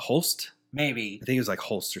 Maybe. I think it was like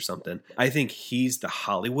Holst or something. I think he's the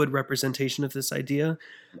Hollywood representation of this idea.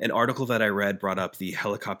 An article that I read brought up the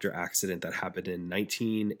helicopter accident that happened in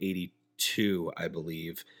 1982, I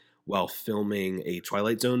believe, while filming a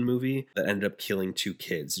Twilight Zone movie that ended up killing 2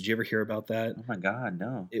 kids. Did you ever hear about that? Oh my God,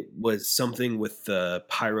 no. It was something with the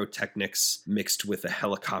pyrotechnics mixed with a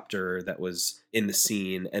helicopter that was in the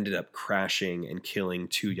scene, ended up crashing and killing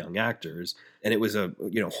 2 young actors. And it was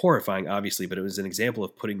horrifying, obviously, but it was an example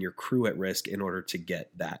of putting your crew at risk in order to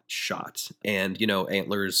get that shot. And,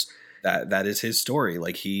 Antlers, that is his story.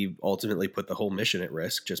 Like he ultimately put the whole mission at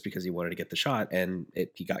risk just because he wanted to get the shot, and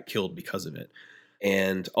he got killed because of it.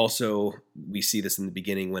 And also, we see this in the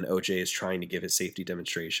beginning when OJ is trying to give his safety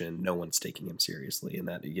demonstration. No one's taking him seriously. And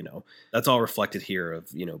that, that's all reflected here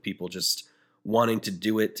of, people just wanting to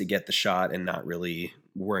do it to get the shot and not really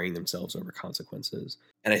worrying themselves over consequences.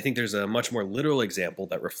 And I think there's a much more literal example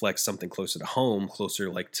that reflects something closer to home,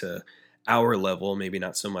 closer like to our level, maybe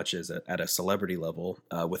not so much as at a celebrity level,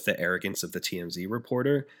 with the arrogance of the TMZ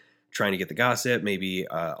reporter trying to get the gossip, maybe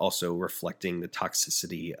also reflecting the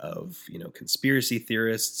toxicity of, conspiracy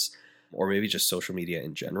theorists, or maybe just social media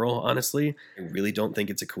in general, honestly. I really don't think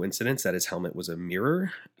it's a coincidence that his helmet was a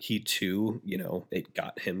mirror. He too, it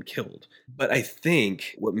got him killed. But I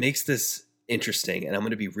think what makes this interesting, and I'm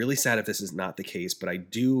going to be really sad if this is not the case, but I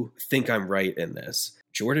do think I'm right in this.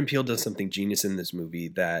 Jordan Peele does something genius in this movie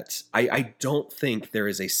that I don't think there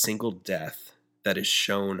is a single death that is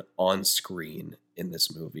shown on screen in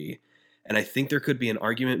this movie. And I think there could be an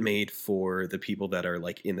argument made for the people that are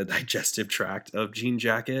like in the digestive tract of Jean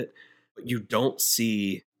Jacket. But you don't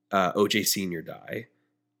see OJ Sr. die.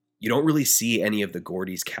 You don't really see any of the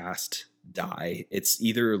Gordy's cast die. It's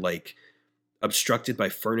either like obstructed by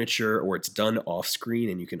furniture or it's done off screen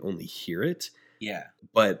and you can only hear it. Yeah.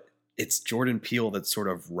 But it's Jordan Peele that's sort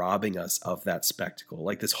of robbing us of that spectacle.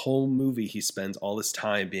 Like this whole movie, he spends all this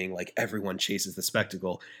time being like, everyone chases the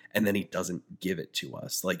spectacle, and then he doesn't give it to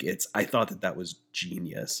us. Like I thought that was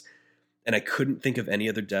genius. And I couldn't think of any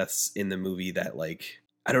other deaths in the movie that like,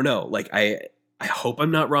 I don't know. Like I hope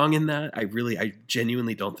I'm not wrong in that. I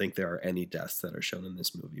genuinely don't think there are any deaths that are shown in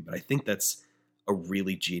this movie, but I think that's a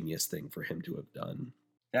really genius thing for him to have done.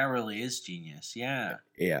 That really is genius. Yeah.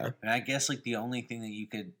 Yeah. And I guess like the only thing that you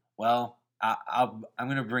could, well, I'm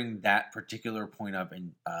going to bring that particular point up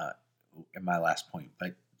in my last point,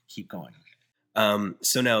 but keep going.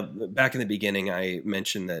 So now back in the beginning, I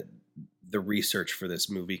mentioned that the research for this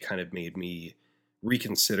movie kind of made me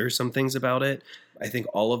reconsider some things about it. I think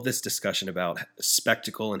all of this discussion about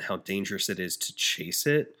spectacle and how dangerous it is to chase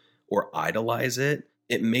it or idolize it,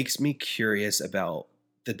 it makes me curious about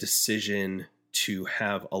the decision to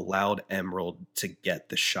have allowed Emerald to get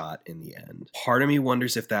the shot in the end. Part of me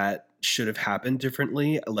wonders if that should have happened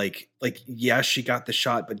differently. Like, yeah, she got the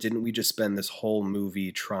shot, but didn't we just spend this whole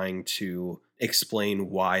movie trying to explain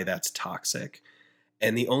why that's toxic?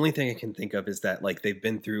 And the only thing I can think of is that like they've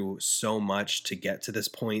been through so much to get to this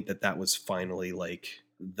point that was finally like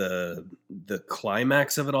the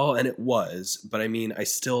climax of it all, and it was. But I mean, I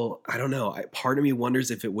don't know. Part of me wonders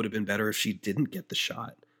if it would have been better if she didn't get the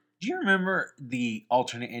shot. Do you remember the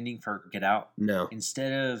alternate ending for Get Out? No.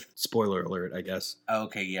 Instead of... Spoiler alert, I guess.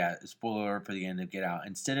 Okay, yeah. Spoiler alert for the end of Get Out.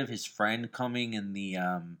 Instead of his friend coming in the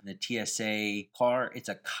TSA car, it's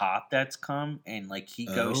a cop that's come, and like he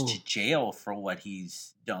goes to jail for what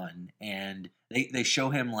he's done. And they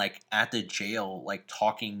show him like at the jail, like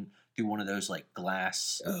talking through one of those like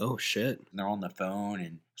glass... Oh, shit. And they're on the phone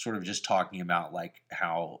and sort of just talking about like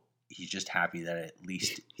how he's just happy that at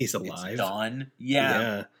least he's alive. It's done.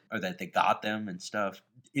 Yeah. Or that they got them and stuff.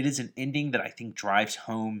 It is an ending that I think drives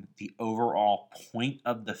home the overall point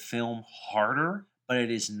of the film harder, but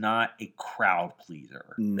it is not a crowd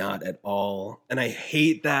pleaser. Not at all. And I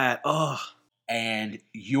hate that. Oh. And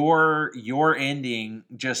your ending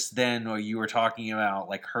just then, where you were talking about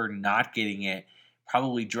like her not getting it,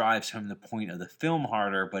 probably drives home the point of the film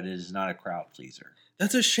harder, but it is not a crowd pleaser.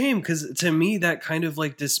 That's a shame, because to me that kind of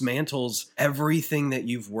like dismantles everything that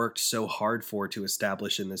you've worked so hard for to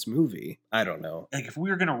establish in this movie. I don't know. Like if we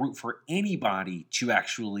were going to root for anybody to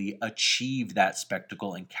actually achieve that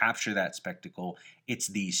spectacle and capture that spectacle, it's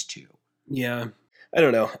these two. Yeah. I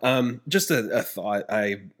don't know. Just a thought.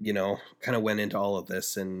 I, kind of went into all of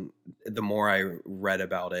this, and the more I read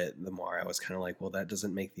about it, the more I was kind of like, well, that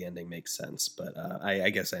doesn't make the ending make sense. But I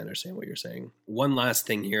guess I understand what you're saying. One last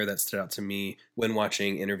thing here that stood out to me when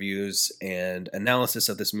watching interviews and analysis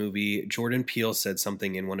of this movie, Jordan Peele said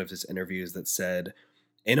something in one of his interviews that said,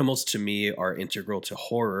 "Animals to me are integral to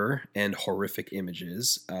horror and horrific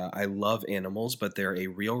images. I love animals, but they're a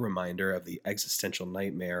real reminder of the existential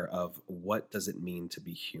nightmare of what does it mean to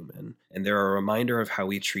be human. And they're a reminder of how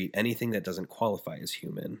we treat anything that doesn't qualify as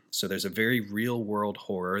human. So there's a very real world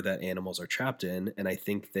horror that animals are trapped in, and I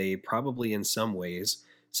think they probably in some ways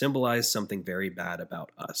symbolize something very bad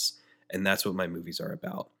about us. And that's what my movies are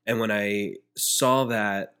about." And when I saw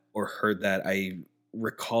that or heard that, I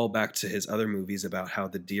recall back to his other movies about how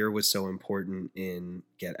the deer was so important in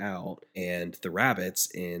Get Out and the rabbits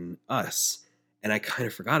in Us. And I kind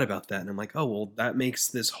of forgot about that. And I'm like, oh, well, that makes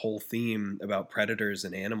this whole theme about predators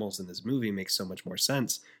and animals in this movie make so much more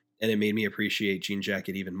sense. And it made me appreciate Jean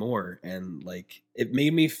Jacket even more. And like, it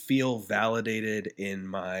made me feel validated in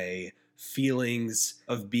my feelings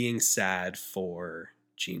of being sad for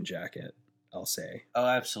Jean Jacket, I'll say. Oh,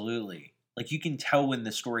 absolutely. Like, you can tell when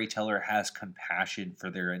the storyteller has compassion for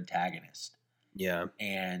their antagonist. Yeah.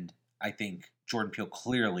 And I think Jordan Peele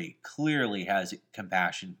clearly has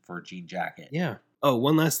compassion for Jean Jacket. Yeah. Oh,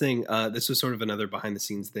 one last thing. This was sort of another behind the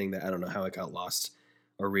scenes thing that I don't know how it got lost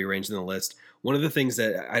or rearranged in the list. One of the things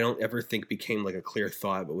that I don't ever think became like a clear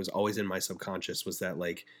thought, but was always in my subconscious, was that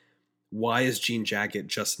like, why is Jean Jacket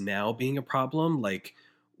just now being a problem? Like,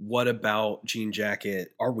 what about Jean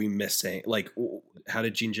Jacket are we missing? Like, how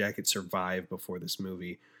did Jean Jacket survive before this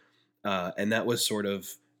movie? And that was sort of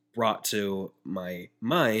brought to my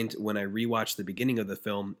mind when I rewatched the beginning of the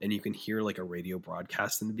film, and you can hear like a radio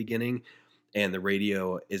broadcast in the beginning, and the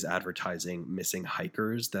radio is advertising missing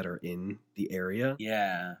hikers that are in the area.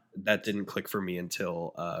 Yeah. That didn't click for me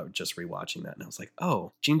until just rewatching that. And I was like,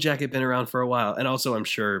 oh, Jean Jacket been around for a while. And also I'm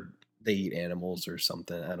sure they eat animals or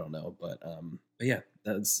something. I don't know. But yeah,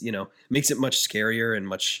 that's, makes it much scarier and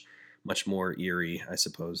much more eerie, I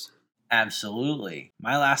suppose. Absolutely.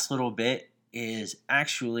 My last little bit is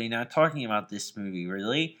actually not talking about this movie,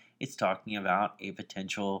 really. It's talking about a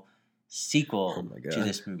potential sequel to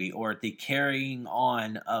this movie, or the carrying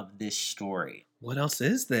on of this story. What else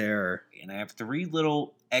is there? And I have 3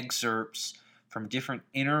 little excerpts from different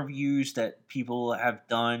interviews that people have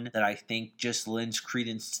done that I think just lends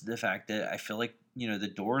credence to the fact that I feel like,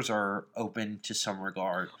 the doors are open to some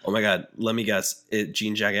regard. Oh my God. Let me guess.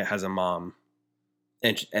 Jean Jacket has a mom.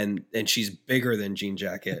 And she's bigger than Jean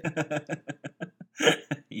Jacket.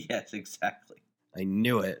 Yes, exactly. I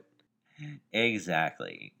knew it.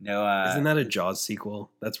 Exactly. No, isn't that a Jaws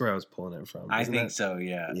sequel? That's where I was pulling it from. I think so.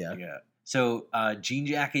 Yeah. So, Jean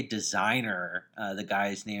Jacket designer, the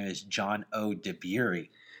guy's name is John O. DeBerry.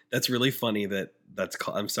 That's really funny that's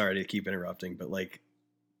called. I'm sorry to keep interrupting, but like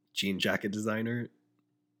Jean Jacket designer,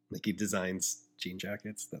 like he designs jean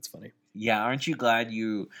jackets. That's funny. Yeah, aren't you glad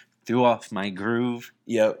you threw off my groove?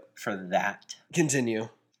 Yep. For that. Continue.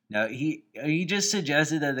 No, he just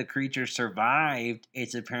suggested that the creature survived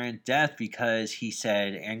its apparent death because he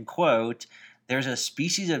said, and quote, there's a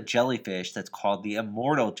species of jellyfish that's called the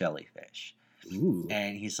immortal jellyfish. Ooh.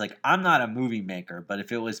 And he's like, I'm not a movie maker, but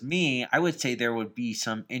if it was me, I would say there would be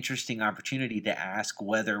some interesting opportunity to ask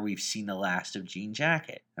whether we've seen the last of Jean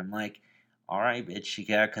Jacket. I'm like, all right, bitch,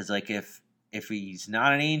 yeah, because like if he's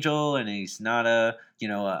not an angel and he's not a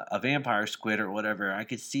vampire squid or whatever, I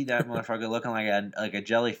could see that motherfucker looking like a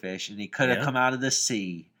jellyfish, and he could have come out of the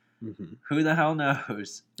sea. Mm-hmm. Who the hell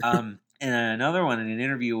knows? And another one, in an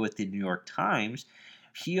interview with the New York Times,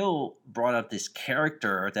 Peele brought up this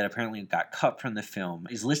character that apparently got cut from the film.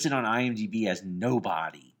 He's listed on IMDb as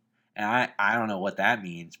nobody. And I don't know what that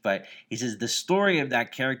means, but he says the story of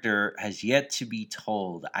that character has yet to be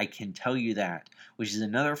told. I can tell you that, which is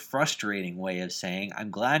another frustrating way of saying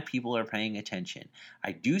I'm glad people are paying attention.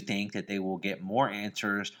 I do think that they will get more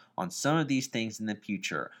answers on some of these things in the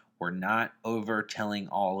future. We're not over telling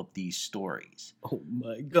all of these stories. Oh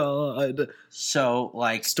my God. So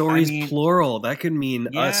like stories plural. That could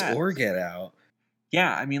mean us or Get Out.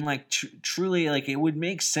 Yeah, I mean, like, truly, like, it would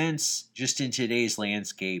make sense just in today's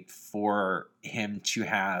landscape for him to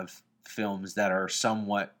have films that are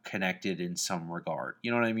somewhat connected in some regard.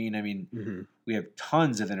 You know what I mean? I mean, we have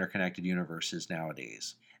tons of interconnected universes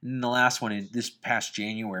nowadays. And the last one, this past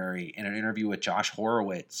January, in an interview with Josh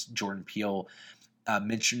Horowitz, Jordan Peele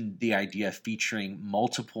mentioned the idea of featuring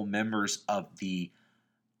multiple members of the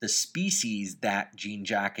species that Jean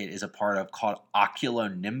Jacket is a part of, called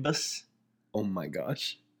Oculonimbus. Oh my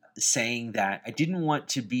gosh. Saying that I didn't want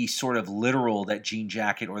to be sort of literal that Jean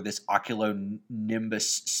Jacket or this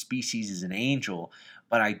Oculonimbus species is an angel,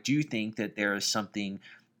 but I do think that there is something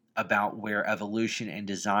about where evolution and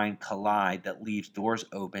design collide that leaves doors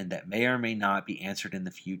open that may or may not be answered in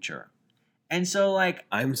the future. And so, like,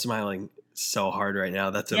 I'm smiling so hard right now.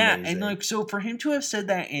 That's amazing. Yeah, and like, so for him to have said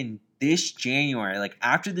that in this January, like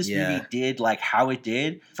after this movie did like how it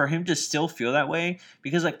did, for him to still feel that way,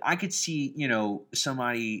 because like I could see,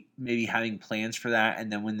 somebody maybe having plans for that,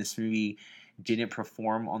 and then when this movie didn't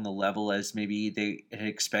perform on the level as maybe they had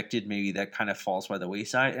expected, maybe that kind of falls by the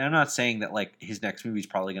wayside. And I'm not saying that like his next movie is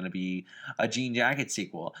probably going to be a Jean Jacket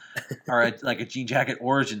sequel or like a Jean Jacket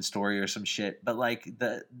origin story or some shit, but like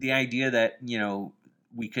the idea that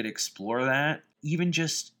we could explore that. Even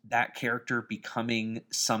just that character becoming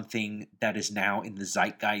something that is now in the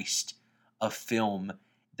zeitgeist of film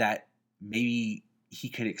that maybe he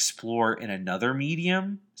could explore in another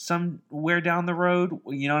medium somewhere down the road.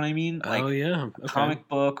 You know what I mean? Like a comic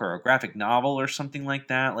book or a graphic novel or something like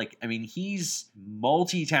that. Like, I mean, he's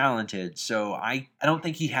multi-talented. So I don't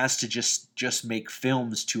think he has to just make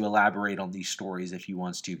films to elaborate on these stories if he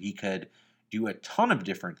wants to. He could do a ton of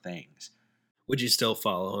different things. Would you still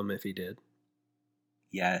follow him if he did?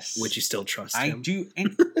 Yes. Would you still trust I him? do.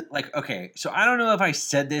 And, like, okay, so I don't know if I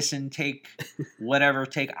said this in take.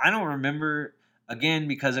 I don't remember, again,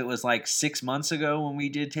 because it was like 6 months ago when we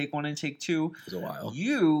did take 1 and take 2. It was a while.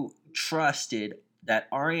 You trusted that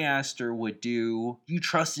Ari Aster you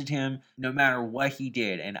trusted him no matter what he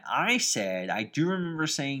did. And I do remember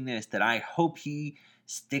saying this, that I hope he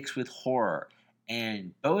sticks with horror.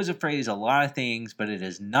 And Beau is Afraid is a lot of things, but it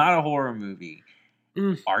is not a horror movie.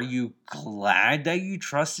 Are you glad that you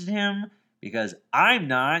trusted him? Because I'm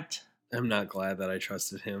not. I'm not glad that I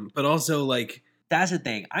trusted him. But also, like... That's the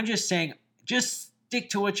thing. I'm just saying, just stick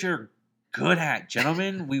to what you're good at,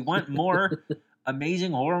 gentlemen. We want more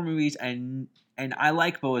amazing horror movies, and I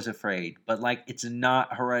like Beau is Afraid, but, like, it's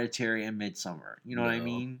not Hereditary and Midsommar. You know what I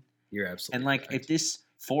mean? You're absolutely And, like, right. if this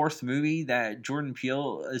 4th movie that Jordan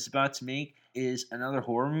Peele is about to make is another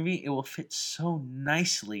horror movie, it will fit so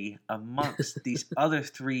nicely amongst these other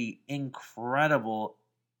 3 incredible,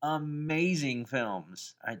 amazing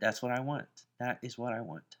films. That's what I want. That is what I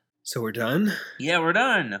want. So we're done? Yeah, we're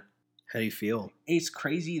done. How do you feel? It's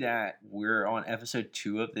crazy that we're on episode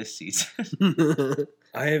 2 of this season.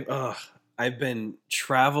 I've been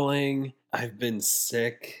traveling. I've been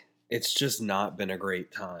sick. It's just not been a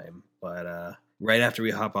great time. But right after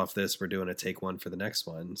we hop off this, we're doing a take 1 for the next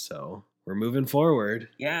one. So we're moving forward.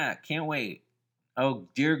 Yeah, can't wait. Oh,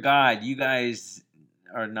 dear God, you guys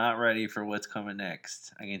are not ready for what's coming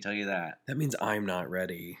next. I can tell you that. That means I'm not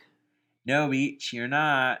ready. No, Beach, you're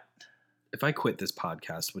not. If I quit this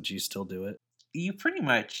podcast, would you still do it? You pretty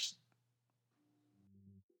much...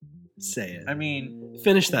 Say it. I mean...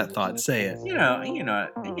 Finish that thought. Say it. You know,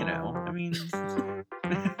 I mean...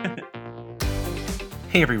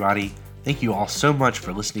 Hey everybody, thank you all so much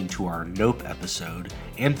for listening to our Nope episode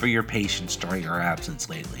and for your patience during our absence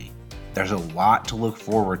lately. There's a lot to look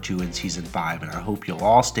forward to in Season 5 and I hope you'll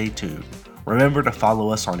all stay tuned. Remember to follow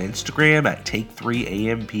us on Instagram at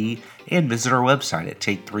Take3AMP and visit our website at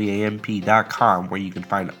Take3AMP.com where you can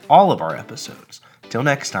find all of our episodes. Till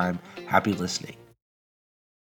next time, happy listening.